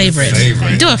favorite. Do a favorite.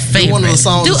 Do a favorite. Do one of the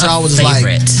songs Do that a y'all was like,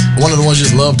 favorite. one of the ones you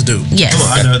just love to do. Yes.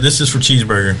 Oh, I know. This is for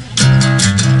Cheeseburger.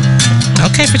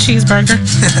 Okay, for Cheeseburger.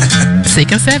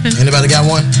 6 and 7. Anybody got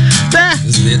one?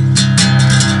 This is it.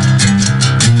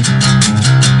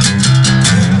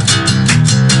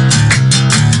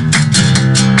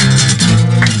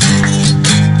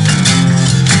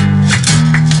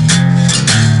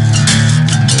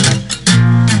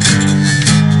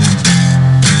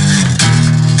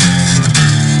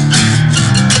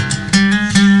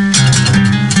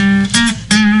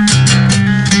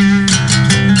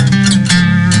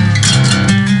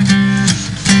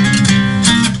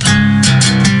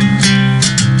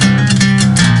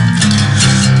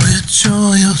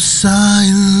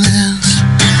 Silence,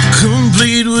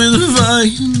 complete with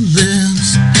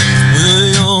violence,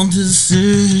 with your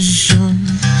decision,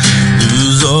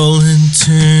 lose all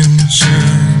intention.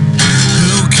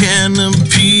 Who can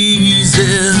appease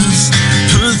this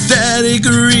pathetic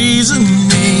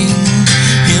reasoning,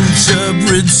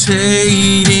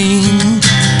 interpreting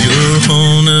your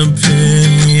own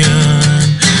opinion?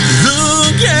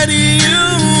 Look at you,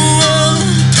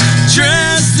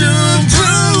 dressed to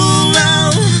prove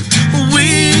out.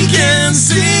 We can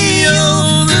see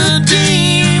all the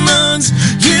demons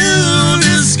you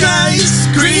disguise,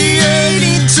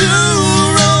 creating two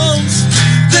wrongs.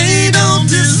 They don't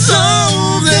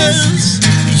dissolve this.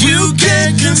 You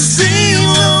can't conceal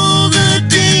all the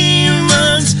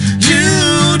demons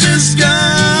you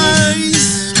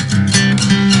disguise.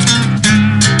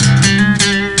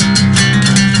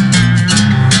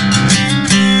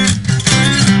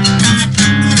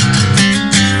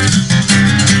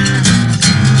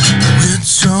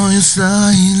 Withdraw your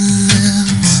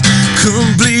silence,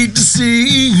 complete the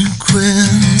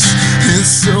sequence. It's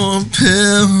so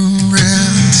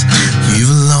apparent you've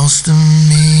lost the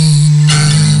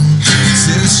meaning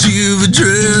since you've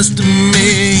addressed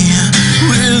me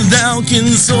without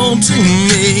consulting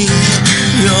me.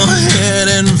 You're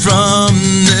hidden from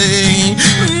me,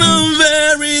 the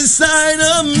very sight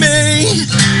of me.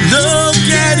 Look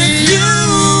at you,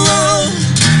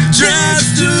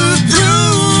 dressed to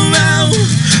prove out.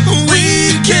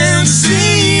 We can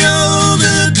see all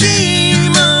the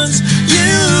demons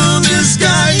you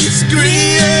disguise,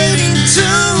 creating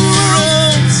two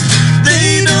wrongs.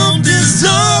 They don't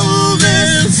dissolve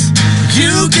this.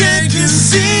 You can't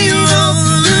conceal all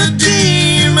the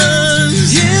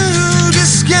demons you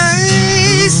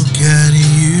disguise. Look at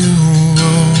you,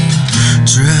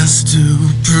 dressed to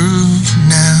prove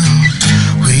now.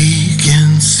 We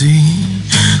can see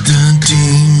the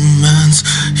demons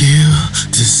you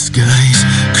disguise,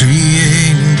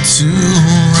 creating two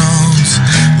wrongs.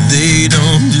 They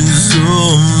don't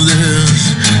dissolve this.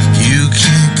 You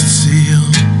can't conceal.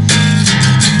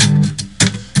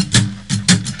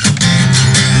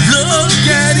 Look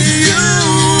at you,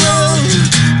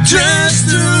 dressed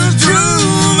to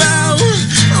prove out.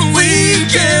 We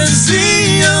can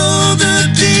see all the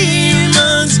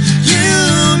demons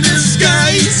you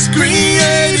disguise,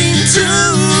 creating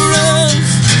two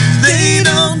wrongs. They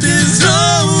don't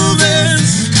dissolve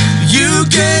this. You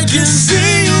can't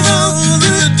conceal all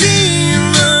the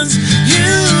demons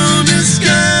you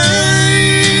disguise.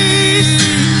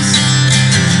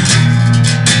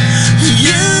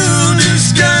 You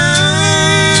disguise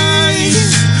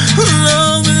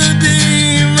all the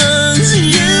demons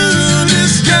you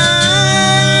disguise.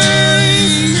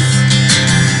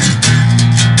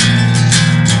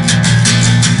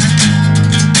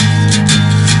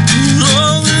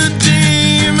 All the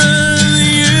demons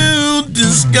you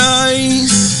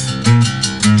disguise.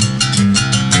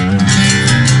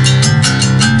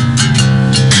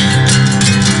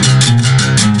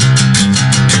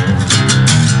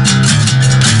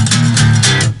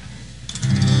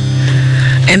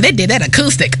 And they did that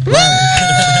acoustic. You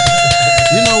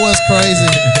know what's crazy?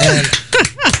 And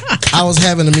I was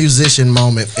having a musician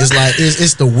moment. It's like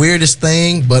it's the weirdest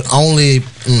thing, but only.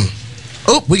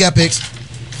 Oh, we got picks.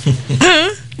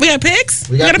 We got picks?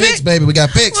 We got picks, baby. We got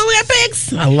picks. Well, we got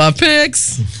picks. I love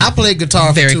picks. I played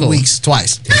guitar for 2 weeks,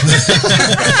 twice.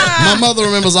 My mother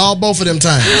remembers both of them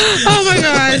times. Oh my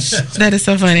gosh, that is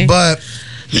so funny. But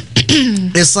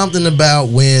it's something about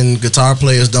when guitar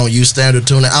players don't use standard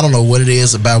tuning. I don't know what it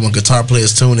is about when guitar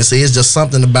players tune. It's just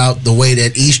something about the way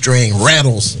that E string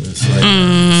rattles. It's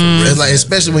like,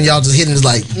 especially when y'all just hitting, it's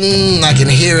like, I can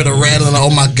hear it rattling. Oh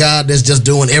my God, that's just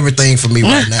doing everything for me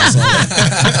right now. So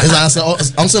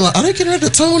it's like, I'm saying, like, are they getting ready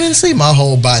to tune in? See, my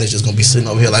whole body's just gonna be sitting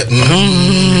over here like.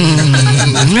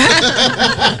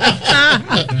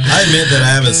 I admit that I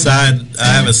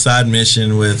have a side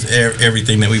mission with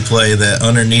everything that we play. That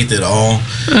underneath it all,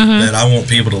 that I want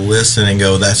people to listen and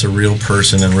go, "That's a real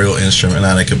person and real instrument,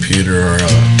 not a computer or a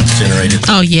generated."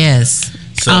 Oh yes,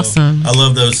 so awesome. I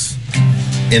love those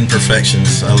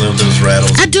imperfections. I love those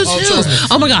rattles. I do too.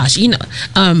 Oh my gosh,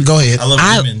 go ahead. I love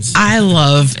humans. I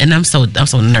love, and I'm so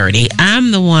nerdy.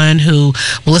 I'm the one who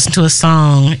will listen to a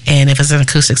song, and if it's an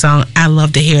acoustic song, I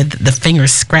love to hear the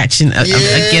fingers scratching against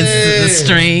the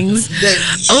strings.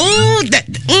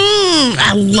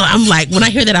 I'm like, when I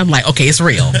hear that, I'm like, okay, it's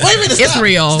real. Wait a minute, it's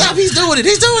real. Stop, he's doing it.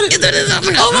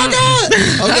 Oh my God.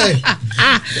 Okay.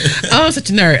 Oh, I'm such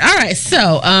a nerd. All right,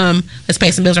 so let's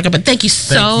pay some bills real quick. But thank you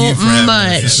so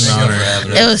much.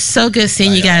 It was so good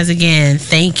seeing you guys again.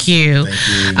 Thank you.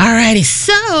 All righty.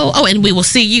 So, and we will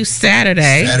see you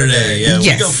Saturday. Yeah. Yes.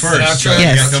 We go first.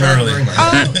 Yes. Come early.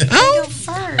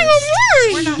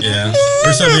 Yeah.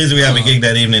 For some reason, we have a gig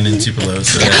that evening in Tupelo.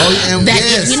 So.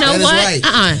 You know what?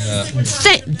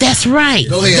 Right. That's right.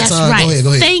 Go ahead, that's Tom. right. Go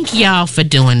ahead. Thank y'all for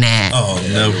doing that. Oh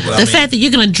no! The fact that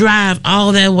you're gonna drive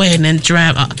all that way and then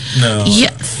drive. No. Yeah.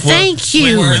 Thank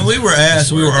you. When we were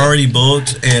asked, we were already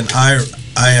booked, and I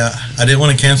didn't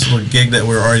want to cancel a gig that we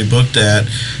were already booked at,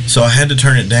 so I had to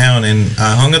turn it down, and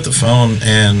I hung up the phone,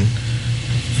 and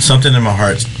something in my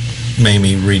heart made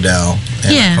me redial,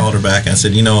 and I called her back and I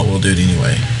said, you know what, we'll do it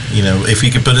anyway. You know, if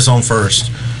you could put us on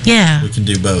first, we can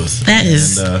do both. That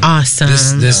is awesome.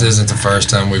 This isn't the first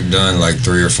time we've done like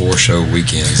 3 or 4 show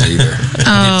weekends either.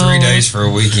 3 days for a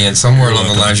weekend. Somewhere along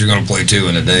the lines, you're going to play 2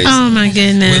 in a day. Oh my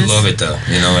goodness. We love it though,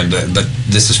 but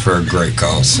this is for a great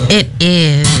cause. So. It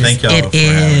is. Thank y'all for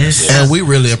having us. And we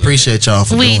really appreciate y'all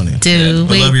for doing it.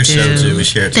 We love your do. show too. We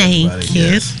share it to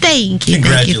everybody. Thank you.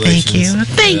 Congratulations.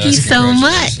 Thank you so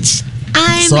much.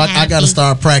 I got to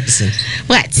start practicing.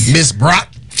 What? Miss Brock.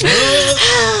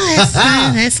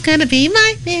 That's gonna be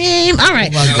my name. All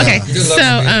right. Okay. Good luck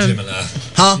on being a Gemini.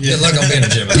 Huh? Good luck on being a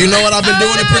Gemini. You know what? I've been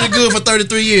doing it pretty good for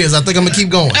 33 years. I think I'm gonna keep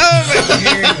going.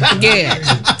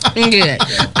 Good.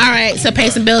 All right. So pay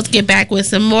some bills. Get back with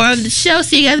some more of the show.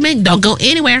 See you guys, man. Don't go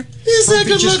anywhere. From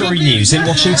Feature Story News in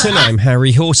Washington, I'm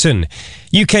Harry Horton.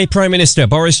 UK Prime Minister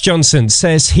Boris Johnson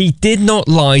says he did not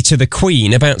lie to the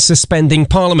Queen about suspending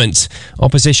Parliament.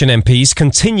 Opposition MPs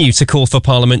continue to call for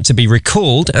Parliament to be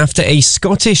recalled after a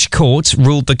Scottish court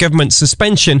ruled the government's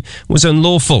suspension was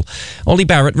unlawful. Ollie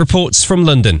Barrett reports from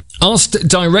London. Asked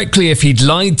directly if he'd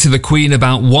lied to the Queen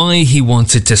about why he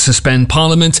wanted to suspend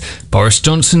Parliament, Boris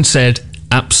Johnson said,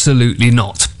 absolutely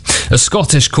not. A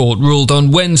Scottish court ruled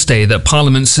on Wednesday that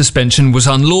Parliament's suspension was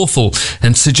unlawful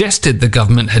and suggested the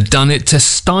government had done it to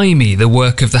stymie the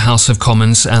work of the House of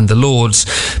Commons and the Lords.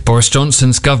 Boris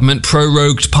Johnson's government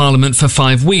prorogued Parliament for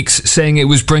 5 weeks, saying it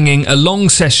was bringing a long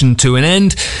session to an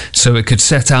end so it could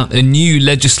set out a new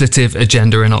legislative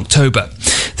agenda in October.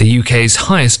 The UK's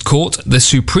highest court, the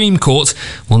Supreme Court,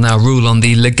 will now rule on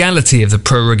the legality of the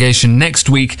prorogation next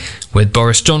week, with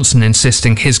Boris Johnson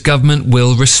insisting his government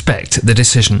will respect the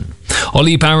decision.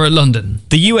 Ollie Barrett, London.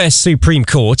 The US Supreme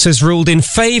Court has ruled in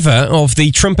favour of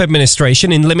the Trump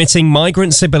administration in limiting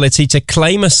migrants' ability to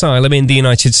claim asylum in the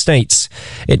United States.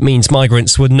 It means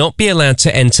migrants would not be allowed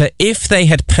to enter if they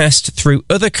had passed through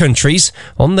other countries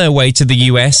on their way to the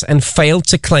US and failed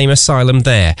to claim asylum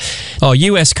there. Our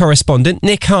US correspondent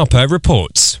Nick Harper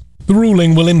reports. The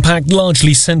ruling will impact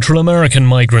largely Central American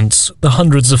migrants, the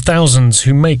hundreds of thousands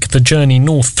who make the journey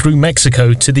north through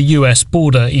Mexico to the US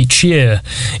border each year.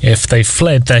 If they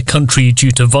fled their country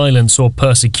due to violence or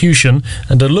persecution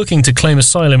and are looking to claim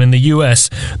asylum in the US,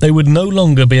 they would no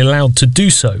longer be allowed to do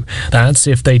so. That's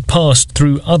if they'd passed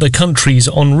through other countries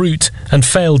en route and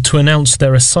failed to announce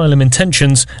their asylum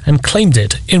intentions and claimed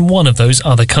it in one of those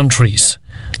other countries.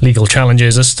 Legal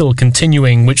challenges are still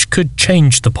continuing, which could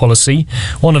change the policy.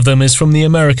 One of them is from the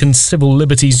American Civil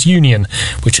Liberties Union,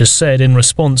 which has said in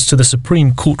response to the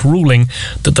Supreme Court ruling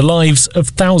that the lives of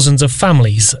thousands of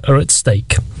families are at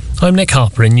stake. I'm Nick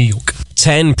Harper in New York.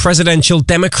 10 presidential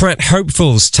Democrat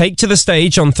hopefuls take to the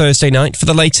stage on Thursday night for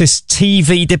the latest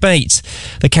TV debate.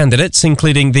 The candidates,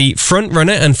 including the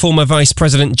frontrunner and former Vice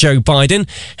President Joe Biden,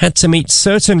 had to meet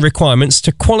certain requirements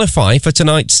to qualify for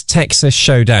tonight's Texas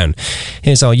showdown.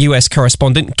 Here's our US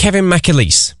correspondent Kevin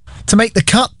McAleese. To make the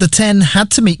cut, the 10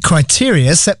 had to meet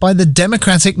criteria set by the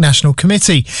Democratic National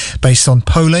Committee, based on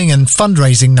polling and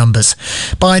fundraising numbers.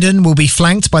 Biden will be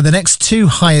flanked by the next two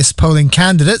highest polling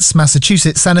candidates,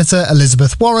 Massachusetts Senator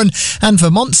Elizabeth Warren and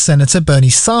Vermont Senator Bernie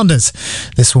Sanders.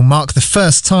 This will mark the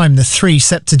first time the three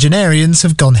septuagenarians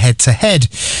have gone head-to-head.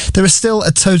 There are still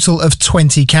a total of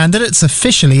 20 candidates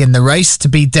officially in the race to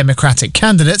be Democratic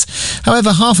candidates.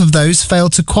 However, half of those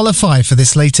failed to qualify for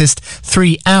this latest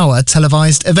 3-hour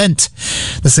televised event.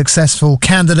 The successful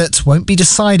candidate won't be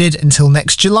decided until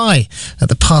next July at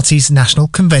the party's national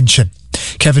convention.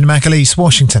 Kevin McAleese,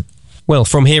 Washington. Well,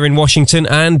 from here in Washington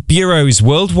and bureaus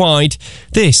worldwide,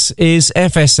 this is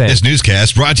FSN. This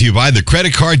newscast brought to you by the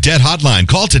Credit Card Debt Hotline.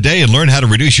 Call today and learn how to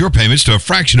reduce your payments to a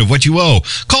fraction of what you owe.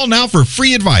 Call now for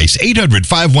free advice.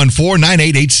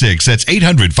 800-514-9886. That's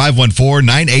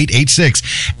 800-514-9886.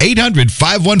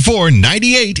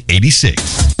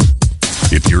 800-514-9886.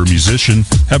 If you're a musician,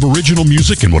 have original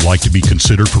music, and would like to be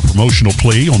considered for promotional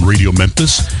play on Radio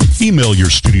Memphis, email your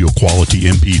studio quality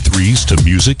MP3s to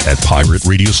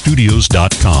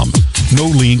music@pirateradiostudios.com. No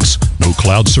links, no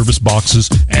cloud service boxes,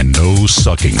 and no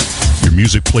sucking. Your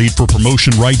music played for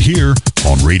promotion right here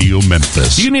on Radio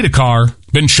Memphis. Do you need a car?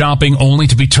 Been shopping only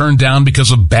to be turned down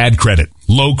because of bad credit,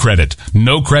 low credit,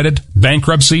 no credit,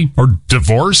 bankruptcy, or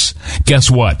divorce? Guess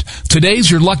what?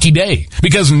 Today's your lucky day,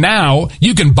 because now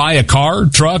you can buy a car,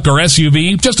 truck, or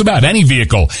SUV, just about any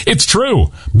vehicle. It's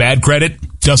true. Bad credit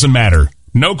doesn't matter.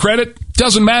 No credit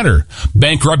doesn't matter.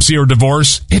 Bankruptcy or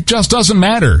divorce, it just doesn't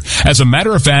matter. As a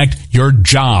matter of fact, your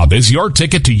job is your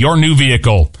ticket to your new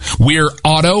vehicle. We're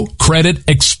Auto Credit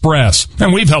Express,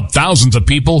 and we've helped thousands of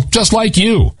people just like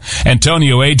you.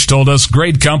 Antonio H. told us,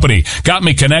 great company, got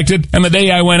me connected, and the day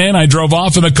I went in, I drove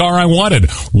off in the car I wanted.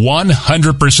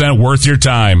 100% worth your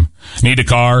time. Need a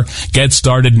car? Get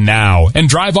started now and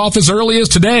drive off as early as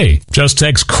today. Just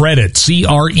text CREDIT,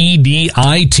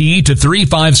 C-R-E-D-I-T, to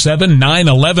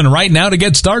 357-911 right now to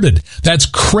get started. That's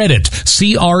CREDIT,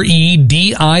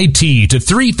 C-R-E-D-I-T, to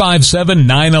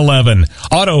 357-911.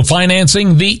 Auto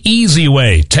financing the easy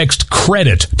way. Text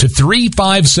CREDIT to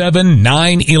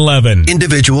 357-911.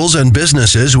 Individuals and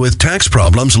businesses with tax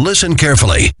problems, listen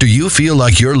carefully. Do you feel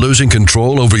like you're losing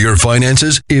control over your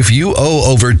finances? If you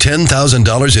owe over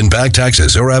 $10,000 in back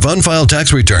taxes or have unfiled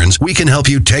tax returns, we can help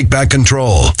you take back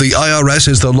control. The IRS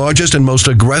is the largest and most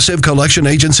aggressive collection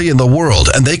agency in the world,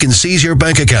 and they can seize your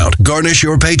bank account, garnish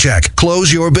your paycheck,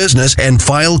 close your business, and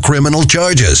file criminal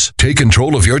charges. Take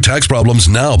control of your tax problems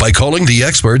now by calling the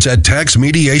experts at Tax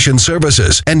Mediation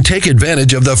Services and take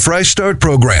advantage of the Fresh Start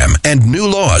program and new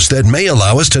laws that may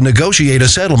allow us to negotiate a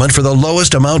settlement for the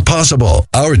lowest amount possible.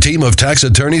 Our team of tax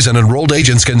attorneys and enrolled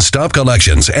agents can stop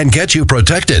collections and get you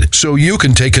protected so you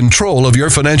can take control of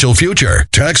your financial future.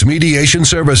 Tax Mediation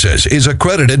Services is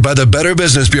accredited by the Better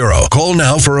Business Bureau. Call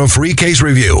now for a free case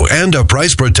review and a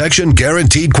price protection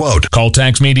guaranteed quote. Call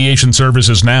Tax Mediation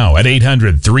Services now at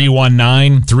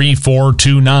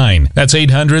 800-319-3429. That's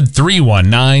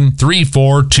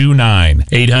 800-319-3429.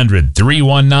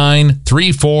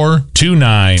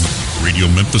 800-319-3429. Radio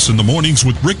Memphis in the mornings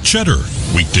with Rick Cheddar.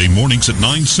 Weekday mornings at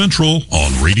 9 Central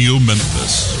on Radio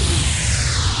Memphis.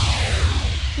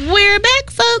 We're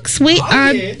back, folks. We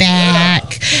are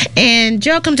back. And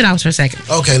Joe, come to the office for a second.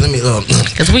 Okay, let me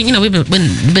because we've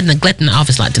been neglecting the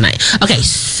office a lot tonight. Okay,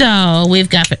 so we've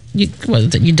got you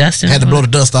dusting. Had to blow the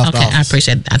dust off the office. I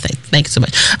appreciate it. Thank you so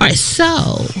much. All right,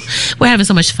 so we're having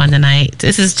so much fun tonight.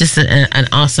 This is just an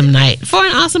awesome night for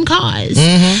an awesome cause.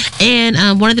 Mm-hmm.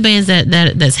 And one of the bands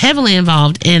that's heavily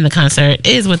involved in the concert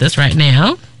is with us right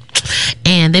now.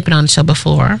 And they've been on the show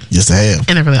before. Yes, they have.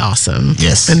 And they're really awesome.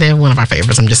 Yes. And they're one of our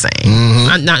favorites, I'm just saying.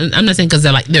 Mm-hmm. I'm not saying because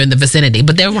they're in the vicinity,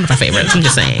 but they're one of our favorites, I'm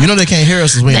just saying. You know they can't hear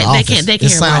us as we in the office. They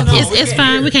can't hear us. It's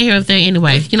fine. We can't hear everything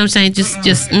anyway. You know what I'm saying? Just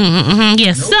yeah.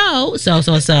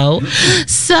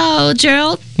 So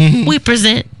Gerald, we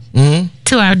present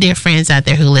to our dear friends out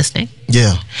there who are listening.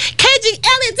 Yeah. KG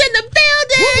Elliott's in the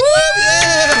building. Yeah.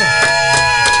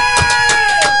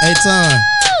 Hey, Tom.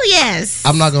 Oh, yes.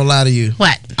 I'm not going to lie to you.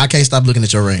 What? I can't stop looking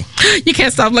at your ring. You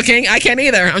can't stop looking? I can't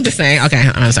either. I'm just saying. Okay,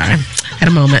 I'm sorry. Had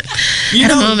a moment.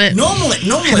 Normally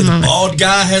the bald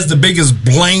guy has the biggest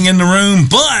bling in the room,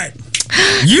 but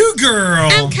you, girl.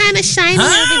 I'm kind of shiny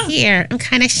over here. I'm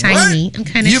kind of shiny. What? I'm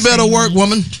kind of. You better work,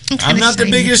 woman. I'm not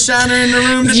shiny. The biggest shiner in the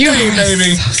room today,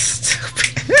 baby. So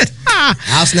stupid.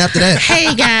 I'll snap to that.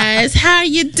 Hey guys, how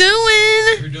you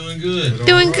doing? We're doing good.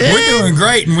 Doing good. We're doing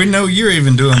great, and we know you're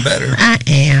even doing better. I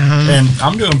am. And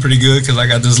I'm doing pretty good because I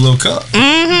got this little cup.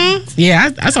 Mm-hmm.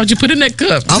 Yeah, I saw you put in that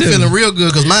cup. I'm too. feeling real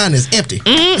good because mine is empty.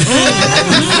 Mm-hmm.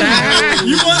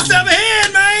 You one step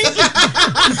ahead, man.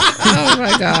 Oh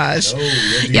my gosh.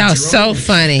 Y'all so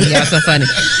funny. Y'all so funny.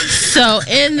 So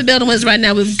in the building with us right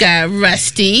now, we've got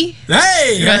Rusty.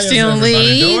 Hey, Rusty how's on everybody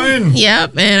lead. doing?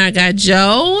 Yep. And I got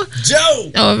Joe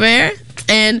over there.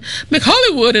 And Mick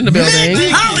Hollywood in the building.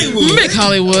 Mick Hollywood. Mick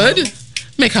Hollywood.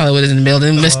 Mick Hollywood is in the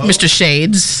building. Mr.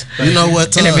 Shades. You know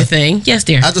what? And everything. Yes,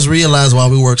 dear. I just realized why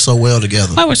we work so well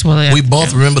together. Why we're so well together. We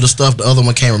both remember the stuff the other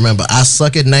one can't remember. I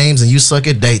suck at names and you suck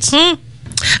at dates.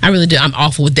 I really do. I'm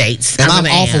awful with dates. And I'm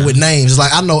really awful with names. It's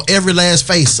like I know every last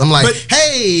face. I'm like,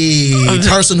 hey,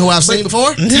 person who I've seen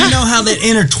before. Do you know how that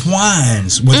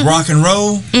intertwines with rock and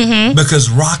roll? Mm-hmm. Because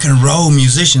rock and roll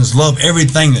musicians love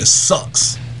everything that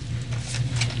sucks.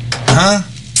 Huh?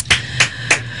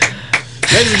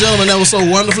 Ladies and gentlemen, that was so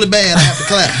wonderfully bad. I have to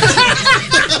clap.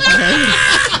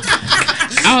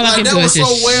 All I can that do was is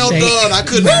so just well shake. done. I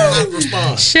couldn't not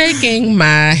respond. Shaking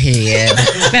my head.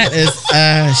 That is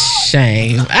a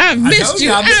shame. I've missed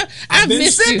you. I've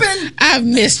missed you. I've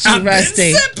missed you,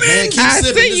 Rusty. Man, keep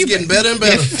sipping. It's getting better and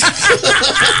better.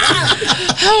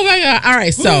 Oh my God! All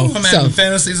right, so I'm having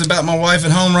fantasies about my wife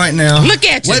at home right now. Look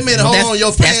at you. Wait a minute, hold on.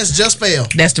 Your pants just fell.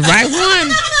 That's the right one.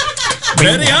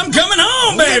 Betty, I'm coming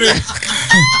home, baby.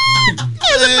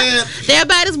 They're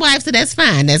about his wife, so that's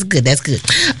fine. That's good. That's good.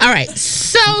 All right.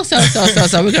 So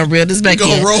we're gonna reel this back in.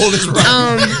 We're gonna roll this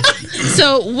right.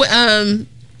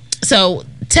 So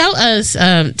tell us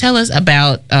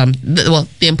about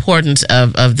the importance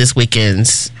of this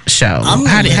weekend's show.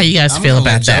 How do you guys feel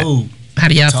about that? How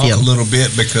do y'all feel? A little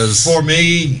bit because for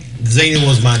me, Zena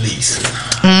was my niece,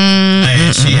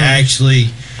 and she actually,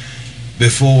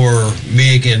 before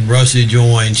Mick and Rusty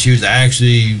joined, she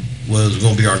was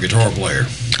going to be our guitar player.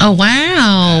 Oh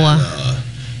wow!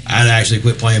 I'd actually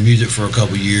quit playing music for a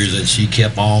couple years, and she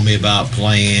kept on me about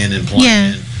playing and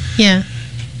playing. Yeah.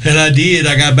 And I did.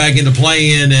 I got back into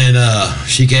playing, and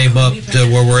she came up to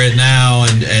where we're at now,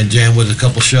 and jammed with a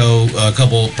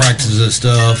couple practices and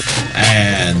stuff.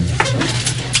 And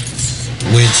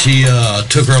when she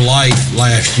took her life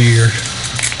last year,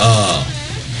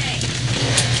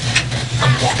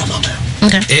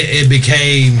 it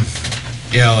became,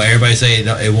 everybody say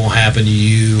it won't happen to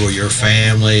you or your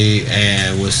family.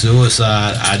 And with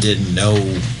suicide, I didn't know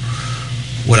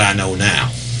what I know now.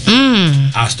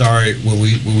 I started when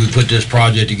we put this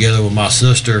project together with my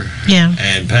sister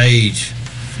and Paige,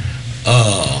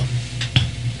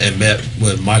 and met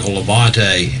with Michael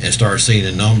Levante and started seeing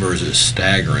the numbers. It's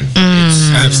staggering.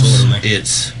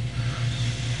 It's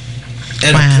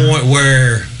at a point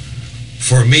where,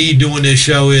 for me, doing this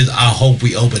show is I hope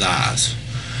we open eyes.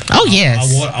 Oh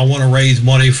yes. I want to raise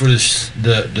money for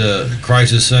the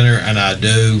crisis center, and I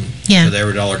do. Yeah. With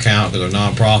every dollar count because they're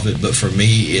nonprofit. But for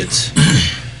me, it's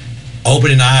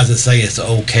opening eyes and saying it's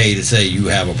okay to say you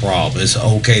have a problem. It's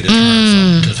okay to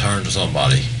turn to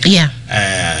somebody. Yeah.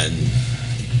 And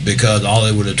because all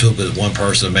it would have took was one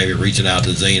person maybe reaching out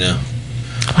to Zena.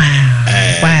 Wow.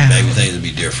 And maybe things would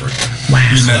be different.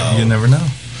 Wow. You never know.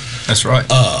 That's right.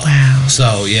 Wow.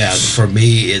 So yeah, for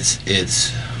me, it's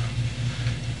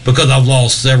because I've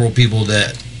lost several people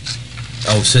that.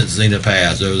 Since Zena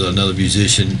passed, there was another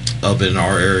musician up in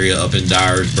our area, up in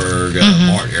Dyersburg,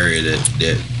 Martin area,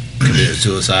 that committed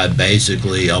suicide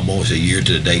basically almost a year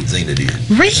to the date Zena did.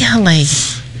 Really?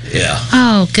 Yeah.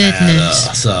 Oh, goodness.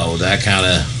 And, so that kind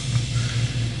of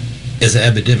is an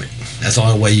epidemic. That's the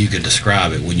only way you can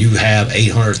describe it. When you have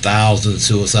 800,000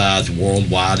 suicides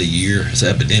worldwide a year, it's an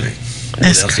epidemic.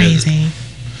 That's crazy.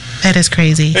 That is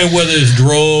crazy. And whether it's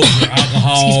drugs or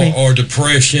alcohol or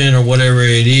depression or whatever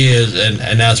it is,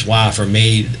 and that's why for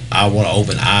me, I want to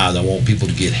open eyes. I want people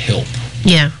to get help.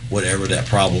 Yeah. Whatever that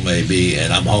problem may be.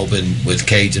 And I'm hoping with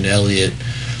Cage and Elliott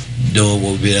doing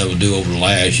what we've been able to do over the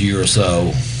last year or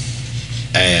so,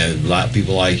 and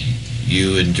people like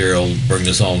you and Gerald bring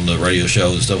us on the radio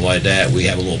shows and stuff like that, we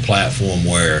have a little platform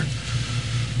where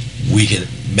we can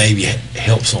maybe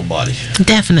help somebody.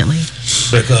 Definitely.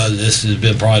 Because this has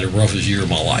been probably the roughest year of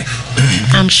my life.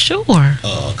 I'm sure.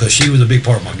 Because she was a big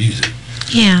part of my music.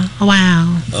 Yeah.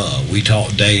 Wow. We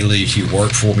talked daily. She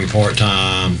worked for me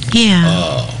part-time.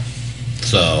 Yeah.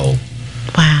 So.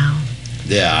 Wow.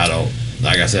 Yeah,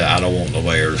 like I said, I don't want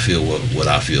nobody to feel what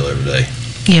I feel every day.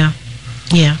 Yeah.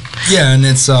 Yeah. Yeah, and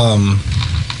it's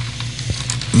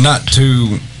not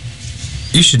too.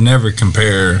 You should never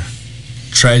compare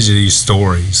tragedy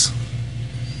stories,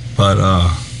 but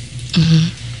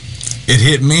it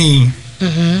hit me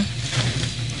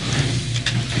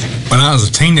when I was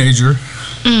a teenager.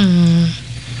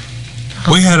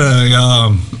 We had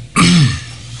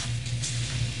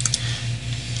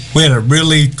a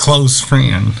really close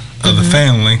friend of the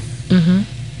family,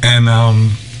 and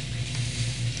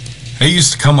he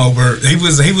used to come over. He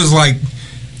was like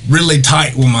really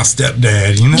tight with my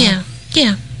stepdad, you know.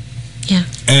 Yeah.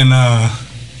 And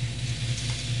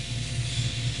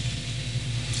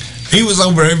he was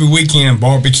over every weekend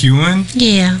barbecuing.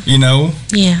 Yeah. You know.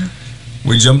 Yeah.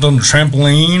 We jumped on the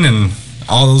trampoline and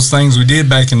all those things we did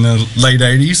back in the late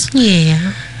 80s.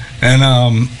 Yeah. And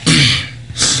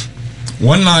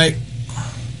one night,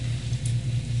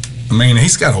 I mean,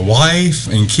 he's got a wife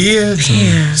and kids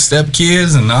and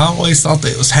stepkids, and I always thought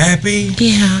they was happy.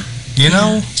 Yeah. You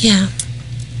know? Yeah.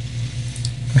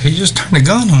 He just turned a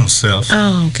gun on himself.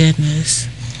 Oh, goodness.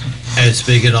 And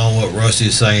speaking on what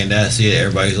Rusty's saying, that's it.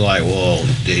 Everybody's like, well,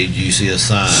 did you see a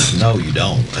sign? No, you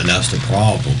don't. And that's the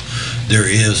problem. There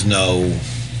is no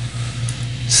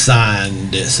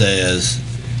sign that says,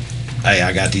 hey,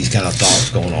 I got these kind of thoughts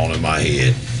going on in my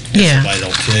head. Yeah. Somebody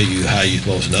don't tell you how you're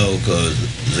supposed to know, because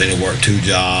Zena worked 2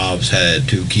 jobs, had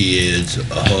 2 kids,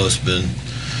 a husband,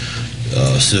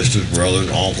 sisters, brothers,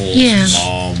 uncles,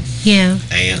 mom,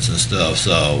 aunts and stuff.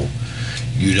 So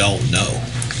you don't know.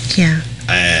 Yeah.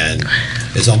 And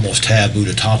it's almost taboo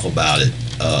to talk about it.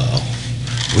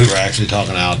 We were actually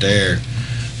talking out there.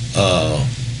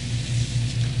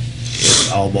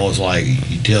 It's almost like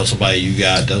you tell somebody you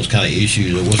got those kind of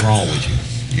issues, or what's wrong with you?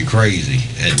 You're crazy.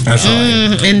 And that's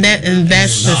and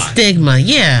that's the stigma.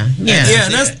 Yeah.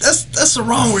 That's the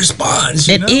wrong response.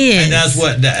 It is. And that's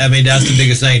what I mean. That's the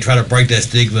biggest thing. Try to break that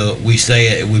stigma. We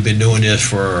say it. We've been doing this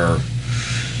for a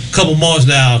couple months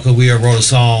now, because we wrote a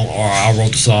song, or I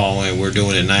wrote the song, and we're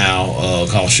doing it now,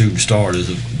 called "Shooting Star."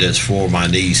 That's for my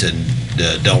niece, and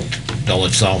 "Don't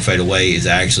Let the Song Fade Away" is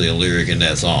actually a lyric in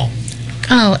that song.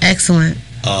 Oh, excellent.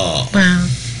 Wow.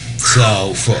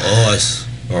 So for us,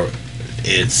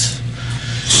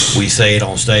 we say it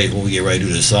on stage when we get ready to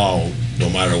do the song. No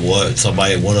matter what,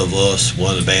 one of us,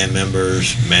 one of the band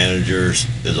members, managers,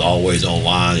 is always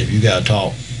online. If you gotta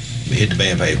talk, hit the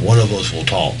band page. One of us will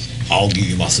talk. I'll give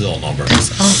you my cell number.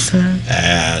 That's awesome.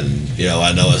 And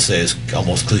I know it's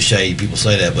almost cliche. People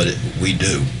say that, but we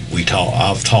do. We talk.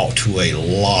 I've talked to a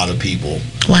lot of people.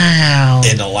 Wow.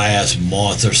 In the last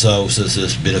month or so, since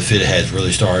this benefit has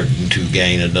really started to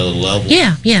gain another level.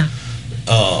 Yeah.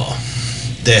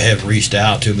 That have reached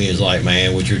out to me is like,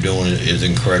 man, what you're doing is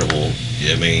incredible.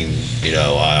 I mean,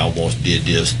 I almost did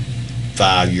this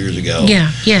 5 years ago.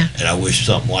 Yeah. And I wish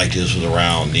something like this was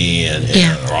around then.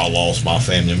 Or I lost my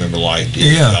family member like this.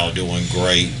 Yeah. Y'all doing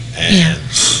great.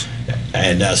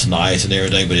 And that's nice and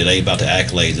everything, but it ain't about the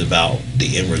accolades, it's about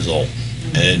the end result.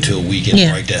 And until we can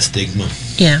break that stigma,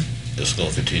 it's going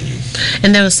to continue.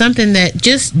 And there was something that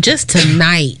just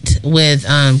tonight with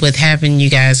having you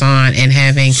guys on and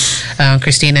having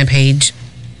Christina and Paige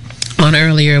on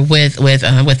earlier with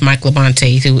Mike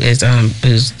Labonte, who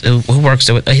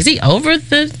works with, is he over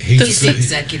he's the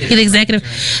executive the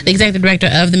executive director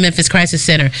of the Memphis Crisis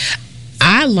Center.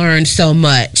 I learned so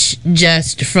much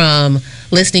just from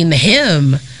listening to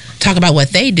him talk about what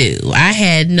they do. I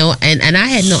had no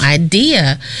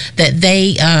idea that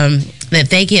they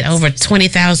get over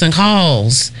 20,000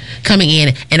 calls coming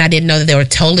in, and I didn't know that they were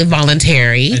totally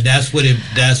voluntary. And that's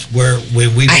where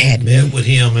when we met with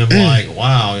him, and like,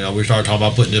 wow, we started talking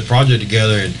about putting this project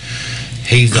together, and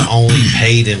he's the only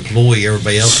paid employee.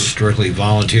 Everybody else is strictly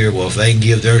volunteer. Well, if they can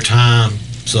give their time,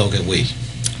 so can we.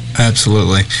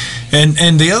 Absolutely.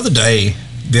 And the other day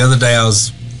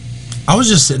I was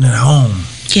just sitting at home.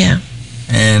 Yeah.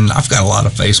 And I've got a lot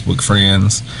of Facebook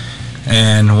friends,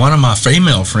 and one of my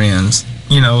female friends,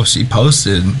 she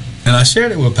posted, and I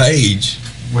shared it with Paige.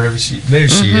 There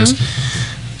she is.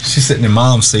 She's sitting in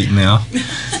Mom's seat now.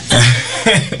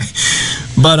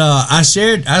 But I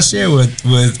shared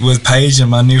with Paige and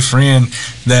my new friend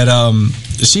that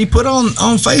she put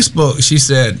on Facebook. She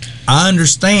said, "I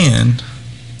understand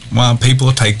why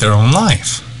people take their own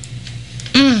life."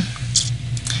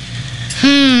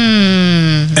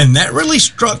 And that really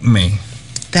struck me.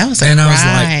 That was a cry. I was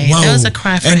like, whoa. That was a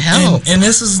cry for help. And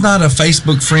this is not a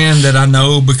Facebook friend that I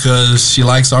know because she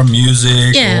likes our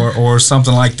music or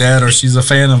something like that, or she's a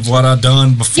fan of what I've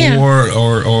done before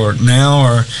or now,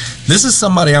 or this is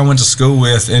somebody I went to school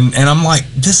with, and I'm like,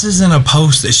 this isn't a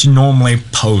post that she normally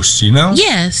posts,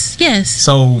 Yes.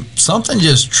 So something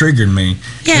just triggered me.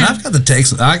 Yeah. And I've got the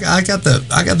text. I got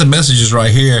the messages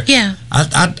right here. Yeah.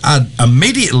 I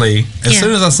immediately, as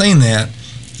soon as I seen that,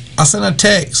 I sent a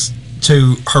text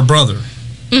to her brother.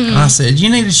 And I said, you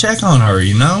need to check on her,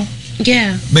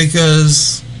 Yeah.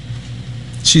 Because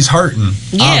she's hurting.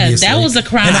 Yeah, obviously. that was a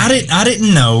cry. And I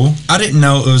didn't know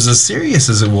it was as serious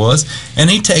as it was. And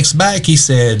he texts back. He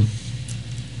said,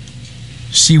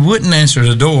 she wouldn't answer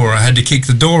the door. I had to kick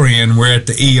the door in. We're at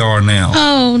the ER now.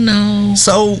 Oh no.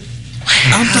 So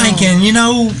I'm thinking,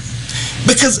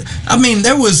 because I mean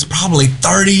there was probably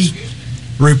 30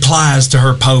 replies to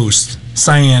her post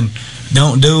saying,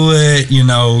 don't do it,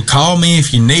 call me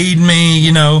if you need me,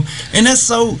 and that's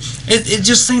so it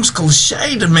just seems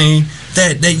cliche to me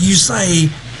that you say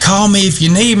call me if you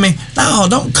need me. No,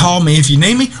 don't call me if you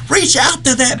need me. Reach out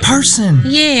to that person.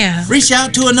 Yeah. Reach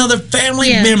out to another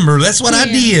family member. That's what I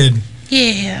did.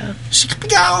 Yeah. She could be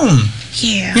gone.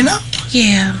 Yeah.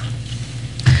 Yeah.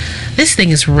 This thing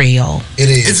is real.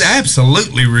 It is. It's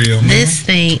absolutely real, man. This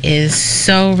thing is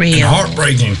so real. And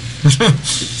heartbreaking.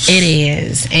 It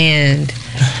is. And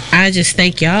I just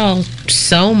thank y'all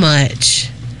so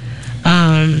much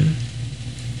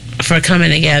for coming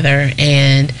together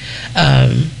and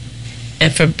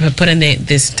for putting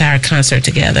this entire concert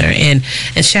together. And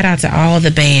shout out to all the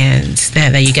bands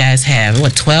that you guys have.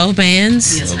 What, 12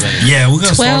 bands? Yeah, we're going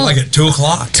to start like at 2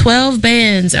 o'clock. 12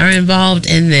 bands are involved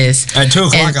in this. At 2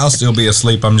 o'clock, I'll still be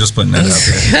asleep. I'm just putting that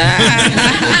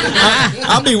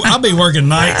out there. I'll be working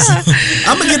nights.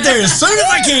 I'm going to get there as soon as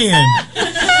I can.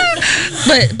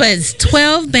 But it's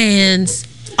 12 bands,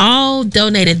 all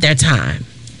donated their time.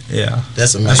 Yeah,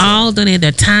 that's amazing. All donated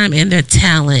their time and their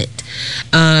talent.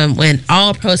 When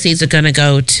all proceeds are going to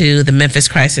go to the Memphis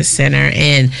Crisis Center,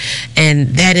 and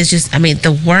that is just, I mean,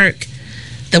 the work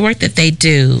that they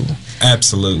do.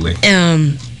 Absolutely.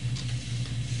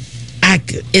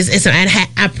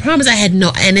 I promise I had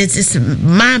no, and it's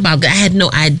mind-boggling. I had no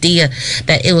idea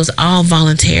that it was all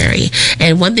voluntary.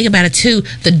 And one thing about it too,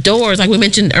 the doors, like we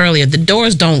mentioned earlier, the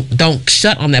doors don't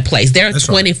shut on that place. They're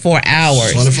 24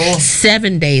 hours,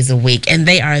 7 days a week, and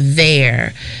they are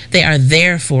there. They are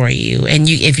there for you. And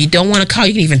if you don't want to call,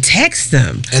 you can even text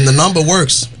them. And the number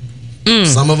works.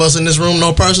 Some of us in this room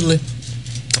know personally.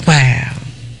 Wow.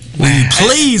 Will you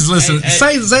please listen?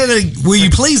 Say that. Will you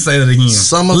please say that again?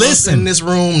 Some of us in this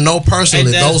room know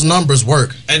personally those numbers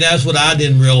work. And that's what I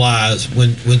didn't realize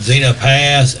when Zena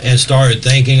passed and started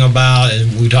thinking about,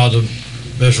 and we talked to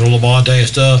Mr. Labonte and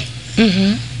stuff.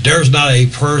 Mm-hmm. There's not a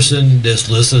person that's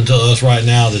listening to us right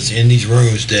now that's in these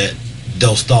rooms that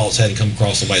those thoughts hadn't come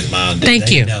across somebody's mind.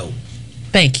 Thank you.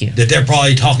 Thank you. That they're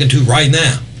probably talking to right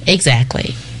now.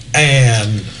 Exactly.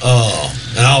 And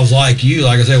I was like you,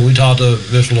 like I said, we talked to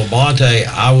Mr. Labonte.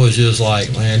 I was just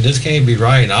like, man, this can't be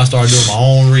right. And I started doing my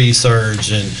own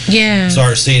research and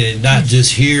started seeing it not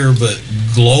just here, but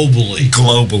globally.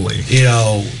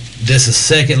 This is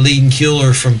second leading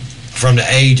killer from the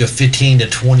age of 15 to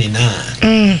 29.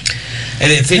 And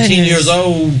at 15 years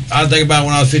old, I think about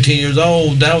when I was 15 years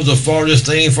old, that was the farthest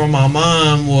thing from my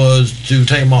mind was to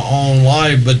take my own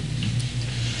life. But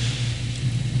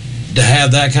to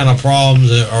have that kind of problems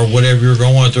or whatever you're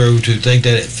going through, to think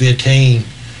that at 15,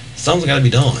 something's got to be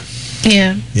done.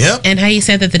 Yeah. Yep. And how you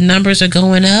said that the numbers are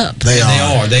going up.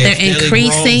 They're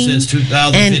increasing since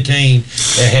 2015.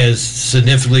 It has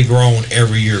significantly grown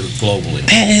every year globally.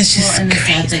 That is just and the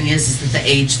sad thing is that the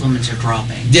age limits are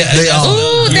dropping. Yeah, they are.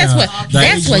 Ooh, that's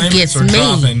what gets me.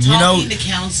 Talking to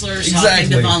counselors, talking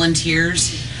to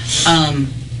volunteers.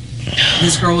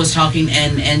 This girl was talking,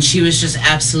 and she was just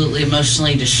absolutely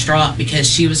emotionally distraught because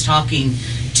she was talking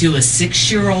to a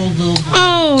 6-year-old little boy.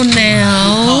 Oh,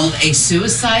 now. Called a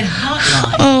suicide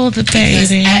hotline. Oh, the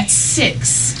baby. At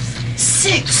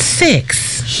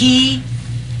 6, he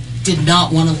did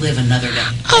not want to live another day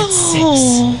at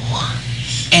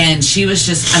 6. And she was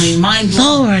just, mind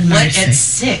blown. Lord what mercy. at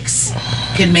 6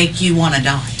 can make you want to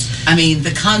die? I mean,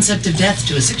 the concept of death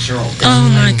to a 6-year-old. Oh,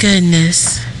 my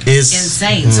goodness. Is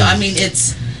insane. So,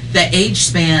 it's the age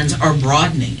spans are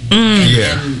broadening. And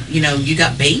you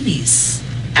got babies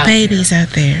out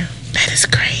there. That is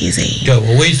crazy.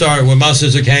 When my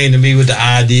sister came to me with the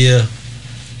idea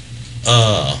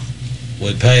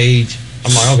with Paige,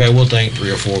 I'm like, okay, we'll think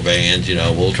 3 or 4 bands,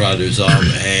 we'll try to do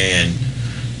something. And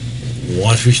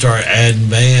once we started adding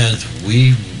bands,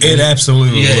 it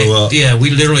absolutely blew up. Yeah, we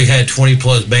literally had 20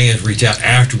 plus bands reach out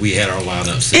after we had our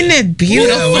lineup set. Isn't that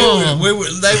beautiful? Yeah,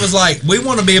 they was like, we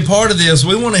want to be a part of this.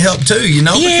 We want to help too, because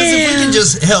if we can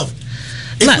just help.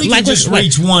 If we can just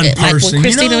reach one person, like what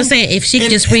Christina was saying, if she can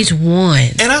just reach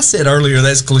one. And I said earlier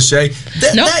that's cliche.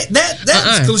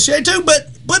 That's cliche too, but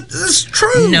it's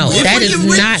true. No, that is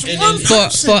not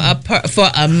for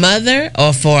a mother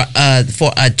or for a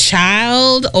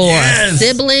child or a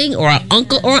sibling or an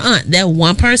uncle or aunt. That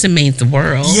one person means the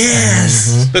world.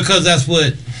 Yes, because that's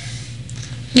what.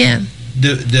 Yeah.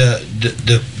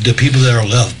 the people that are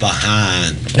left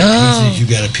behind, the pieces you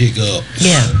got to pick up.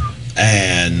 Yeah.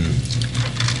 And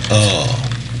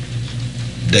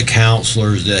the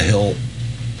counselors that help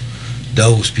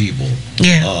those people.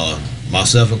 Yeah.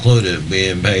 Myself included, me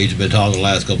and Paige have been talking the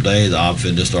last couple of days. I'm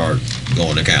finna start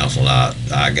going to counseling.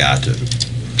 I got to.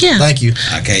 Yeah. Thank you.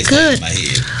 I can't stay in my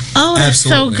head. Oh, that's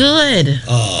so good.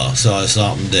 So it's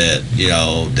something that,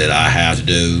 that I have to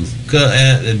do.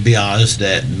 And to be honest,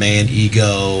 that man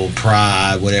ego,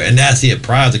 pride, whatever, and that's it.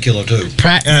 Pride's a killer too.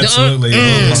 Absolutely,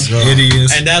 it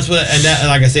is. And that's what, and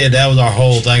like I said, that was our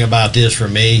whole thing about this for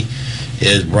me,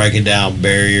 is breaking down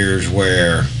barriers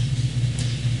where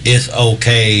it's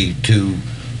okay to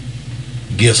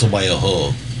give somebody a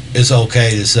hug. It's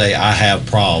okay to say I have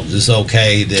problems. It's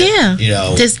okay that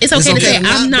it's okay to say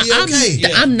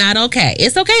I'm not okay.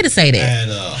 It's okay to say that.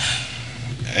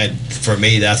 And for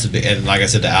me, that's and like I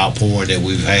said, the outpouring that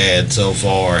we've had so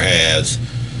far it's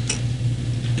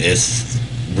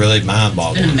really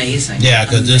mind-boggling. Amazing. Yeah,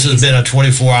 because this has been a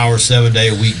 24-hour,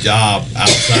 7-day-a-week job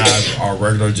outside our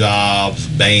regular jobs,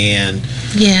 band,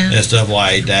 and stuff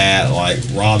like that. Like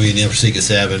Robbie and them for Seeker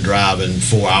 7 driving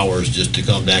 4 hours just to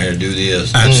come down here and do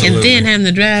this. Absolutely. And then having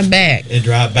to drive back. And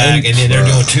then they're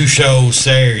doing 2 shows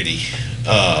Saturday.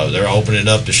 They're opening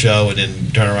up the show and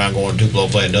then turn around going to Tupelo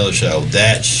play another show.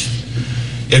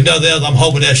 If nothing else, I'm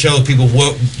hoping that shows people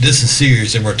this is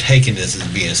serious and we're taking this as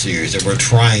being serious and we're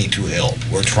trying to help.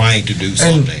 We're trying to do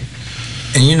something.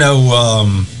 And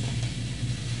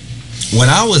when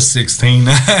I was 16,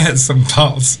 I had some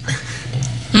thoughts.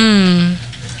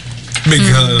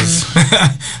 Because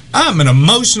I'm an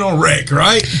emotional wreck,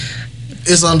 right?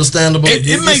 It's understandable.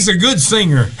 It makes a good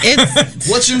singer.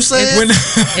 What you said?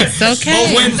 It's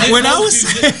okay. When I was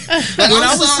 16, I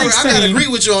gotta agree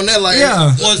with you on that. Like,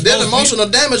 that emotional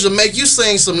damage will make you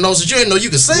sing some notes that you didn't know you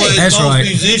could sing. Well, that's right.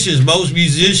 Most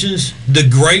musicians, the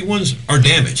great ones, are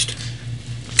damaged.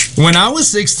 When I was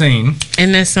 16,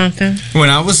 and that's something. When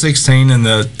I was 16 in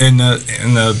the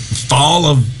fall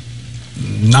of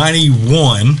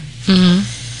 '91.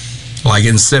 Like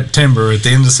in September, at the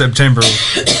end of September,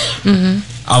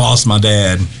 I lost my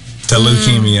dad to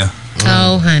leukemia.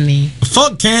 Oh, honey.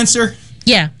 Fuck cancer.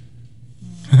 Yeah.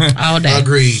 All day.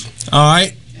 Agreed. All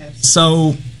right.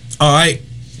 So,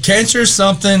 cancer is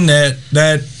something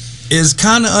that is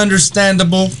kind of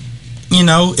understandable,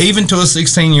 even to a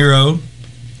 16-year-old.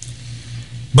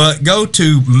 But go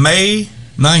to May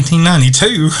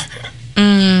 1992.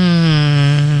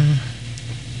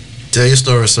 Tell your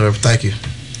story, sir. Thank you.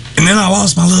 And then I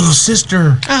lost my little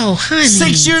sister. Oh, honey.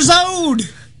 6 years old.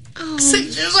 Oh.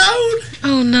 6 years old.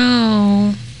 Oh,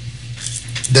 no.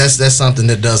 That's something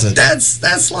that doesn't.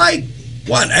 That's like,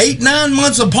 8-9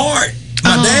 months apart.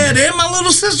 My dad and my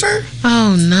little sister.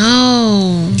 Oh,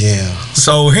 no. Yeah.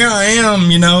 So here I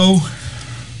am,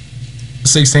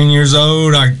 16 years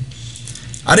old. I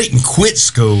didn't quit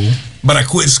school, but I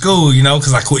quit school,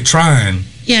 because I quit trying.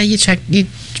 Yeah, you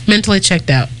mentally checked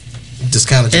out. Just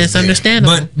kind of. It's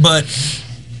understandable. But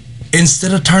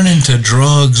instead of turning to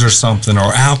drugs or something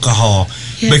or alcohol,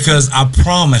 because I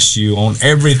promise you, on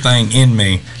everything in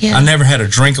me, I never had a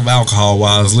drink of alcohol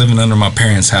while I was living under my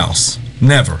parents' house.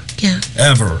 Never. Yeah.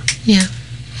 Ever. Yeah.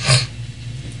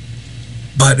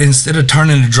 But instead of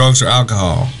turning to drugs or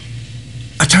alcohol,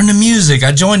 I turned to music.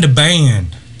 I joined a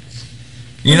band.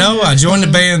 I joined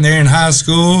the band there in high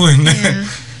school, and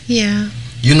yeah.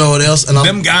 You know what else? And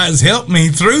them guys helped me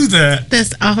through that.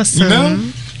 That's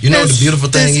awesome. You know what the beautiful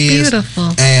thing is?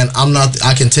 Beautiful. And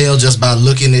I can tell just by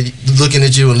looking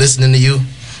at you and listening to you,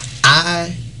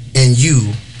 I and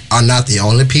you are not the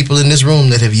only people in this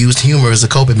room that have used humor as a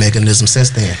coping mechanism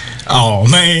since then. Oh,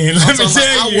 man. Let me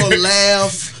tell you. I will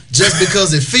laugh just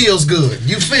because it feels good.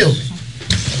 You feel me?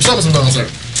 Show me some dollars, sir.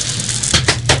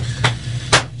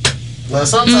 Well,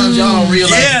 sometimes y'all don't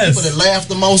realize the people that laugh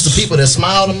the most, the people that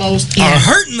smile the most, are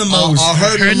hurting the most. Are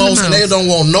hurting the most, and they don't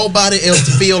want nobody else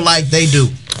to feel like they do.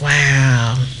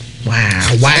 Wow.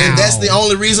 And that's the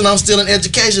only reason I'm still in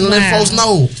education, to let folks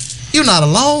know you're not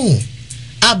alone.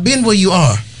 I've been where you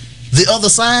are. The other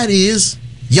side is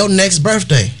your next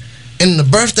birthday, and the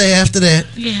birthday after that,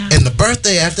 and the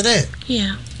birthday after that.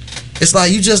 Yeah. It's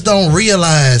like you just don't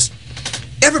realize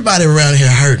everybody around here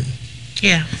hurting.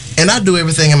 Yeah. And I do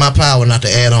everything in my power not to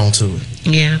add on to it.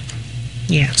 Yeah.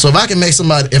 Yeah. So if I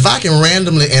can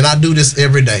randomly, and I do this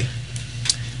every day,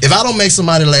 if I don't make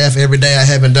somebody laugh every day, I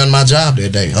haven't done my job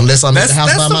that day. Unless I'm at the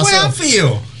house by myself. That's the way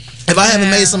I feel. If I haven't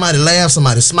made somebody laugh,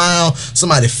 somebody smile,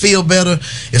 somebody feel better,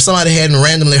 if somebody hadn't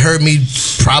randomly heard me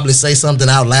probably say something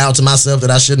out loud to myself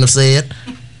that I shouldn't have said,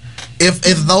 if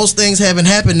those things haven't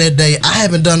happened that day, I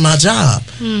haven't done my job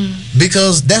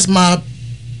because that's my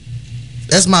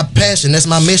passion, that's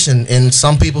my mission. And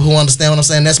some people who understand what I'm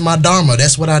saying, that's my dharma,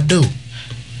 that's what I do.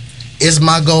 It's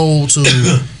my goal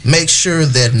to make sure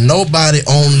that nobody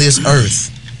on this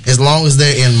earth, as long as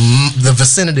they're in the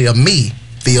vicinity of me,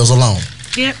 feels alone.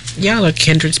 Yep, y'all are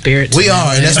kindred spirits. We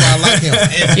are, and that's why I like him.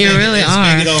 You really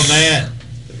are. Speaking on that,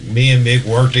 me and Mick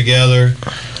work together,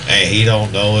 and he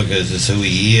don't know it because it's who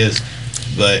he is,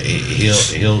 but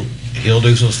he'll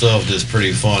do some stuff that's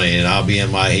pretty funny, and I'll be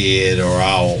in my head or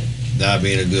I'll not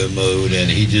be in a good mood, and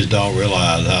he just don't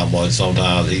realize how much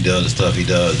sometimes he does the stuff he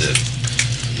does.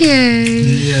 Yay.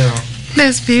 Yeah.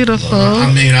 That's beautiful.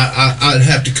 I mean, I'd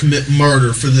have to commit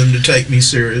murder for them to take me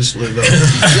seriously, though.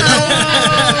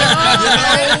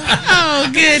 Oh,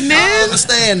 goodness. I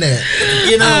understand that.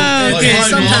 You know,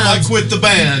 sometimes I quit the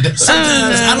band.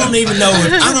 Sometimes I don't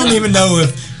even know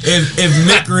if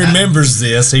Mick remembers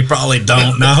this. He probably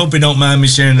don't. And I hope he don't mind me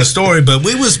sharing the story. But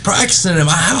we was practicing at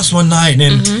my house one night,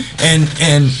 and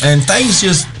things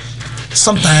just.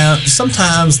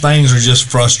 Sometimes things are just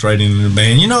frustrating in the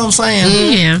band. You know what I'm saying?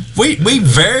 Yeah. We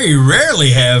very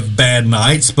rarely have bad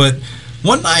nights, but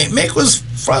one night Mick was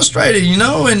frustrated, you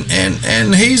know, and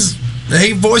he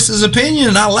voiced his opinion,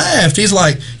 and I laughed. He's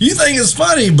like, "You think it's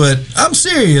funny, but I'm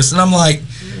serious," and I'm like,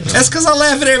 "That's because I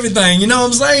laugh at everything." You know what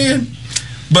I'm saying?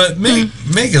 But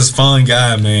Mick is a fun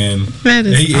guy, man. That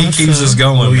is he keeps us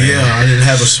going. Oh, man. yeah, I didn't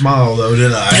have a smile though,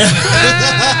 did I?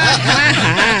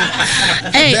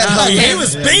 Hey, he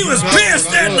was pissed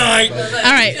that night.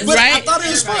 All right, but right. I thought it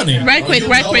was funny. Right quick.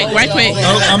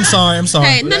 Oh, I'm sorry.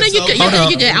 Hey, no, you good.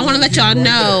 You good. I want to let y'all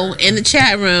know in the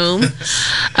chat room,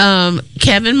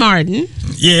 Kevin Martin.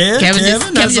 Yeah, Kevin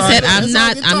just said I'm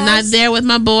not there with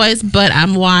my boys, but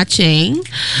I'm watching.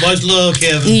 Much love,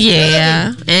 Kevin.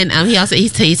 Yeah, and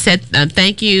he said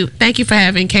thank you for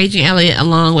having Cajun Elliott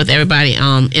along with everybody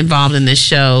involved in this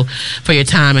show for your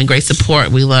time and great support.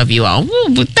 We love you all.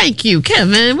 Woo, thank you,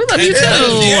 Kevin. We love you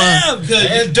too. Yeah,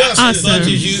 because awesome.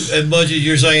 as much as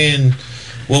you're saying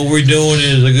what we're doing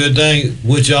is a good thing,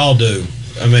 which y'all do.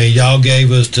 I mean, y'all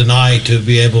gave us tonight to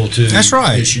be able to. That's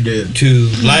right. Yes, you did. To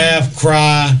laugh,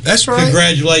 cry. That's right.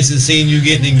 Congratulations, seeing you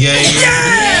getting engaged.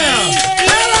 Yeah!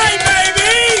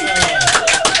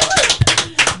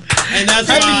 And that's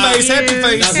happy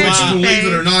face. That's Believe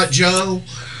it or not, Joe,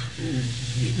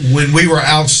 when we were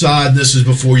outside, this is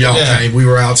before y'all came, we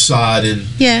were outside and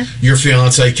your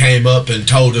fiance came up and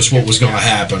told us what was going to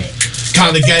happen.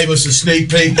 Kind of gave us a sneak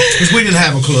peek because we didn't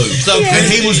have a clue. And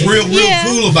he was real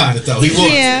cool about it, though. He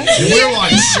was. Yeah. And we were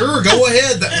like, sure, go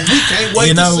ahead. We can't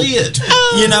wait to see it.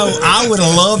 You know, I would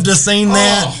have loved to have seen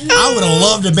that. I would have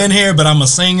loved to have been here, but I'm a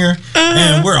singer,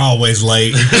 and we're always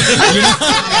late. You know?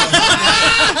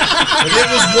 But it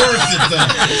was worth it, though.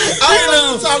 I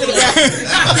know what I'm talking about.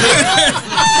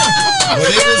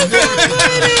 But it was worth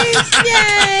it.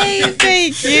 Yay!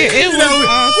 Thank you. It was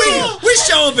awesome. We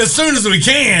show up as soon as we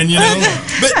can, you know.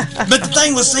 But the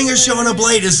thing with singers showing up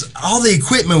late is all the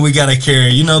equipment we got to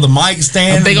carry. You know, the mic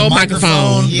stand, A big the old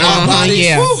microphone.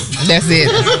 Yeah, that's it.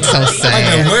 So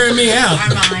sad. They're wearing me out.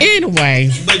 Anyway.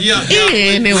 But yeah,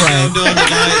 anyway. What y'all doing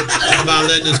tonight about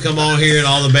letting us come on here and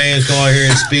all the bands come on here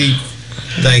and speak.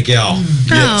 Thank y'all.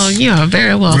 Oh, you are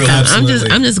very welcome.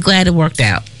 Absolutely. I'm just glad it worked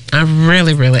out. I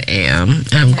really, really am.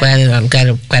 I'm glad it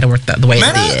worked out the way it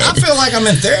did. I feel like I'm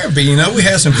in therapy. You know, we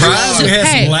had some cries, we had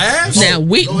some laughs. Now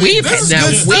we've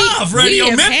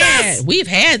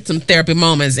had some therapy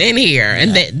moments in here,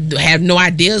 and that have no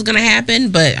idea it's gonna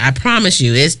happen. But I promise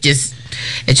you, it's just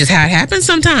how it happens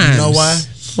sometimes. You know why?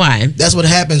 Why? That's what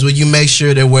happens when you make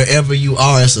sure that wherever you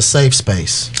are, it's a safe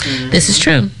space. This is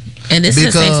true, and this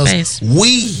is a safe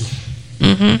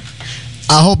space.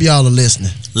 I hope y'all are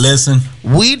listening. Listen.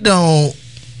 We don't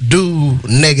do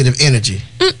negative energy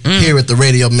here at the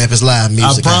Radio Memphis Live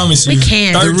Music. I promise you. We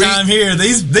can't. Third time here.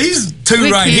 These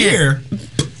two right here.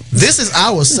 This is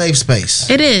our safe space.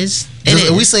 It is.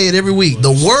 We say it every week.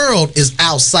 The world is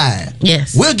outside.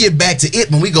 Yes. We'll get back to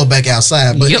it when we go back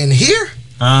outside. But in here,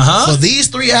 for these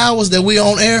 3 hours that we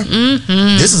on air,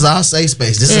 this is our safe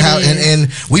space. This is how, and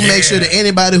we make sure that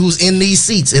anybody who's in these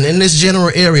seats and in this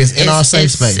general area is in our safe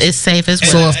space. It's safe as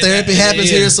well. So if therapy happens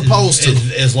here, it's supposed to.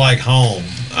 It's like home.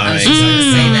 I mean,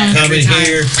 coming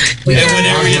here,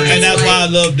 and that's why I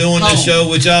love doing this show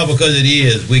with y'all, because it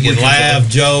is. We can laugh,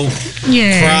 joke,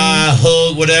 cry,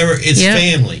 hug, whatever. It's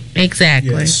family.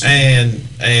 Exactly. Yes. And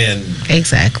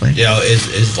exactly. You know,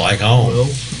 it's like home.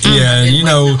 Yeah, and you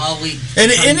know,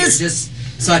 and it's just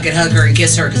so I could hug her and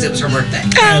kiss her because it was her birthday.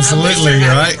 Absolutely,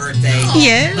 right? Birthday.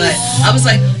 Yes. But I was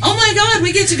like, oh my God,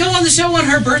 we get to go on the show on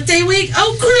her birthday week?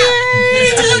 Oh, crap.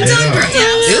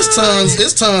 It's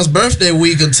Ton's birthday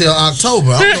week until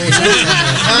October. I don't know what you're doing.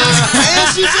 And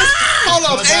she just, hold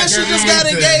on, and she just got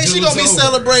engaged. She gonna be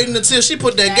celebrating until she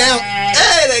put that gown.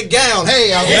 Hey, that gown.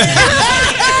 Hey, out there.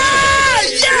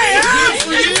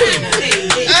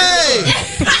 Hey.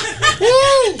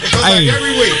 Woo. Hey.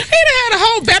 Every week. He done had a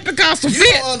whole Baptist fit. You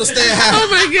don't understand how. Oh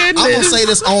my goodness. I'm gonna say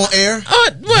this on air.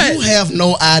 What? You have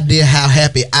no idea how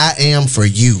happy I am for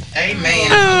you.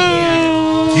 Amen.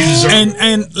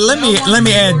 And let me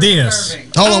add this.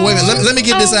 Hold on, wait a minute. Let me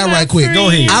get this out right quick. Go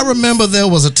ahead. I remember there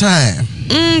was a time.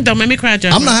 Don't make me cry, Joe.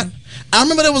 I'm not. I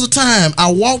remember there was a time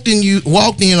I walked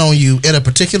in on you at a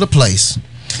particular place,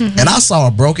 and I saw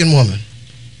a broken woman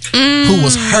who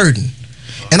was hurting.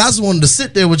 And I just wanted to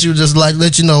sit there with you, just like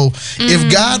let you know,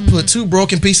 if God put two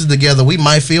broken pieces together, we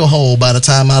might feel whole by the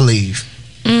time I leave.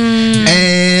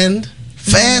 And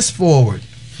fast forward,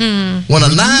 when a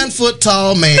 9-foot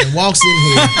tall man walks in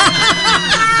here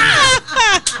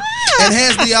and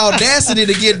has the audacity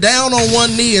to get down on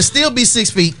one knee and still be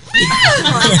 6 feet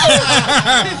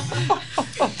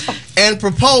and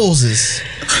proposes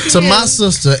to my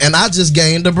sister, and I just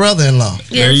gained a brother-in-law.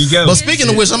 There you go. But speaking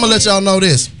of which, I'm gonna let y'all know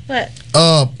this. What?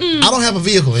 I don't have a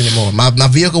vehicle anymore. My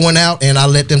vehicle went out, and I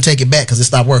let them take it back because it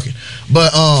stopped working.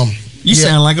 But you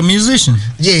sound like a musician.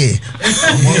 Yeah.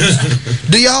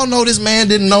 Do y'all know this man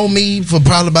didn't know me for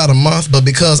probably about a month, but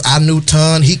because I knew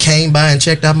Ton, he came by and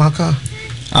checked out my car.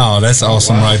 Oh, that's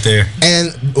awesome right there.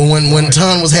 And when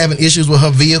Ton was having issues with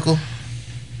her vehicle,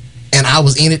 and I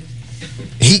was in it,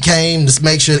 he came to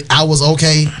make sure I was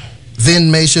okay,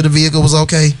 then made sure the vehicle was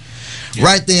okay. Yeah.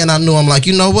 Right then, I knew, I'm like,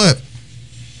 you know what?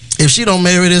 If she don't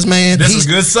marry this man, he's a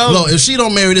good soul. No, if she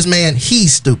don't marry this man,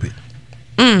 he's stupid.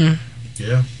 Yeah.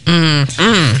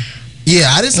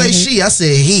 Yeah, I didn't say she, I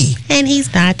said he. And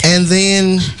he's not. And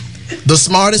then the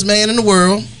smartest man in the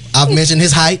world, I've mentioned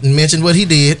his height and mentioned what he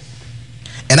did.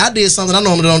 And I did something I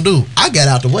normally don't do. I got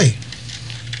out the way.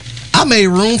 I made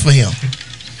room for him.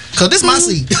 Because this is my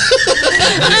seat.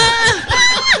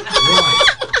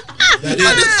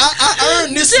 I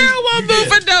earned this seat. Still won't move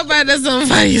for nobody that's on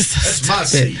face. That's my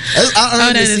seat. I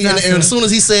earned this seat. And as soon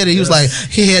as he said it, he was like,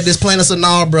 he had this plan. I said,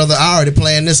 no, brother, I already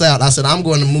planned this out. I said, I'm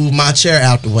going to move my chair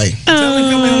out the way. Tell him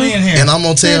come on in here. And I'm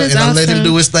going to tell, and I let him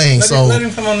do his thing. Let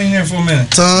him come on in here for a minute.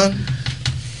 Ton.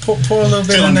 Pour a little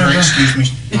bit in there. Excuse me.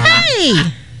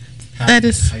 Hey. That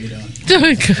is. How you doing?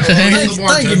 Doing good.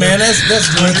 Thank you, man. That's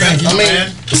good. Thank you. I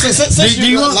mean,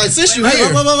 since you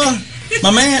here. My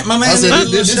man. I said,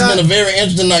 this has been a very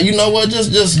interesting night. You know what?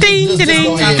 Just ding, go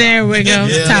ahead. There we go.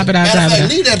 Yeah. Top it out.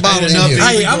 Leave that bottle in here.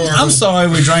 Hey, I'm sorry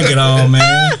we drank it all,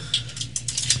 man.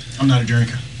 I'm not a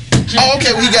drinker. Oh,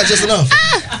 okay. We got just enough.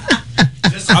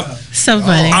 So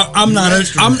funny. I'm not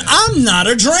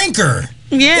a drinker.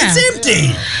 Yeah. It's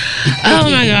empty. Oh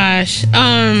my gosh.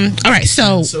 All right.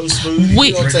 So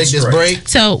we gonna take this break.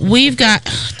 So we've got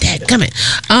Dad, come in.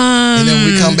 And then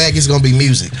when we come back, it's gonna be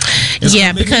music.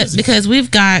 Because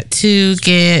we've got to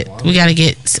get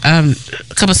a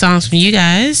couple songs from you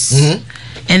guys.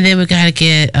 And then we gotta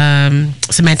get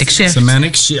Semantic Shift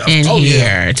in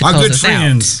here to our close good us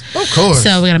friends. out. Of course.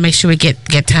 So we gotta make sure we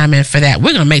get time in for that.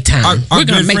 We're gonna make time. We're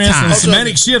gonna make time. From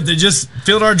Semantic Shift that just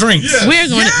filled our drinks. Yeah.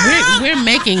 We're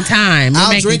making time.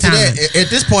 I'll drink to that. At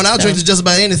this point, I'll drink to just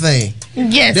about anything.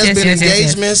 Yes, there's been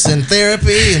engagements and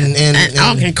therapy and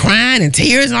all kind of crying and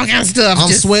tears and all kinds of stuff.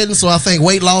 I'm sweating, so I think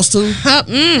weight loss too.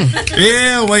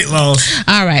 Yeah, weight loss.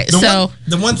 All right, the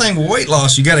one thing with weight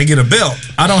loss, you got to get a belt.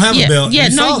 I don't have a belt. Yeah,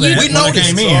 we know this.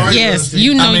 Came in. Yes,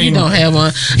 you know you don't have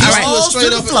one. All right,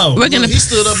 straight up. He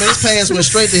stood up and his pants went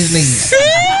straight to his knees.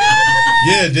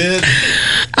 Yeah, it did.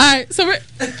 All right, so look.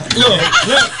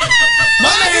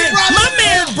 My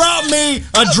man brought me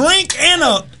a drink and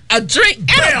a drink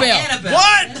and a belt.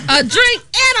 What? A drink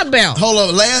and a belt. Hold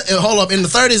up. In the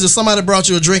 30s, if somebody brought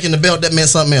you a drink and a belt, that meant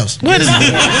something else. What is it?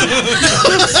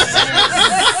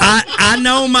 I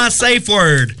know my safe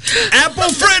word.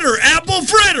 Apple fritter.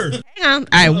 Hang on.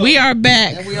 All right, we are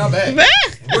back. And we are back.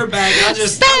 We're back. I was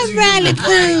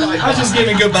just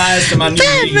giving goodbyes to my new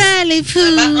niece. Riley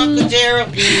Pooh. Bye, Uncle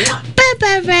Gerald.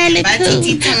 Bye, Riley Bye, Pooh.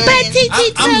 Titi Tom. Bye,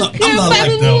 Titi I'm like the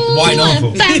white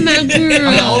uncle. Bye, my girl.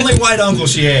 I'm the only white uncle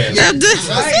she has. Right,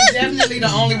 definitely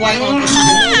the only white uncle she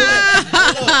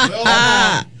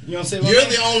has. You're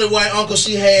the only white uncle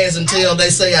she has until they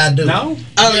say I do. No?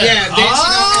 Oh, yeah.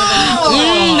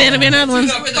 That'll be another one.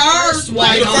 The first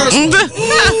white uncle.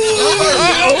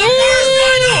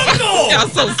 Y'all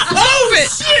so stupid.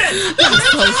 Y'all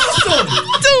so stupid.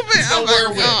 Oh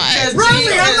my God.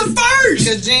 Rosie, I'm the first.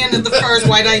 Because Jen is the first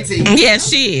white auntie. Yes,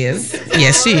 she is.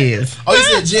 Yes, she is. Oh, you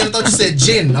said Jen? I thought you said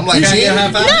Jen. I'm like, Jen.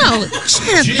 No,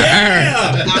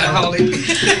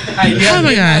 oh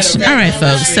my gosh. All right,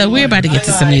 folks. So we're about to get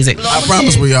to some music. I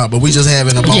promise we are, but we just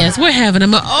having a moment. Yes, we're having a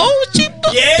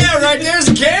Yeah, right there's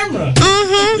the camera.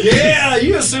 Yeah,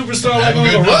 you a superstar like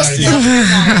Uncle Rusty.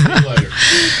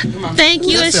 Thank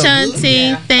you,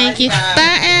 Ashanti. Thank you.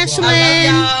 Bye,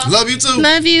 Ashlyn. Love you too.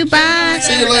 Love you. Bye.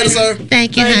 See you later, sir.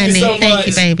 Thank you, honey. so Thank much.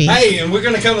 you, baby. Hey, and we're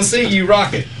gonna come and see you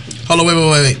rock it. Hold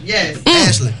on, wait. Yes.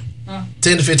 Ashley,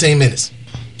 10 to 15 minutes.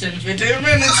 10 to 15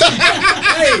 minutes.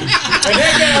 Hey, and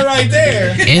that guy right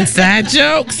there. Inside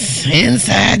jokes.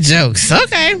 Inside jokes.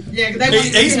 Okay. Yeah,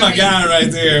 He's my guy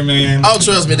right there, man. Oh,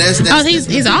 trust me, that's Oh,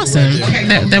 he's awesome.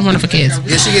 They're wonderful kids.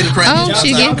 Yeah, she getting cranky. Oh,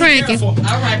 she's getting cranky. All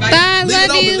right, bye. Bye. Leave it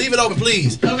Love open. you. Leave it open,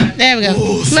 please. There we go.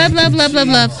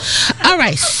 Love. All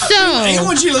right, so. I didn't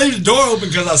want you to leave the door open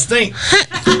because I stink.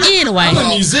 Anyway. I'm a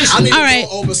musician. I need All the right.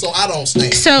 door open so I don't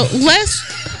stink. So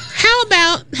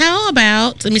how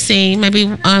about let me see, maybe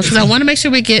because I want to make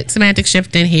sure we get Semantic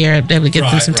Shift in here, that we get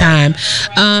them some time.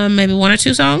 Maybe one or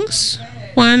two songs.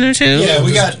 One or two. Yeah,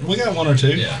 we got one or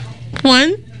two. Yeah.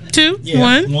 1, 2, Yeah,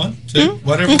 1, 2,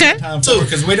 whatever. Okay. Time for,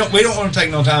 because we don't want to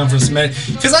take no time for semantic.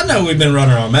 Because I know we've been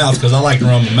running our mouths because I like to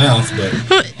run my mouth, but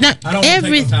No, I don't wanna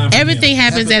take no time from everything him.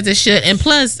 happens as it should, and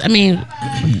plus, I mean,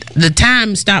 the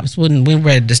time stops when we're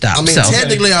ready to stop. I mean, so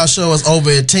technically our show is over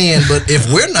at 10, but if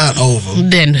we're not over,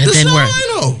 then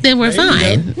show we're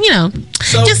fine. You know,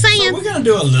 So, just saying. So we're gonna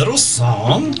do a little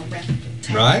song,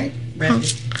 right?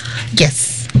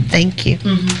 Yes, thank you.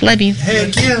 Love you.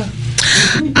 Heck yeah.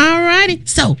 Alrighty.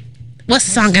 So, what's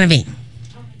the song gonna be?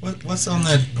 What's on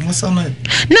that? What's on that?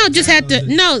 No, just have to.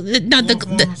 No.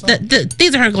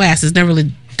 These are her glasses. They're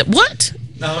really. What?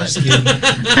 No, I'm just kidding.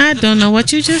 I don't know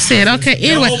what you just said. Okay.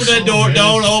 Anyway. Don't open that door.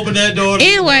 Don't open that door.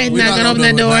 Anyway, not gonna open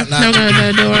that door. Not gonna open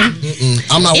that door.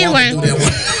 I'm not Anyway. walking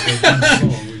through that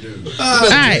one. All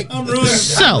right. I'm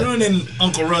ruining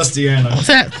Uncle Rusty, ain't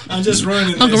I? I'm just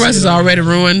ruining. Uncle Russ is already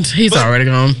ruined. He's already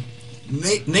gone.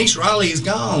 Niche Riley's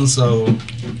gone, so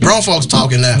grown folks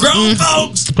talking now. Grown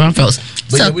folks. Grown folks.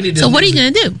 But So, yeah, we need to so what are you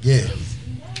gonna do? Yeah.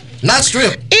 Not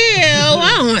strip. Ew,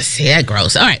 I don't want to see that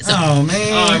gross. All right. So, Oh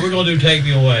man. All right, we're gonna do "Take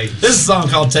Me Away." This is a song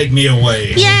called "Take Me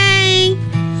Away." yay.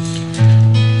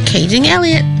 Caging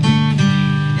Elliott.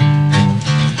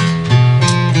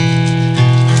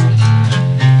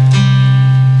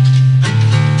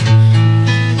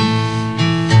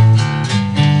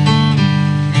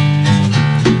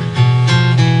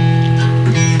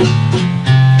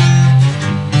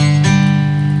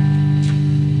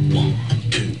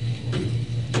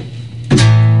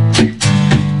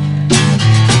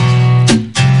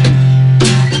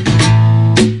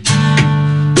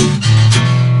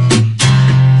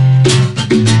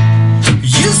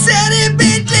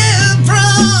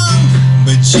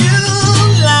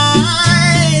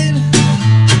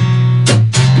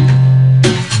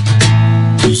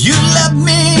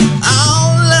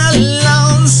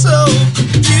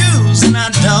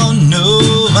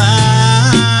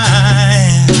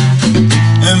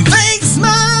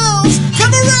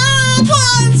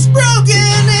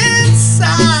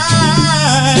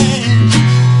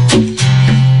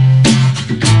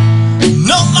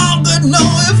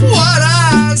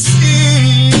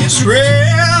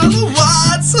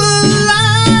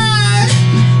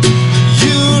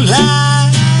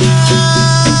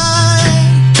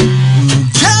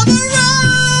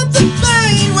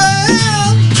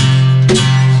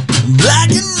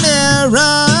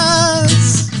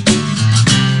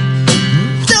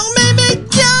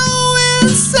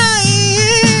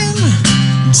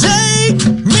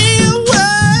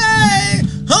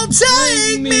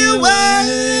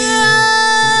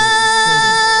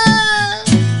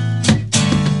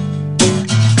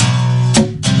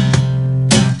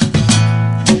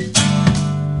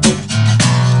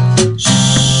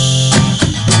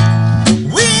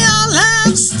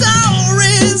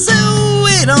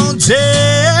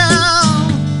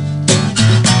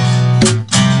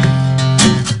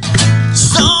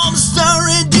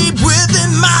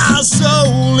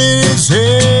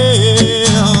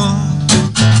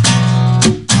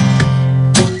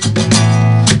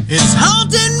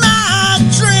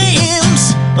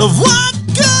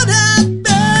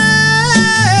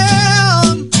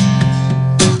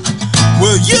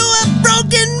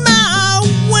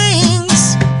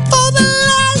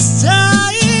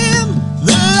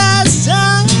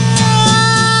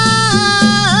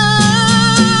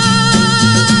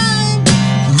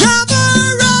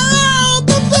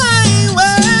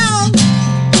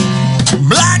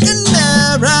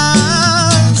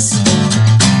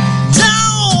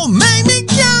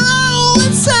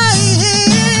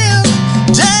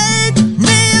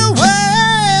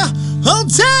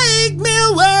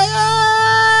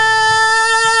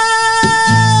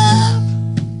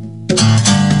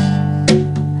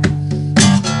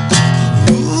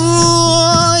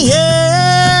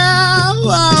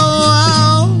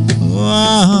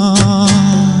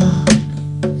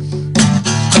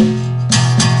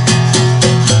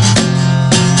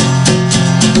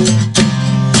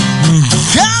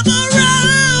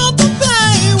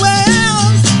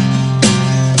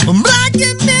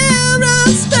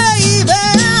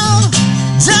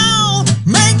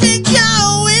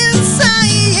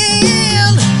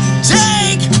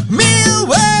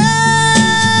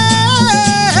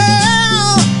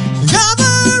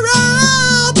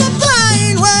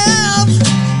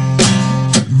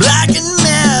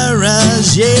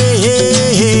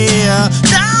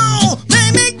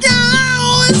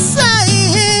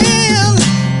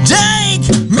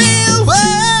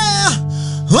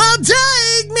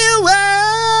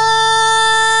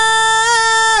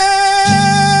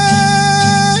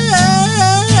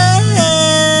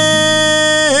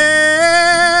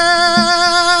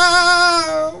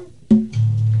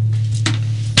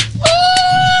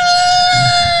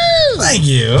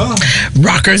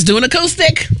 Rockers doing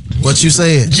acoustic. What you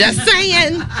said? Just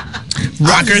saying.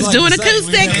 Rockers doing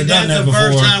acoustic. That's the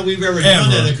first time we've ever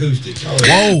done an acoustic.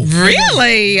 Whoa.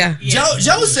 Really?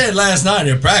 Joe said last night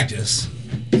at practice,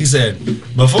 he said,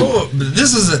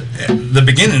 this is the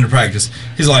beginning of practice.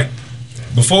 He's like,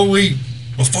 before we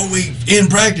end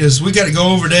practice, we got to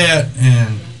go over that.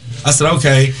 And I said,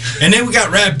 okay. And then we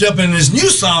got wrapped up in this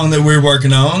new song that we were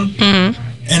working on. Mm-hmm.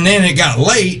 And then it got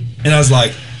late, and I was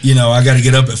like, I got to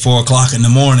get up at 4 o'clock in the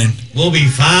morning. We'll be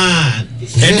fine.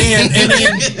 And then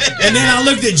I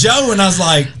looked at Joe and I was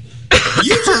like,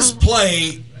 you just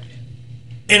play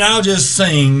and I'll just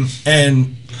sing,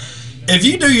 and if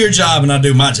you do your job and I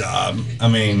do my job, I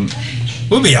mean,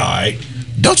 we'll be all right.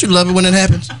 Don't you love it when it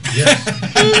happens? Yeah.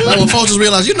 Like when folks just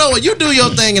realize, you know what, you do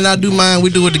your thing and I do mine, we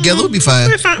do it together, we'll be fine.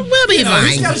 We'll be fine.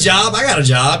 He's got a job, I got a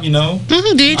job,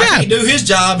 Mm-hmm, do your job. I can't do his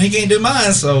job, he can't do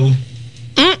mine, so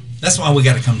that's why we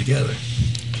got to come together.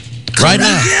 Right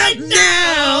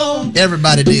now.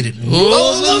 Everybody did it.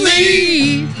 Over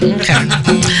me. Okay.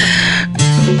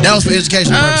 That was for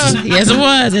education purposes. Yes, it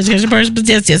was. Education purposes.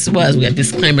 Yes, it was. We got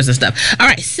disclaimers and stuff. All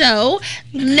right, so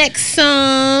next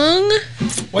song.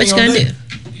 What you gonna do?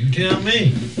 You tell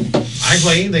me. I can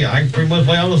play anything. I can pretty much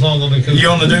play all the songs on the acoustic. You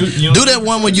want to do that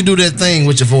one where you do that thing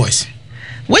with your voice.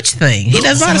 Which thing? He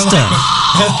does a lot of stuff.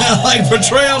 Like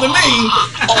Betrayal to me.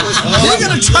 We're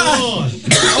going to try.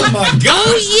 Oh, my God.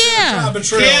 Oh, yeah.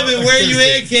 Kevin, where you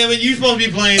at, Kevin? You supposed to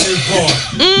be playing this part.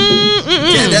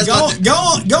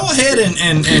 Go ahead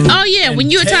and oh, yeah. When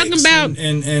you were talking about.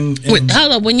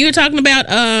 Hold up. When you were talking about,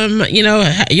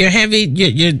 you're heavy,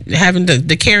 you're having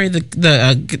to carry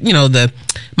the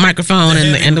microphone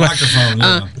and the microphone.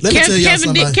 Yeah. Let me tell y'all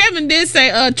something. Kevin did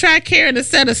say, try carrying a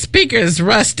set of speakers,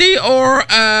 Rusty, or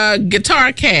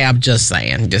guitar cab. Just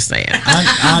saying. I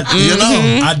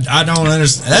don't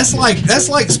understand. That's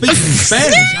like speaking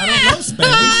Spanish. I don't know Spanish.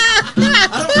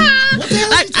 What the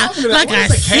hell are you talking about?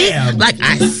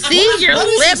 I see your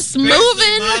lips moving.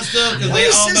 Because they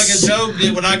all make a joke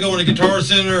that when I go in a guitar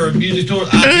center or a music store,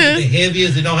 I get the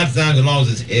heaviest. It don't have to sound as long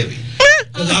as it's heavy.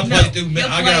 Because I play through.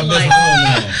 I got a mess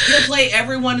now. He'll play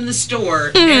everyone in the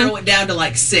store, narrow it down to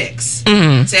like 6.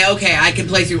 Say, okay, I can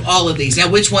play through all of these. Now,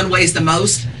 which one weighs the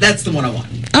most? That's the one I want.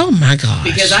 Oh my gosh!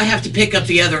 Because I have to pick up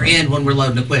the other end when we're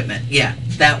loading equipment. Yeah,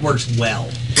 that works well.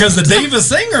 Because the diva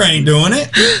singer ain't doing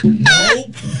it.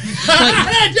 Nope.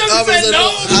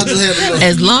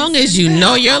 As long as you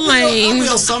know your lane. I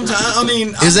will sometimes. I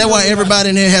mean, is that why everybody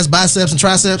in here has biceps and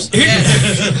triceps?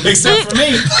 Except for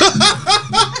me.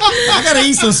 I gotta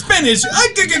eat some spinach.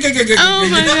 Oh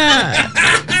my God!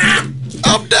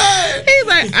 I'm dead. He's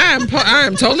like, I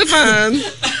am totally fine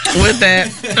with that.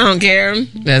 I don't care.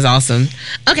 That's awesome.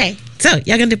 Okay. So,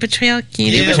 y'all gonna do Betrayal? Can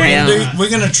you do Betrayal?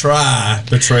 We're gonna try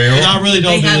Betrayal. And I really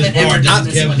don't do this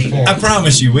part. I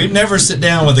promise you, we'd never sit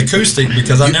down with acoustic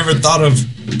because I never thought of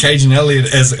Cage and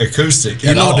Elliott as acoustic.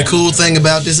 You know what the cool thing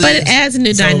about this is? But it adds a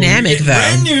new dynamic, though.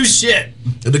 Brand new shit.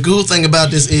 The cool thing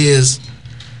about this is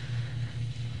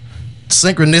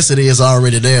synchronicity is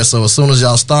already there. So as soon as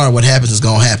y'all start, what happens is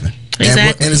gonna happen.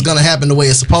 Exactly. And it's gonna happen the way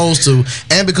it's supposed to.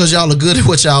 And because y'all are good at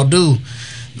what y'all do,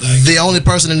 the only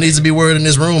person that needs to be worried in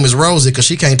this room is Rosie because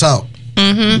she can't talk.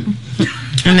 Mm-hmm.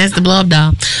 And that's the blow up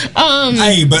doll.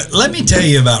 Hey, but let me tell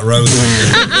you about Rosie.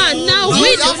 No,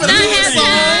 we do not have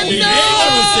time.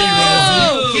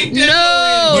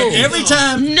 No. But every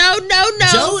time. No.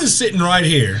 Joe is sitting right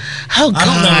here. Oh, God. I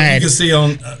don't know if you can see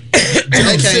on.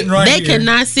 Joe's sitting right here. They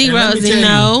cannot see Rosie.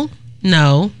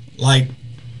 No. Like.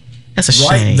 That's a shame.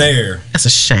 Right there. That's a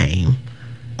shame.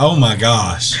 Oh my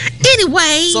gosh.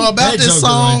 Anyway. So about this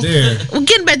song. Right we're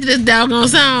getting back to this doggone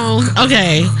song.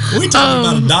 Okay. We talking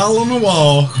about a doll on the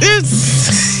wall.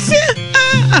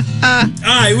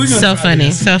 Alright, we're gonna so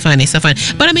funny.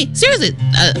 But I mean, seriously,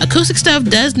 acoustic stuff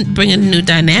does bring a new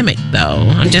dynamic though.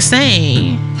 I'm just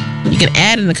saying. You can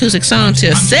add an acoustic song to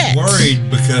a set. I'm worried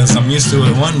because I'm used to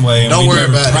it one way. Don't worry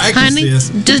about it. Honey,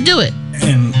 just do it.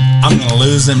 And I'm going to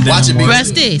lose them down. Watch it be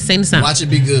Rusty, sing the song. Watch it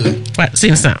be good.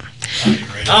 Sing the song.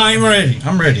 I'm ready.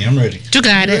 You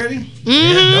got it. Ready? Mm-hmm.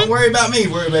 Yeah, don't worry about me.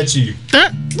 Worry about you.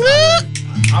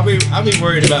 I'll be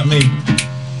worried about me.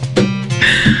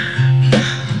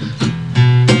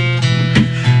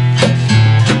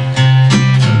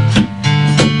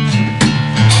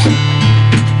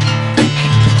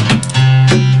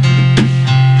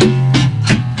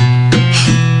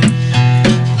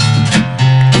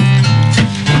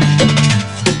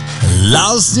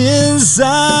 Lost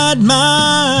inside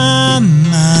my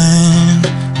mind,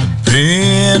 the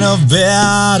pain of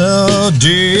battle,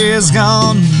 days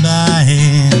gone by,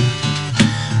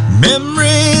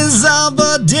 memories of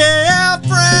a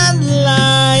different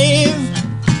life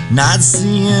not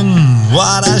seeing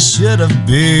what I should have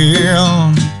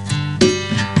been.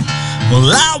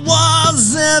 Well, I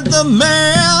wasn't the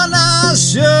man I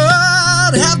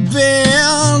should have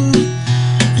been.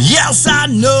 Yes, I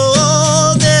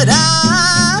know that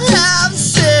I have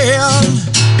sinned.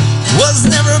 Was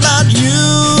never about you,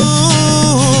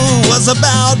 was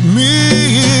about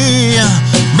me.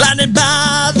 Blinded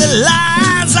by the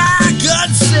lies I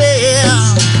could see.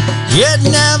 It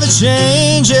never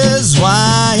changes,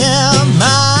 why am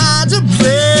I to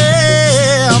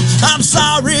blame? I'm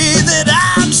sorry that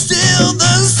I'm still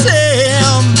the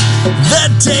same. The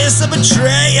taste of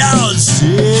betrayal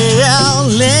still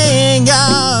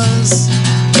lingers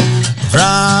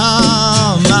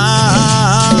from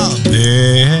my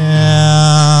past.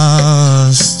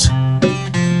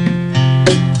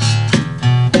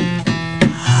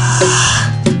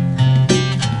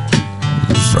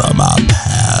 From our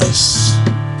past.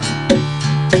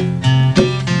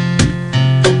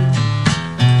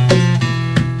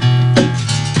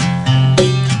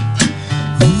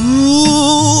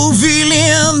 Ooh,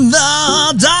 feeling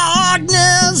the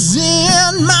darkness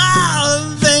in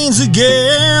my veins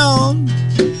again.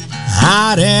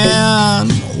 Hiding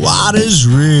what is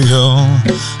real.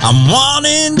 I'm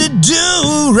wanting to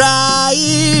do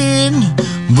right,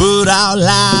 but all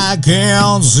I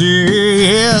can see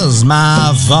is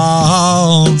my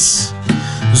faults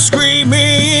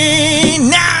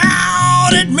screaming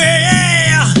out at me.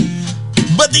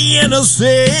 But the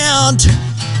innocent,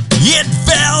 it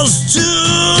fails to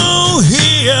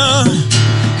hear.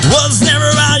 Was never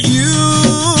about you,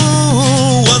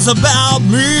 was about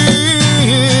me.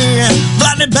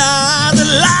 Blinded by the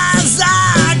lies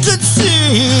I could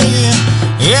see.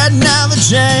 It never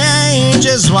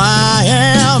changes, why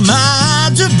am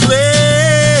I to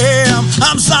blame?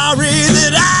 I'm sorry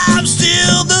that I'm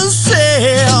still the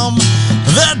same.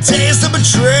 The taste of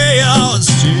betrayal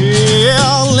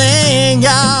still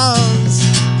lingers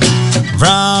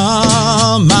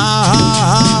from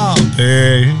my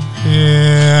past.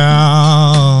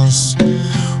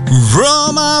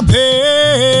 From my past.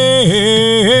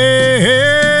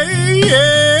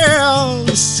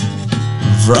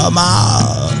 From my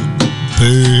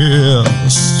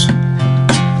past.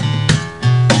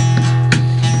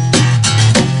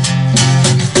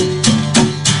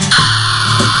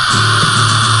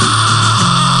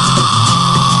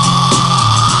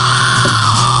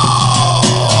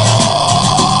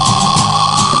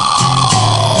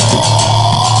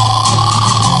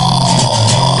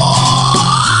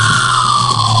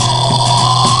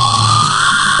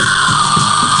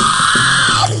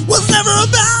 Was never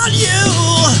about you,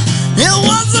 it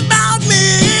was about me.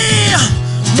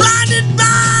 Blinded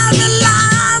by the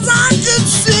lies I could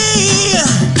see.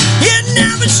 It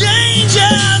never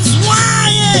changes,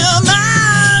 why am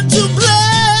I to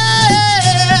blame?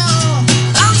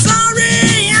 I'm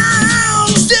sorry,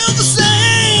 I'm still the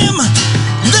same.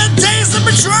 The taste of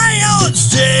betrayal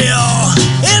still,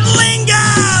 it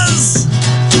lingers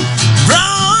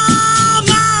from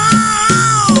my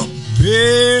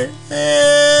past.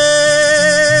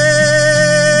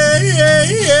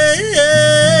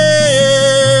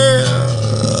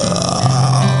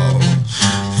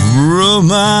 From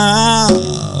my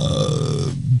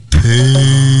past.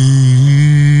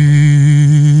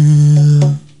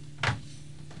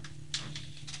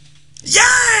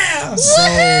 Yeah! So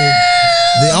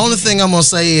the only thing I'm gonna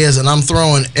say is, and I'm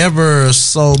throwing ever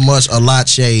so much a lot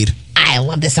shade. I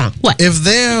love this song. What? If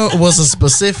there was a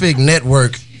specific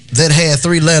network that had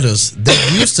 3 letters that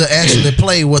used to actually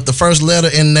play what the first letter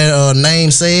in their name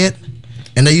said,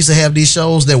 and they used to have these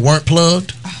shows that weren't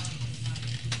plugged.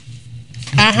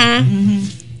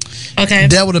 Okay.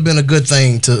 That would have been a good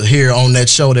thing to hear on that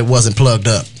show that wasn't plugged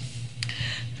up.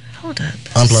 Hold up.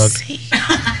 Unplugged.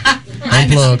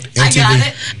 Unplugged. MTV. I got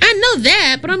it. I know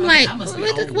that, but I'm like,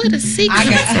 where the C come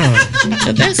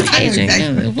from? That's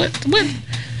Cajun. What?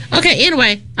 Okay,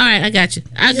 anyway. All right, I got you.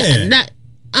 I got that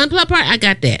unplugged part. I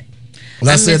got that. When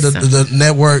I said the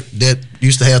network that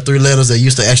used to have 3 letters that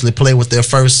used to actually play what their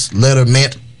first letter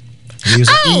meant.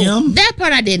 That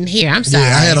part I didn't hear. I'm sorry.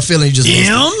 Yeah, I had a feeling you just missed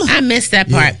it. I missed that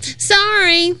part.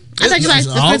 Sorry. I thought you liked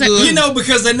the first time. You know,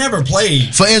 because they never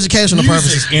played for educational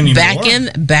purposes anymore.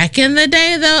 Back in the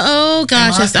day, though. Oh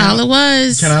gosh, that's all it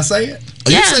was. Can I say it?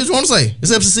 You can say what you want to say.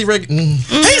 It's FCC record.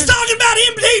 He's talking about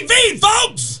MTV,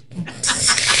 folks.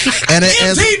 And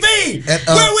MTV,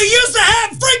 where we used to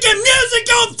have freaking music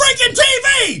on freaking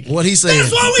TV. What he said.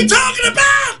 That's what we talking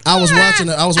about. I was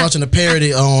watching a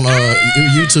parody on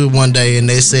YouTube one day, and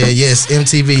they said yes,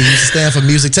 MTV used to stand for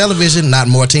music television, not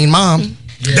more Teen Mom.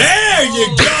 There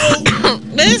you go.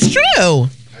 It's true.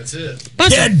 That's it.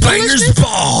 Headbangers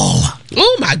Ball.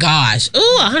 Oh my gosh.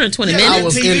 Ooh, 120 minutes. I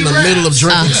was in the middle of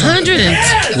drinking.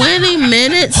 120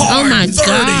 minutes. Oh my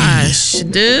gosh,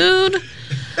 dude.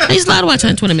 I used to watch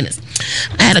 120 minutes.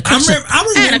 I had a crush.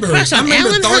 I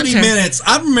remember 30 minutes.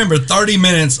 I remember 30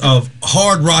 minutes of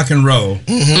hard rock and roll.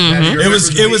 Mm-hmm.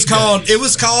 It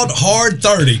was called Hard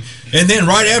 30. And then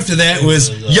right after that was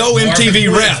Yo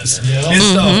MTV Raps and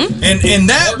stuff. And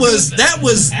that was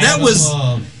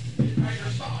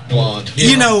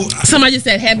you know, somebody just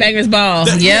said Headbangers Ball.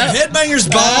 Yeah,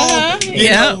 Headbangers Ball. You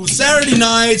know, Saturday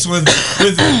nights with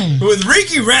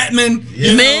Ricky Ratman.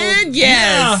 You Man,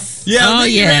 yes. Yeah,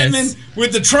 Ricky Ratman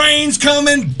with the trains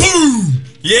coming. Boom.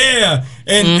 Yeah,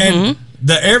 and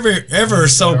the ever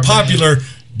so popular.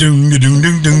 From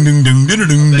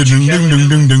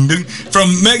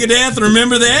Megadeth,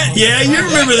 remember that? Yeah, you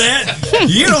remember that.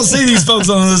 You don't see these folks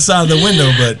on the other side of the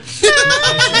window, but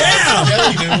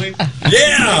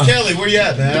yeah. Kelly, where you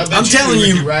at, man? I'm telling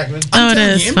you,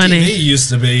 that's funny. MTV used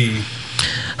to be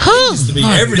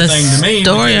everything to me.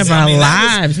 Story of our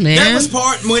lives, man. That was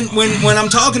part when I'm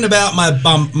talking about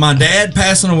my dad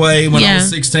passing away when I was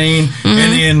 16,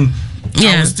 and then.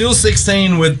 I was still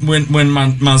 16 when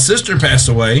my sister passed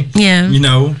away. Yeah. You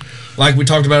know, like we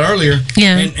talked about earlier.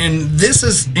 Yeah. And this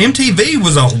is MTV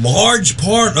was a large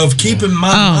part of keeping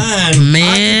my mind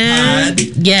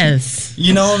occupied. Yes.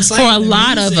 You know what I'm saying? For a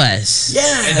lot of us. Yeah.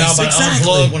 And exactly.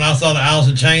 Unplugged, when I saw the Alice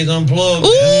in Chains Unplugged.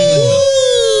 Ooh.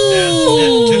 That,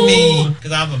 to me,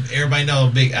 because everybody knows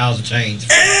I'm a big Alice in Chains.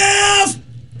 If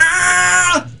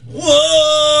I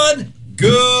would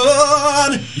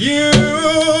good you.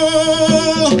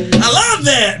 I love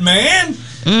that, man.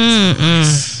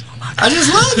 I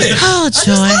just love it. Oh,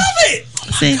 joy.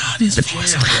 I just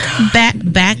love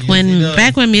it.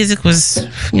 Back when music was,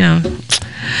 you know,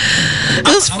 it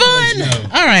was fun.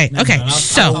 All right. Okay.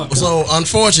 So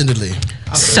unfortunately,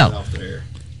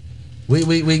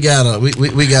 we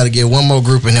gotta get one more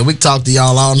group in here. We talk to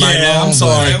y'all all night long. I'm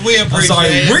sorry. We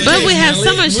appreciate it. But we have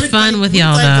so much fun with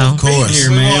y'all, though. Of course,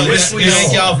 man. We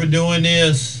thank y'all for doing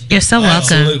this. You're so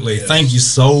welcome. Absolutely. Thank you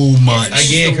so much.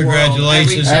 Again,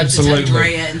 congratulations. Absolutely. To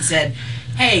Drea and said,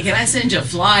 "Hey, can I send you a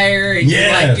flyer and you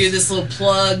do this little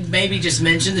plug? Maybe just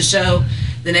mention the show."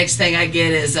 The next thing I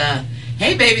get is,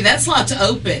 "Hey, baby, that slot's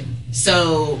open,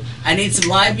 so I need some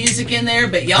live music in there,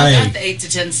 but y'all got the 8 to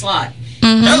 10 slot."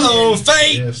 Hello,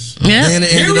 Fate. Yes. Yeah. Then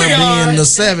it ended up being the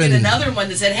 7. Another one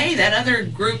that said, "Hey, that other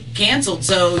group canceled,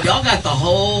 so y'all got the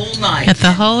whole night." Got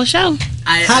the whole show.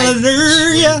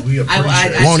 Hallelujah.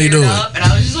 I Won't he do it? up and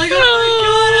I was just like, "Oh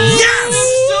my God, yes,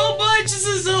 so much! This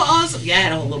is so awesome." Yeah, I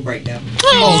had a whole little breakdown.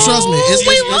 Oh, trust me,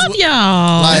 we love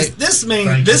y'all. Like this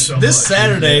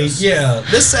Saturday. Yeah,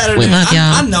 this Saturday. We love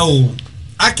y'all. I know.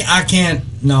 I can't.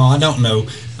 No, I don't know.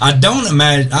 I don't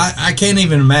imagine. I can't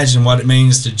even imagine what it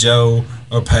means to Joe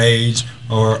or Paige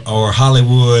or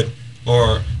Hollywood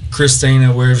or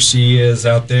Christina, wherever she is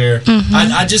out there.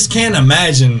 I just can't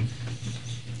imagine,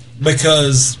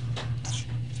 because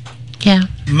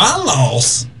my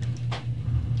loss.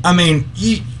 I mean,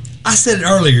 I said it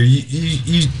earlier.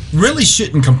 You really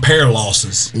shouldn't compare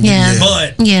losses. Yeah.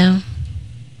 But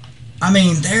I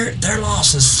mean, their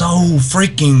loss is so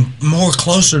freaking more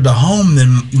closer to home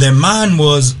than mine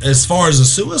was, as far as a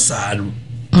suicide.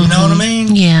 You know what I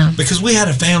mean? Yeah. Because we had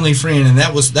a family friend, and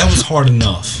that was hard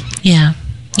enough. Yeah.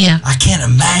 Yeah. I can't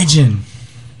imagine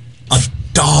a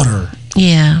daughter.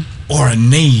 Yeah. Or a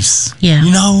niece. Yeah.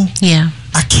 You know? Yeah.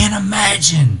 I can't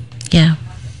imagine. Yeah.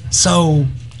 So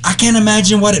I can't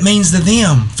imagine what it means to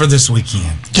them for this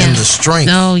weekend. Yeah. And the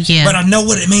strength. Oh, yeah. But I know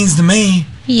what it means to me.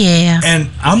 Yeah. And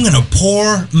I'm going to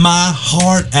pour my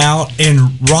heart out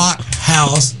in Rock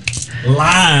House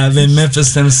live in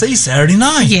Memphis, Tennessee, Saturday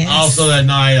night. Yes. Also that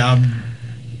night,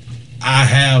 I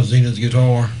have Zena's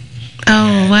guitar.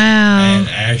 Oh, wow. And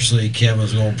actually,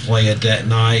 Kevin's going to play it that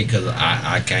night, because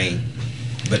I can't.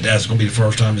 But that's going to be the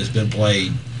first time it's been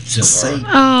played since her. Oh,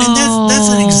 and that's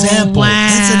an example. Wow.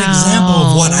 That's an example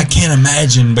of what I can't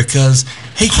imagine, because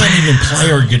he can't even play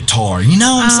her guitar. You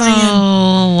know what I'm saying?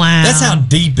 Oh, wow. That's how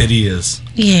deep it is.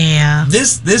 Yeah.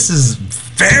 This is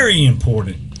very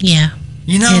important. Yeah.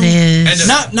 You know, it is.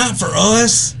 And not for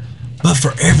us, but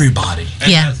for everybody.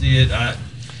 And that's it. I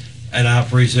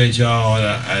appreciate y'all,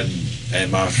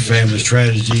 and my family's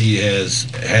tragedy has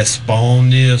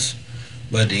spawned this.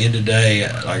 But at the end of the day,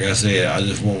 like I said, I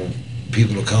just want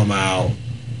people to come out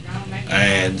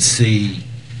and see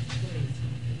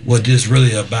what this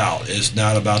really about. It's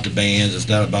not about the bands. It's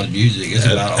not about the music. It's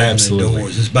about opening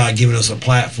doors. It's about giving us a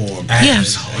platform. Yeah.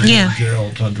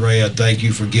 Gerald, Andrea, thank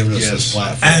you for giving us this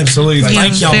platform. Absolutely.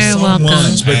 Thank y'all so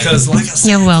much. Because, like I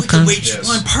said, you're welcome. We can reach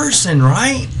one person,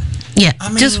 right? Yeah,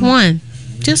 just one.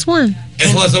 Just one.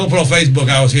 And plus, I'm going to put on Facebook,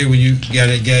 I was here when you got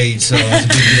engaged, so that's a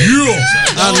big deal.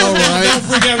 I know, right? Don't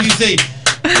freak out when you say,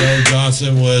 Joe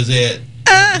Johnson was at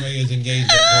Andrea's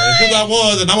engagement party. Because I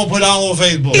was, and I'm going to put it all on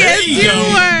Facebook. Yes, you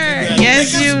were.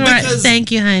 Yes, you were. Thank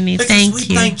you, honey. Thank you.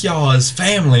 We thank y'all as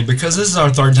family because this is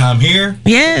our third time here.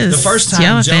 Yes. The first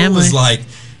time Joe was like,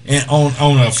 on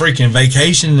a freaking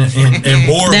vacation and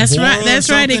bored. That's right. That's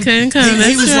right. He couldn't come.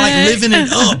 He was like living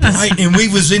it up, right? And we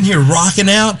was in here rocking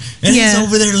out, and he's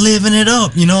over there living it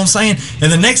up. You know what I'm saying? And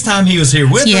the next time he was here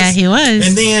with us, yeah, he was.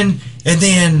 And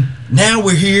then now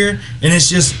we're here, and it's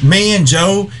just me and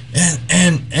Joe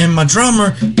and my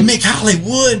drummer Mick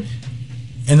Hollywood,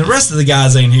 and the rest of the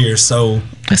guys ain't here. So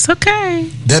it's okay.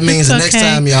 That means the next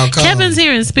time y'all come, Kevin's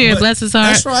here in spirit. Bless his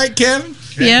heart. That's right, Kevin.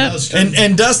 Yep.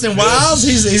 And Dustin Wiles,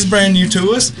 he's brand new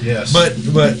to us. Yes. But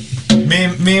me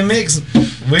and Mix,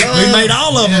 we made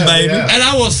all of them, baby. Yeah. And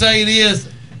I will say this: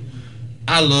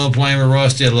 I love playing with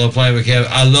Rusty. I love playing with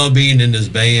Kevin. I love being in this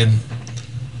band.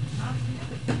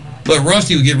 But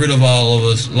Rusty would get rid of all of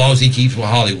us as long as he keeps with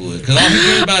Hollywood. Because all he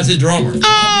cares about is his drummer. Look,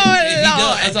 since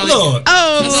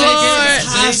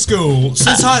high school,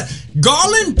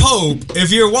 Garland Pope,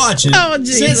 if you're watching,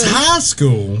 since high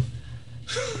school.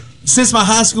 Since my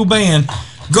high school band,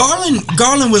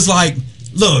 Garland was like,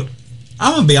 look,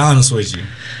 I'm going to be honest with you.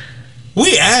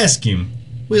 We asked him.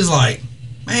 We was like,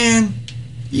 man,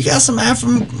 you got some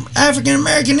African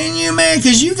American in you, man,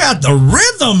 because you got the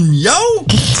rhythm, yo.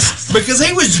 Because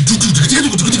he was...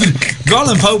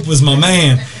 Garland Pope was my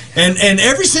man. And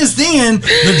ever since then,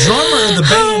 the drummer of the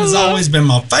band has always been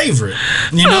my favorite.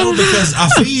 You know, because I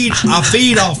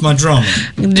feed off my drummer.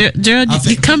 Gerald,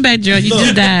 you come back, Gerald. You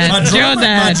just died. My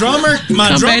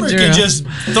drummer can just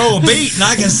throw a beat and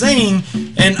I can sing.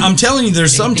 And I'm telling you,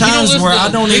 there's some times where I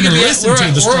don't even listen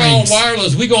to the strings. We're all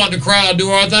wireless. We go out in the crowd, do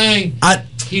our thing.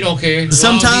 He don't care.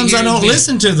 Sometimes I don't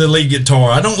listen to the lead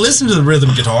guitar. I don't listen to the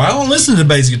rhythm guitar. I don't listen to the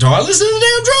bass guitar. I listen to the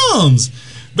damn drums.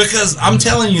 Because I'm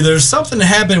telling you, there's something that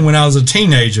happened when I was a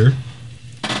teenager.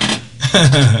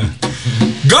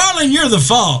 Garland, you're the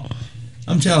fault.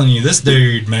 I'm telling you, this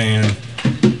dude, man.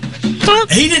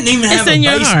 He didn't even have a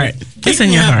basement. It's in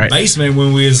your heart. Basement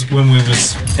when we was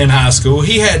in high school.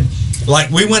 He had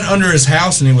we went under his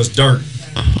house and it was dirt.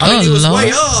 I mean, it was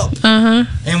way up. And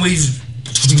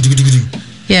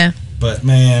yeah. But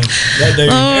man, that dude.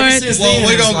 Ever since then,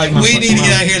 we need to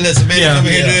get out here and let some men come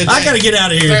here and do it. I gotta get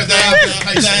out of here.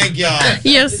 Thank y'all.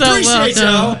 You're so Appreciate welcome.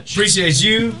 y'all. Appreciate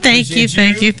you. Thank you.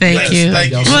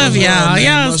 Love y'all.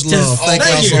 Y'all just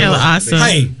Thank you. Awesome.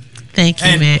 Hey, thank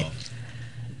you, man.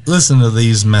 Listen to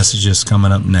these messages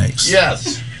coming up next.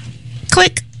 Yes.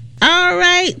 Click. All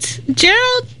right,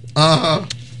 Gerald.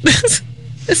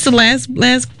 It's the last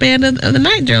band of the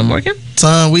night, Gerald Morgan.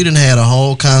 Son, we done had a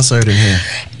whole concert in here.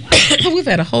 We've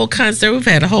had a whole concert. We've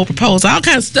had a whole proposal. All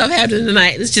kinds of stuff happening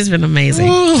tonight. It's just been amazing.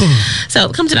 So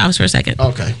come to the office for a second.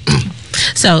 Okay.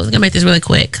 So I'm going to make this really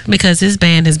quick because this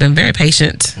band has been very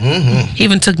patient. He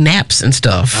even took naps and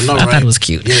stuff. I know, I thought it was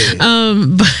cute. Yeah. How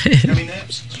many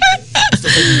naps?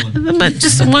 But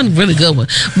just one really good one.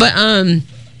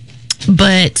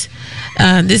 But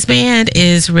this band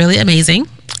is really amazing.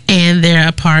 And they're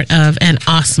a part of an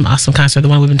awesome concert, the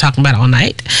one we've been talking about all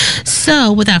night.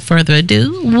 So, without further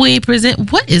ado, we present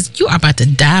you are about to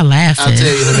die laughing. I'll tell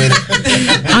you in a minute.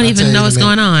 I don't even know what's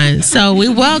going on. So, we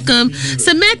welcome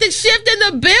Samantha Shift in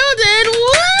the building.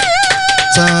 Woo!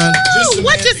 Son,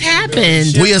 what just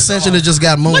happened? We essentially just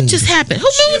got mooned. What just happened? Who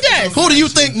mooned us? Who do you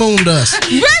think mooned us?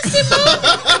 Rusty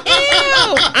mooned?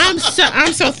 Ew!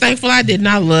 I'm so thankful I did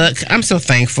not look. I'm so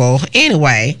thankful.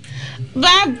 Anyway.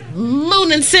 By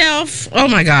mooning self. Oh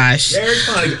my gosh. Very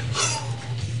funny.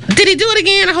 Did he do it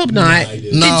again? I hope not.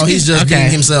 No, he's just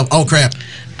getting himself. Oh crap.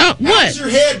 Oh, what? How's your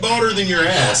head broader than your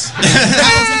ass?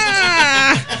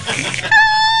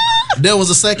 There was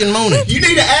a second mooning. You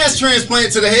need an ass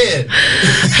transplant to the head.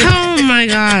 Oh my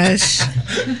gosh.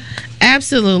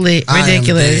 Absolutely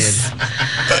ridiculous.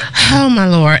 Oh my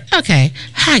Lord. Okay.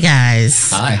 Hi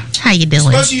guys. Hi. How you doing?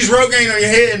 You're supposed to use Rogaine on your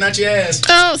head, not your ass.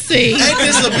 Oh, see. Ain't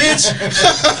this a bitch?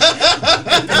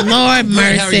 Lord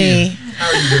mercy. How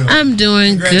are you doing? I'm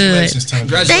doing good. Congratulations, Tom.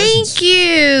 Thank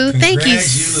you. Thank you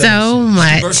so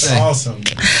much. Awesome.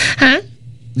 Huh?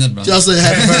 Just a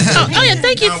happy birthday. Oh yeah,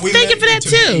 thank you. Thank you for that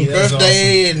too.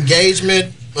 Birthday,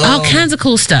 engagement. All kinds of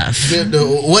cool stuff.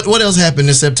 What else happened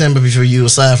in September before you,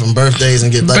 aside from birthdays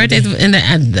and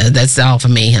birthdays? That's all for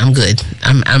me. I'm good.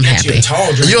 I'm happy.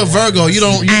 You're a Virgo. You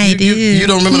don't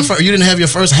remember you didn't have your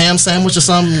first ham sandwich or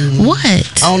something? What?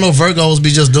 I don't know. Virgos be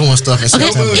just doing stuff in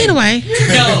September. Anyway.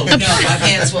 No, my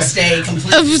pants will stay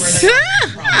completely.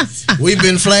 We've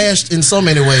been flashed in so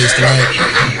many ways tonight.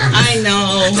 I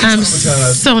know. I'm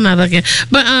so not looking.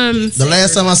 But the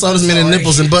last time I saw this many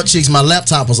nipples and butt cheeks, my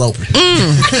laptop was open.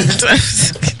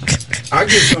 I'll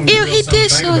give some Ew, he did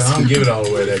show us. I don't give it all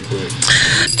away that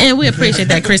quick. And we appreciate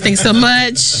that, Chris. Thanks so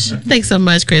much. Thanks so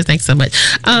much, Chris. Thanks so much.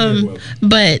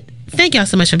 But thank y'all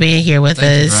so much for being here with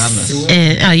us.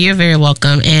 And you're very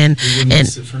welcome. And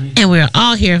we're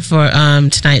all here for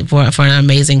tonight for an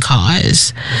amazing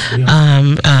cause.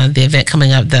 The event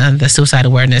coming up, the suicide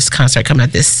awareness concert coming up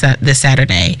this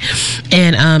Saturday.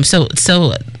 And so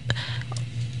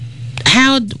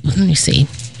how? Let me see.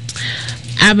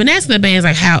 I've been asking the bands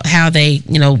like how they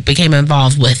became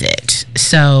involved with it.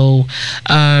 So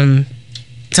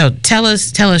tell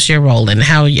us your role and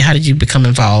how did you become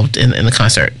involved in the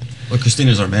concert? Well,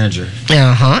 Christina's our manager.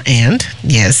 And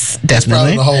yes,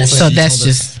 definitely. So that's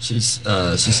just she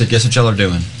said, guess what y'all are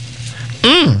doing?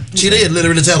 She did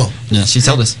literally tell them. Yeah, she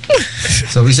told us.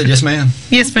 So we said, yes, ma'am.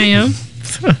 Yes, ma'am.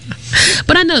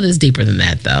 But I know there's deeper than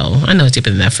that, though. I know it's deeper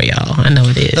than that for y'all. I know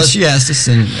it is. She asked us,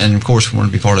 and of course we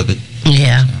want to be part of it.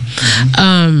 Yeah.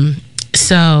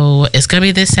 So it's gonna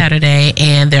be this Saturday,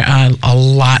 and there are a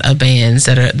lot of bands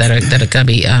that are gonna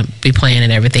be playing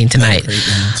and everything tonight.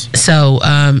 So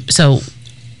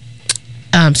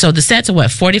the sets are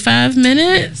 45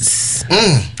 minutes?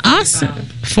 Awesome.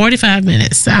 45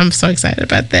 minutes. I'm so excited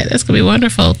about that. That's going to be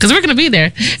wonderful because we're going to be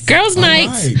there. Girls' night.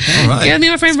 All right. Yeah, me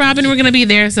and my friend Robin, we're going to be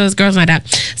there. So it's girls' night out.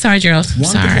 Sorry, Gerald.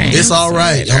 Sorry. It's all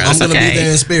right. I'm going to be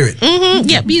there in spirit. Mm-hmm.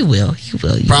 Yep, you will. You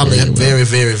will. Probably very,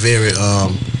 very, very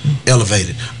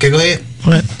elevated. Okay, go ahead.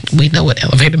 What? We know what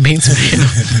elevated means.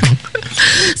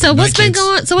 So what's been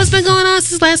going on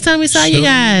since last time we saw you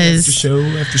guys? Show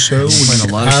after show. We're playing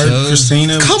a lot of shows.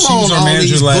 Christina, come she was on, our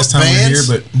manager last time we were here,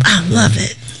 but I love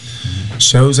it.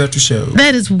 Shows after show.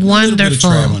 That is wonderful. A little bit of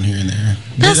traveling here and there.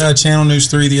 Did Channel News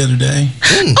 3 the other day.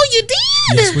 Oh, you did?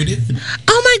 Yes, we did.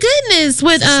 Oh my goodness,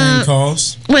 with same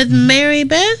calls with Mary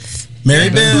Beth. Mary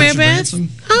Beth.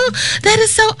 Oh, that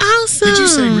is so awesome. Did you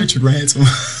say Richard Ransom?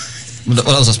 What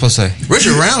else was I supposed to say?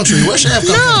 Richard Roundtree. Where's Shaft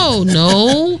come from?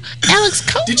 No. Alex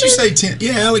Coleman. Did you say Tim?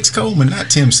 Yeah, Alex Coleman, not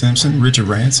Tim Simpson. Richard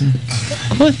Ransom.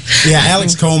 What? Yeah,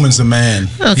 Alex Coleman's the man.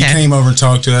 Okay. He came over and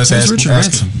talked to us. Who's Richard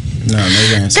Ransom? No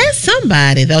Ransom. That's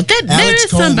somebody though. There is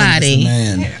somebody. Is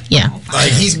the man. Yeah.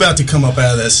 Like he's about to come up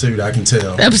out of that suit. I can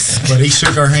tell. But he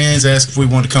shook our hands, asked if we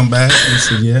wanted to come back. We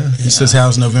said yeah. He says,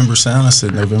 "How's November sound?" I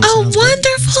said, "November sounds wonderful.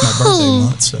 Great. It's my birthday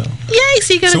month, so yay!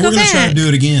 So you're gonna go we're gonna try to do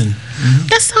it again. Mm-hmm.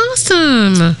 That's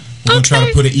awesome. We're gonna try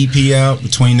to put an EP out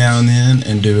between now and then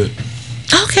and do it.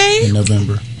 Okay. In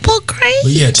November. Well, great.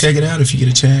 But yeah, check it out if you get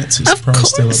a chance. It's probably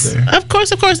still up there. Of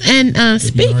course. And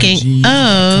speaking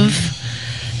of,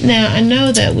 now I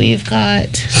know that we've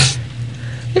got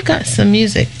some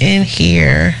music in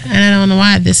here, and I don't know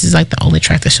why this is like the only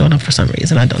track that's showing up for some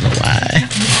reason. I don't know why.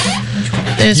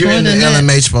 You're in the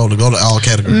LMH folder. Go to all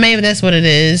categories. Maybe that's what it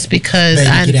is because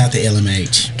get out the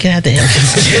LMH. Get out the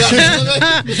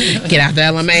LMH. Get out the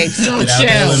LMH. Don't get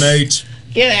out the LMH.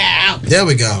 Get out. There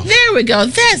we go.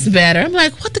 That's better. I'm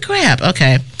like, what the crap?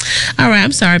 Okay. All right.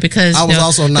 I'm sorry because I was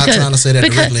also not trying to say that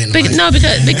directly.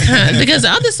 Because the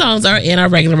other songs are in our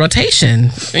regular rotation,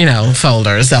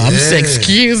 folder. So I'm just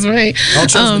excuse me. Oh,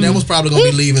 trust me, that was probably gonna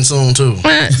be leaving soon too.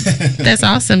 That's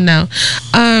awesome. No.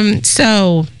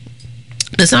 So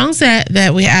the songs that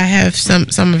I have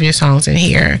some of your songs in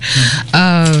here.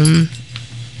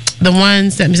 The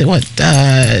ones that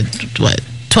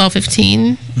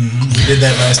 12:15. We did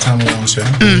that last time we were on the show.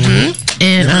 Mm-hmm.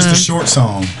 And it was the short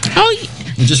song. Oh,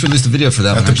 we just released the video for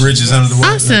that. The bridges under the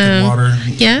water. Awesome. The water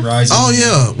rising. Oh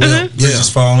yeah. Well, bridges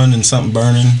falling and something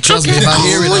burning. Trust me, if I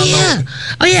hear it, I know.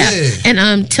 Oh yeah.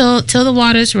 And till the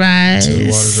waters rise. Till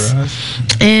the waters rise.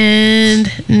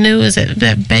 And new is it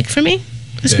that Beg for Me?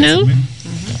 It's new.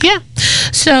 Yeah.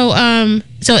 So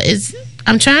it's.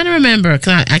 I'm trying to remember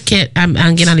because I can't. I'm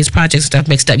getting on these projects and stuff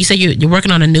mixed up. You say you're working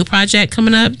on a new project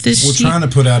coming up this year? We're trying to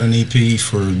put out an EP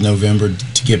for November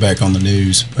to get back on the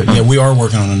news. But yeah, we are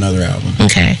working on another album.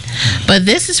 Okay. But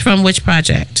this is from which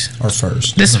project? Our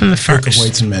first. This is from the first. Book of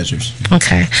Weights and Measures.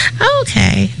 Okay.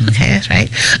 Okay, that's right.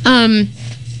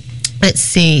 Let's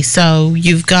see. So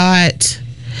you've got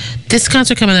this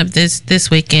concert coming up this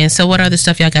weekend. So what other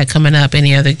stuff y'all got coming up?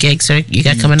 Any other gigs you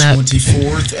got coming up?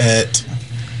 24th at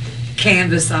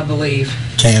Canvas, I believe.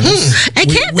 Canvas. At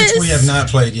Canvas. Which we have not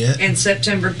played yet. And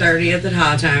September 30th at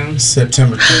High Tones.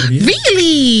 September 30th.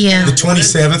 Really? The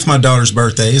 27th, my daughter's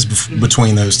birthday, is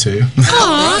between those two.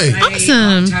 Oh,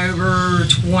 awesome. October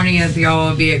 20th, y'all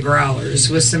will be at Growlers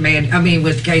with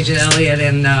with Cajun Elliott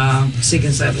and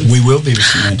Seeking Seven. We will be with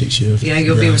Semantic Shift. Yeah,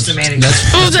 you'll be with Semantic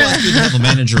That's why you have a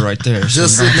manager right there.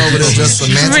 Just sitting over there, just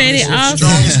Semantic. Really awesome.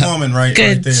 Strongest woman right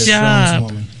there. Good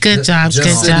job. Good job. Just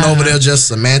Good sitting job. over there,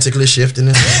 just semantically shifting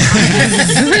it.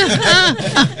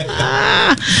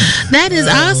 That is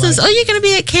awesome. Oh, you're gonna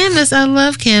be at Canvas. I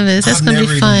love Canvas. That's gonna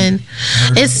be fun.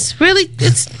 It's really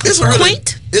it's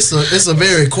quaint. It's a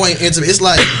very quaint, intimate. It's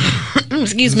like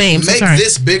excuse me. I'm so make sorry.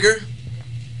 this bigger,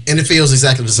 and it feels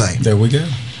exactly the same. There we go.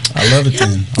 I love it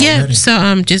then. Yeah.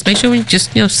 So just make sure we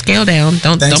just scale down.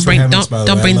 Don't bring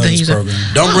the user.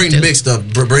 Don't bring the big stuff.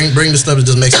 Bring the stuff that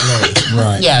just makes it noise.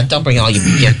 Right. Yeah. Don't bring all your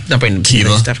don't bring the big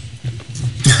stuff.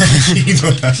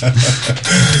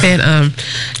 And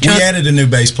we added a new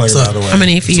bass player, by the way. I'm gonna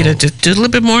need for you to just do a little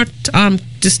bit more.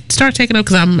 Just start taking up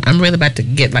because I'm really about to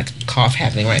get like a cough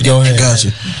happening right now. Go ahead.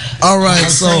 Gotcha. All right.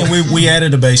 So we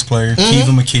added a bass player,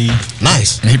 Kiva McKee.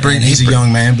 Nice. And he's a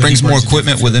young man. Brings more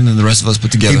equipment with him than the rest of us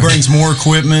put together. He brings more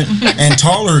equipment and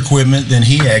taller equipment than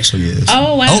he actually is.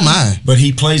 Oh wow. Oh my. But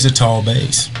he plays a tall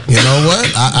bass. You know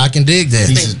what? I can dig that.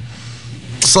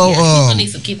 People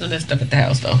need to keep that stuff at the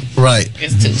house though. Right.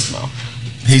 It's too small.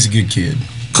 He's a good kid.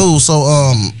 Cool.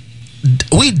 So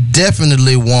we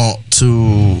definitely want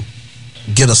to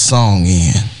get a song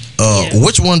in.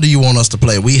 Which one do you want us to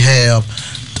play? We have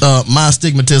My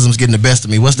Astigmatism's Getting the Best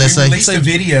of Me. What's that say? We released a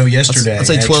video yesterday. I'd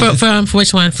say 12. For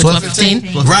which one? For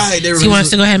 12:15? Right. So you want us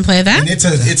to go ahead and play that? And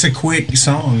it's a quick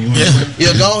song.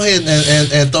 Yeah, go ahead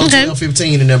and throw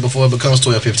 12:15 in there before it becomes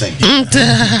 12:15.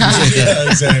 Yeah,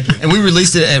 exactly. And we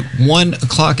released it at 1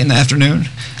 o'clock in the afternoon.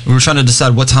 We were trying to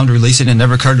decide what time to release it, and it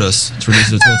never occurred to us to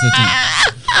release it at 12:15.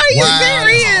 Are you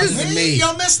serious?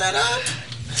 Y'all messed that up?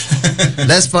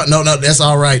 That's fun. No, that's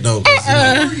all right though.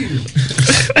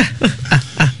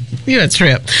 You're a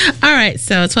trip. All right,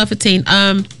 so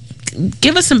 12:15.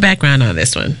 Give us some background on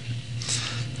this one.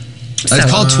 It's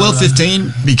called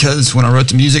 12:15 because when I wrote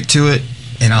the music to it,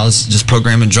 and I was just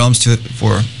programming drums to it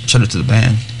before I showed it to the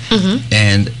band,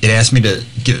 and it asked me to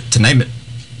name it,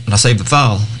 and I saved the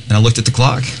file, and I looked at the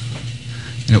clock,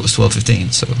 and it was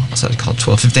 12:15. So I said, called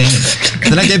 12:15.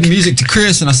 And then I gave the music to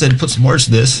Chris, and I said, put some words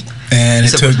to this. And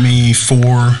it took me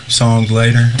 4 songs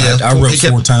later. Yeah, I wrote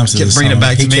 4 times to this bringing song. it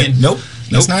back to me. Nope.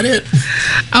 That's not it.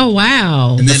 Oh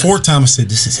wow! And the 4th time I said,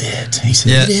 "This is it." He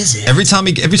said, Yeah. "It is it." Every time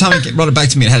he brought it back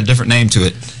to me, it had a different name to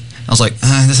it. I was like,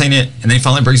 "This ain't it." And then he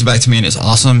finally brings it back to me, and it's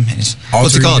awesome. And it's,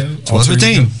 what's it called?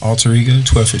 12:15. Alter Ego.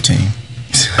 12:15.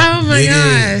 Oh my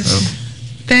gosh,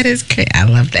 that is great. I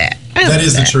love that. That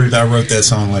is the truth. I wrote that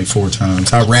song like 4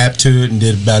 times. I rapped to it and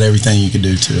did about everything you could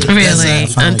do to it. Really,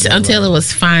 until it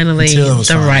was finally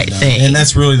the right thing. And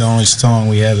that's really the only song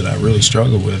we have that I really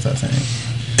struggle with, I think.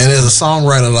 And as a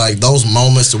songwriter, like those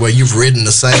moments where you've written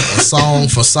a song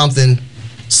for something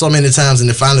so many times and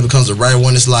it finally becomes the right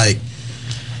one, it's like,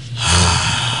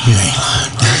 you ain't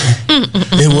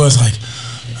lying. It was like,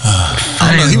 I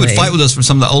don't know. He would fight with us for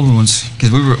some of the older ones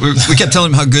because we kept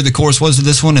telling him how good the chorus was to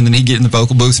this one, and then he'd get in the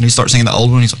vocal booth and he'd start singing the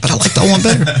old one. He's like, "But I like that one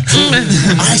better."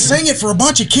 I sang it for a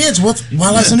bunch of kids while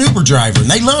I was an Uber driver, and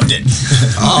they loved it.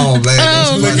 Oh man!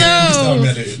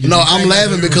 No, I'm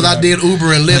laughing because I did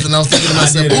Uber and Lyft, and I was thinking to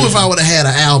myself, "Oh, if I would have had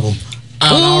an album,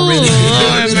 I would already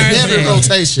had a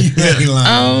rotation."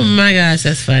 Oh my gosh,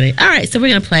 that's funny. All right, so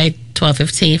we're gonna play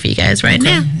 12:15 for you guys right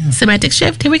now. Semantic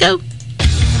Shift. Here we go.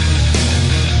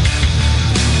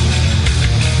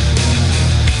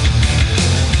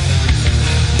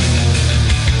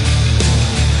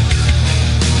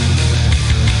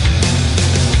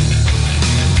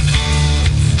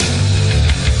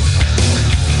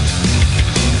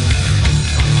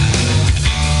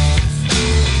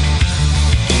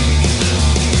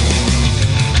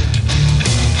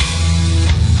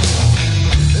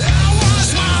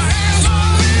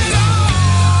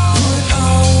 Put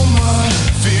all my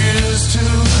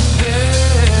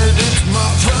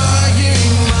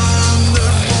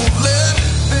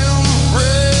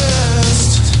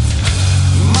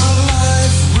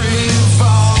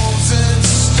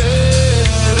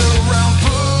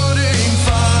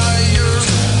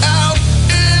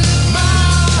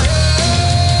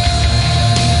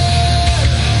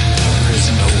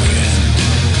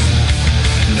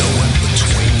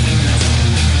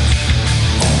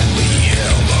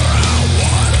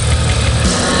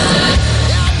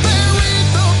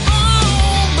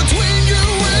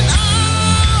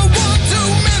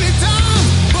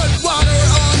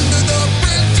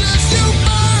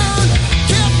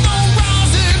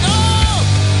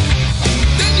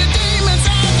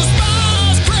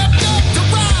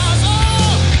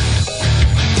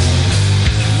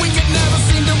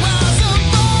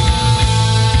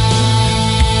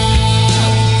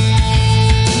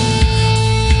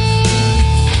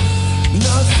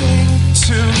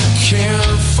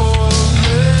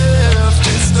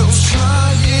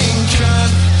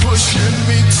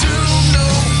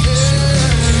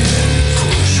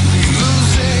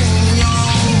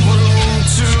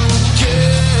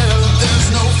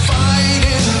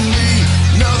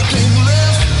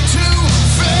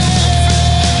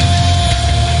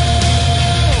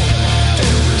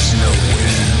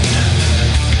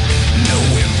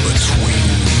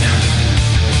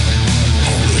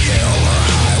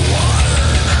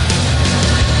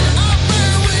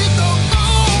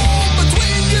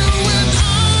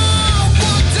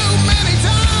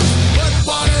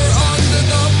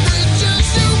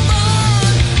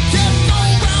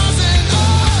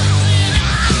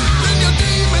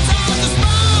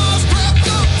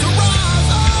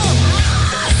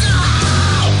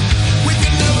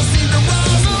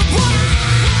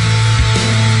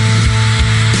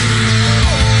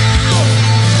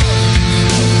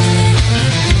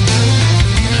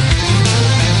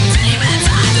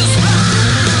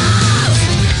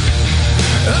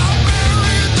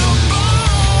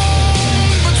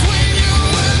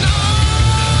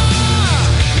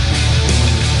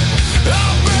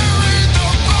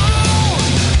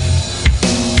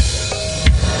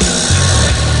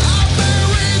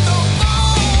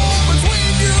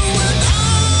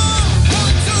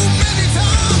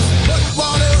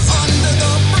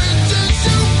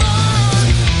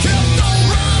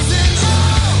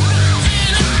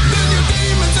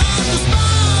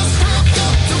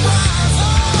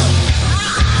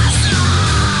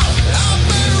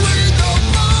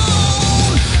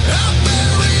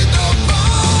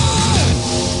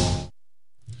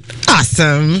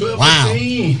awesome.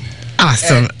 Wow.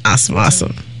 Awesome.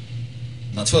 Awesome.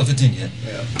 Not 12:15 yet.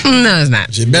 No, it's not.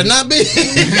 It better not be.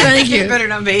 Thank you. It better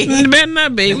not be. It better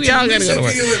not be. We all gotta go to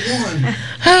work.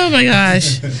 Oh my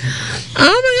gosh.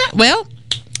 Oh my god. Well,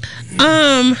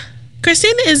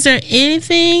 Christina, is there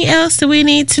anything else that we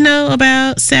need to know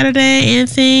about Saturday?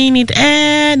 Anything you need to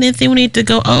add? Anything we need to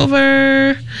go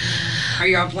over? Are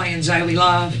y'all playing Zoe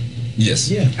live? Yes.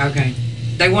 Yeah. Okay.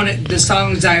 They wanted the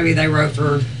song Zoe they wrote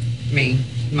for me,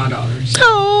 my daughter. So.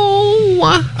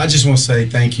 Oh. I just want to say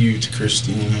thank you to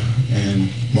Christina and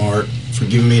Mark for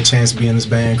giving me a chance to be in this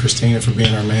band. Christina for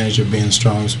being our manager, being the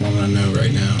strongest woman I know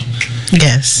right now.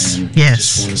 Yes. And yes. I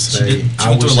just want to say She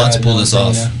went through a lot to pull this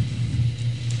off.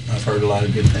 I've heard a lot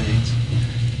of good things,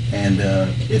 and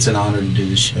it's an honor to do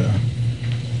this show.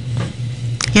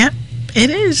 Yep, it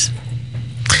is.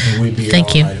 And we'd be Thank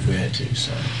all you. right if we had to.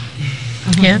 So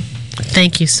Yep.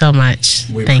 Thank you so much.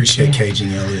 we Thank appreciate you. Cage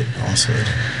and Elliott also.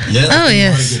 Yeah. Oh, A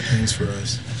yes. lot of good things for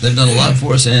us. They've done a lot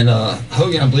for us, and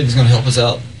Hogan, I believe, is going to help us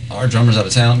out. Our drummer's out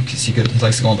of town because he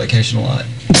likes to go on vacation a lot.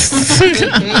 So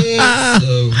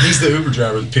he's the Uber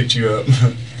driver that picked you up.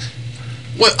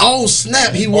 What? Oh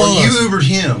snap! He Or was. you Ubered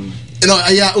him. No,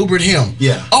 yeah, I Ubered him.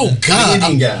 Yeah. Oh God. The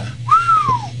Indian guy.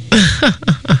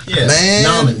 Yeah. Man.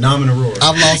 Naman Aurora.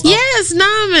 I've lost. Yes,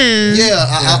 Naman.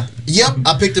 Yeah. Yep.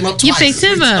 I picked him up twice. You picked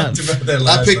him up.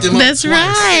 I picked him up. That's twice.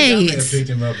 I right. have picked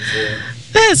him up before.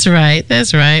 That's right.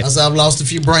 That's right. I said I've lost a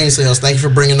few brain cells. Thank you for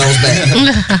bringing those back.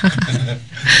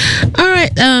 All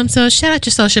right. So shout out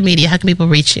your social media. How can people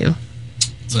reach you?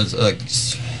 So it's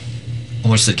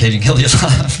almost said Caging Elliott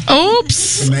Live.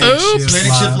 Oops.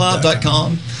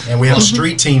 SemanticShiftLive.com. And we have a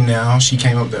street team now. She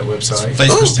came up with that website.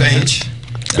 Facebook page.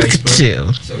 Look at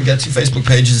you. So we got 2 Facebook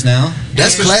pages now.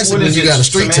 That's classic when you got a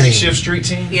street Semantic team. Shift Street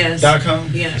Team? Yes. .com?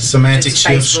 Yes. Semantic It's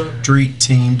Shift Facebook. Street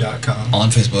Team.com. On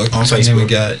Facebook. On And then we Facebook.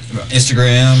 got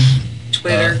Instagram.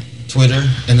 Twitter. Twitter.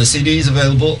 And the CD is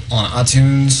available on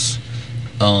iTunes.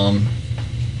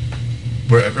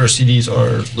 Wherever CDs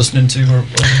are listening to. Or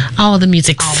All the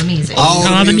musics. All the music.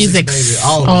 All the musics. baby.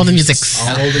 All the musics.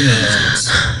 All the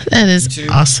musics. That is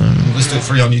awesome. Let's do it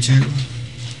free on YouTube.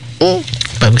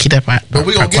 But we keep that quiet. But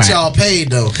we gonna get y'all paid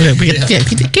though.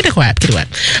 Keep it quiet.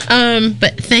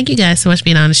 But thank you guys so much for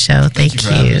being on the show. Thank you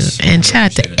for having us. And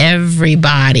shout out to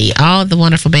everybody, all the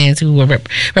wonderful bands who were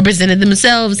represented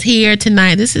themselves here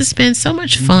tonight. This has been so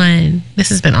much fun. This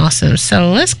has been awesome.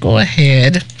 So let's go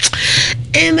ahead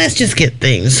and let's just get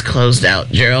things closed out.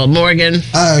 Gerald Morgan.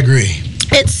 I agree.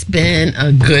 It's been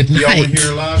a good Y'all night. want to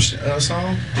hear a live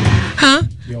song? Huh?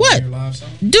 Y'all What? want to hear a live song?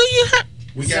 Do you have?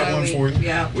 We got So one for you.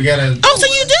 yeah. We got a. Oh, so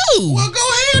you do? Well, go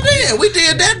ahead then. We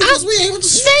did that because we ain't with the.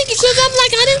 Thank you, because I'm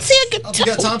like, I didn't see a We guitar.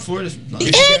 got time for it. If not.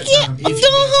 Heck yeah.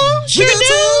 Sure got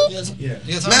do. You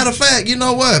got time? Matter of fact, you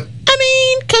know what? I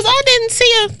mean, because I didn't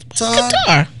see a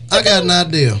guitar. I got an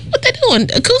idea. What they doing?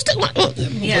 Acoustic?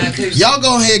 Yeah. Y'all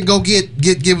go ahead and go get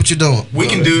what you're doing. We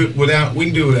can do it without. We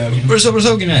can do it without him. Where's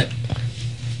Hogan at?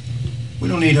 We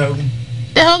don't need Hogan.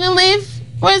 Did Hogan leave?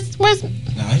 Where's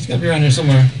No, he's got to be around here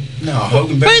somewhere. No,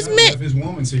 Hogan. Where's back Mick? if his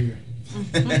woman's here.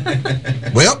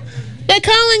 Well, they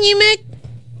calling you, Mick?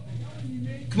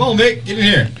 Come on, Mick. Get in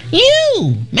here.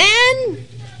 You, man.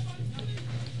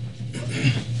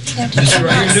 Just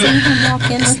right here and do it. him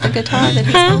walk in with the guitar that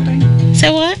he's holding?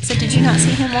 Say what? So did you not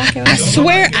see him walk in? I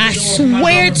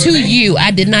swear to you,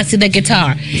 I did not see that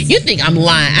guitar. You think I'm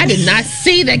lying? I did not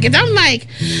see that guitar. I'm like,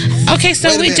 okay, so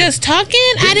Wait a we minute. just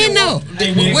talking? I didn't know.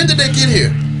 when did they get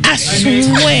here? I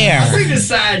swear. Bring the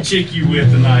side chick you with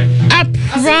tonight. I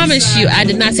promise you, I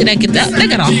did not see that guitar. They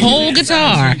got a whole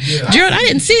guitar. Gerald, I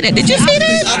didn't see that. Did you see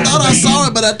that? I thought I saw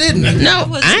it, but I didn't. No,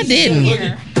 I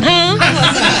didn't. Huh?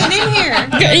 in here.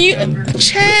 Girl, you,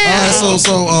 child.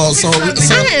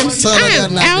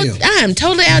 I am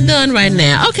totally outdone right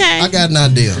now. Okay. I got an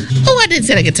idea. Oh, I didn't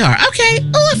see that guitar. Okay.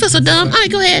 Oh, I feel so dumb. All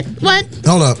right, go ahead. What?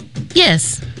 Hold up.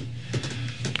 Yes.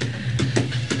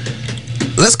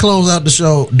 Let's close out the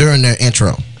show during their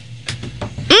intro.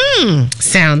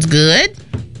 Sounds good.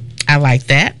 I like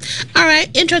that. All right,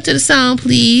 intro to the song,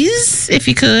 please, if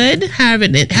you could. How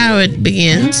it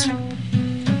begins.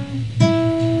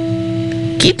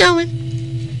 Keep going.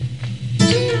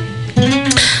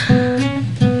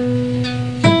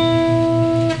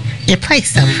 You play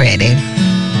so pretty.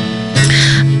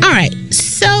 All right,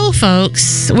 so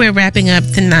folks, we're wrapping up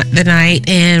the night,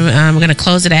 and we're going to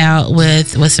close it out with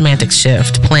Semantic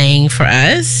Shift playing for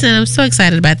us, and I'm so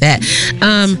excited about that.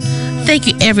 Thank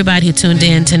you everybody who tuned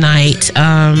in tonight.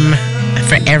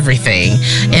 for everything,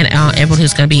 and everyone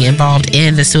who's going to be involved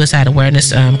in the suicide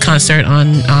awareness concert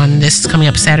on this coming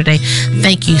up Saturday.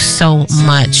 Thank you so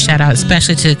much. Shout out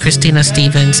especially to Christina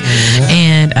Stevens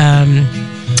and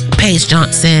Paige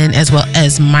Johnson, as well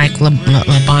as Mike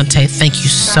Labonte. Thank you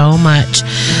so much.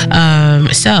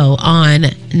 So on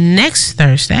next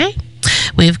Thursday,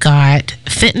 we've got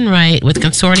Fit and Right with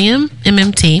Consortium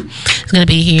MMT. It's going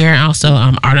to be here. Also,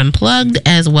 Art Unplugged,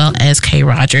 as well as K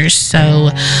Rogers. So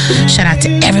shout out to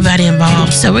everybody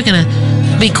involved. So we're going to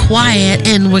be quiet,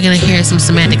 and we're going to hear some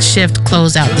Semantic Shift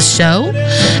close out the show.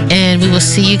 And we will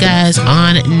see you guys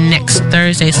on next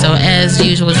Thursday. So as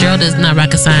usual, Gerald, is not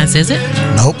rocket science, is it?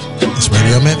 Nope. It's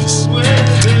Radio Memphis.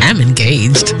 I'm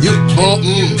engaged.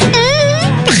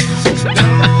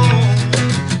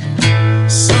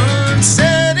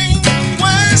 Setting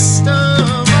west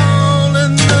of all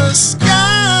in the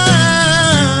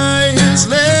sky is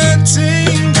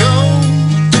letting go.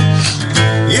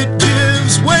 It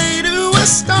gives way to a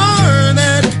star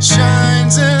that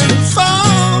shines and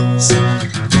falls.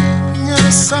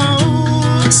 So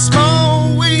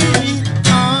small we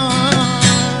are,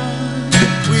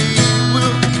 we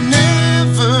will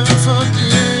never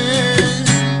forget.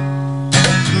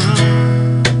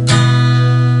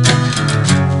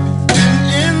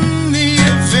 In the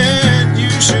event you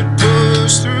should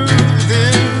push through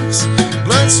this,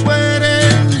 blood, sweat,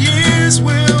 and years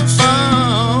will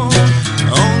fall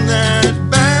on that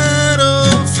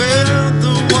battlefield,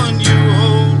 the one you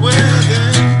hold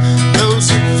within. Those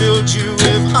who filled you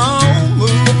with all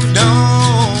moved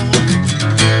on.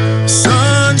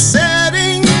 Sun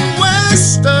setting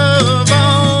west of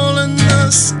all in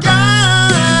the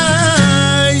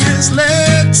sky is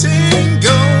letting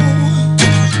go.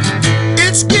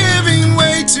 It's giving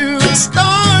way to a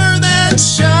star that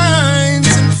shines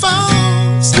and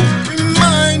falls,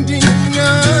 reminding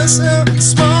us how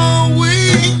small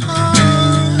we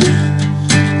are.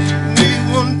 We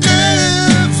will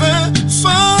never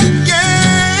forget.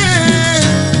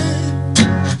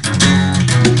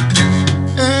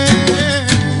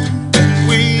 And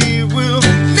we will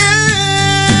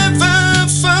never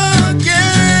forget.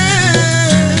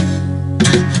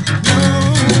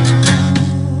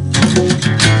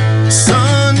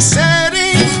 Sun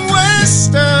setting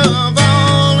west of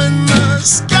all in the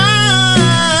sky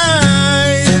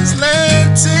is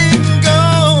letting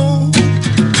go.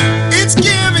 It's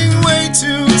giving way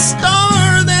to a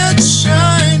star that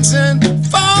shines and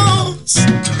falls,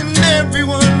 and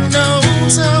everyone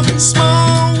knows how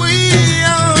small we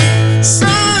are.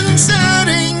 Sun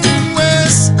setting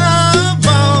west of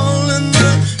all in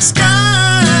the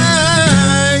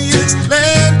sky is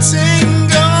letting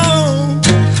go.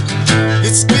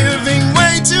 It's giving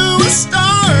way to a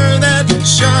star that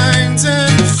shines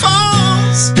and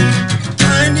falls,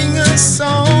 reminding us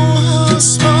all how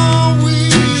small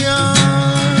we are.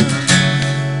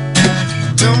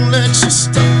 Don't let your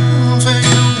star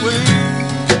fade away.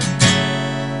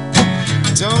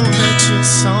 Don't let your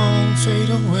song fade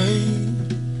away.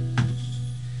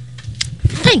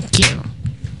 Thank you.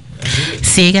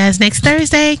 See you guys next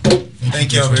Thursday.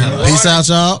 Thank you very much. Peace out,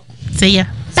 y'all. See ya.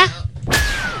 Bye.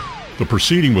 The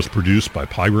proceeding was produced by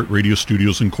Pirate Radio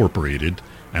Studios Incorporated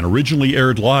and originally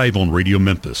aired live on Radio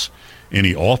Memphis.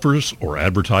 Any offers or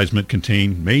advertisement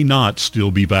contained may not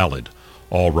still be valid.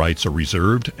 All rights are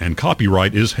reserved, and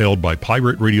copyright is held by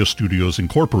Pirate Radio Studios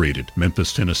Incorporated,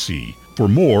 Memphis, Tennessee. For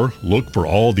more, look for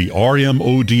all the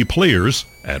RMOD players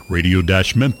at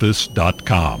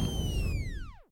radio-memphis.com.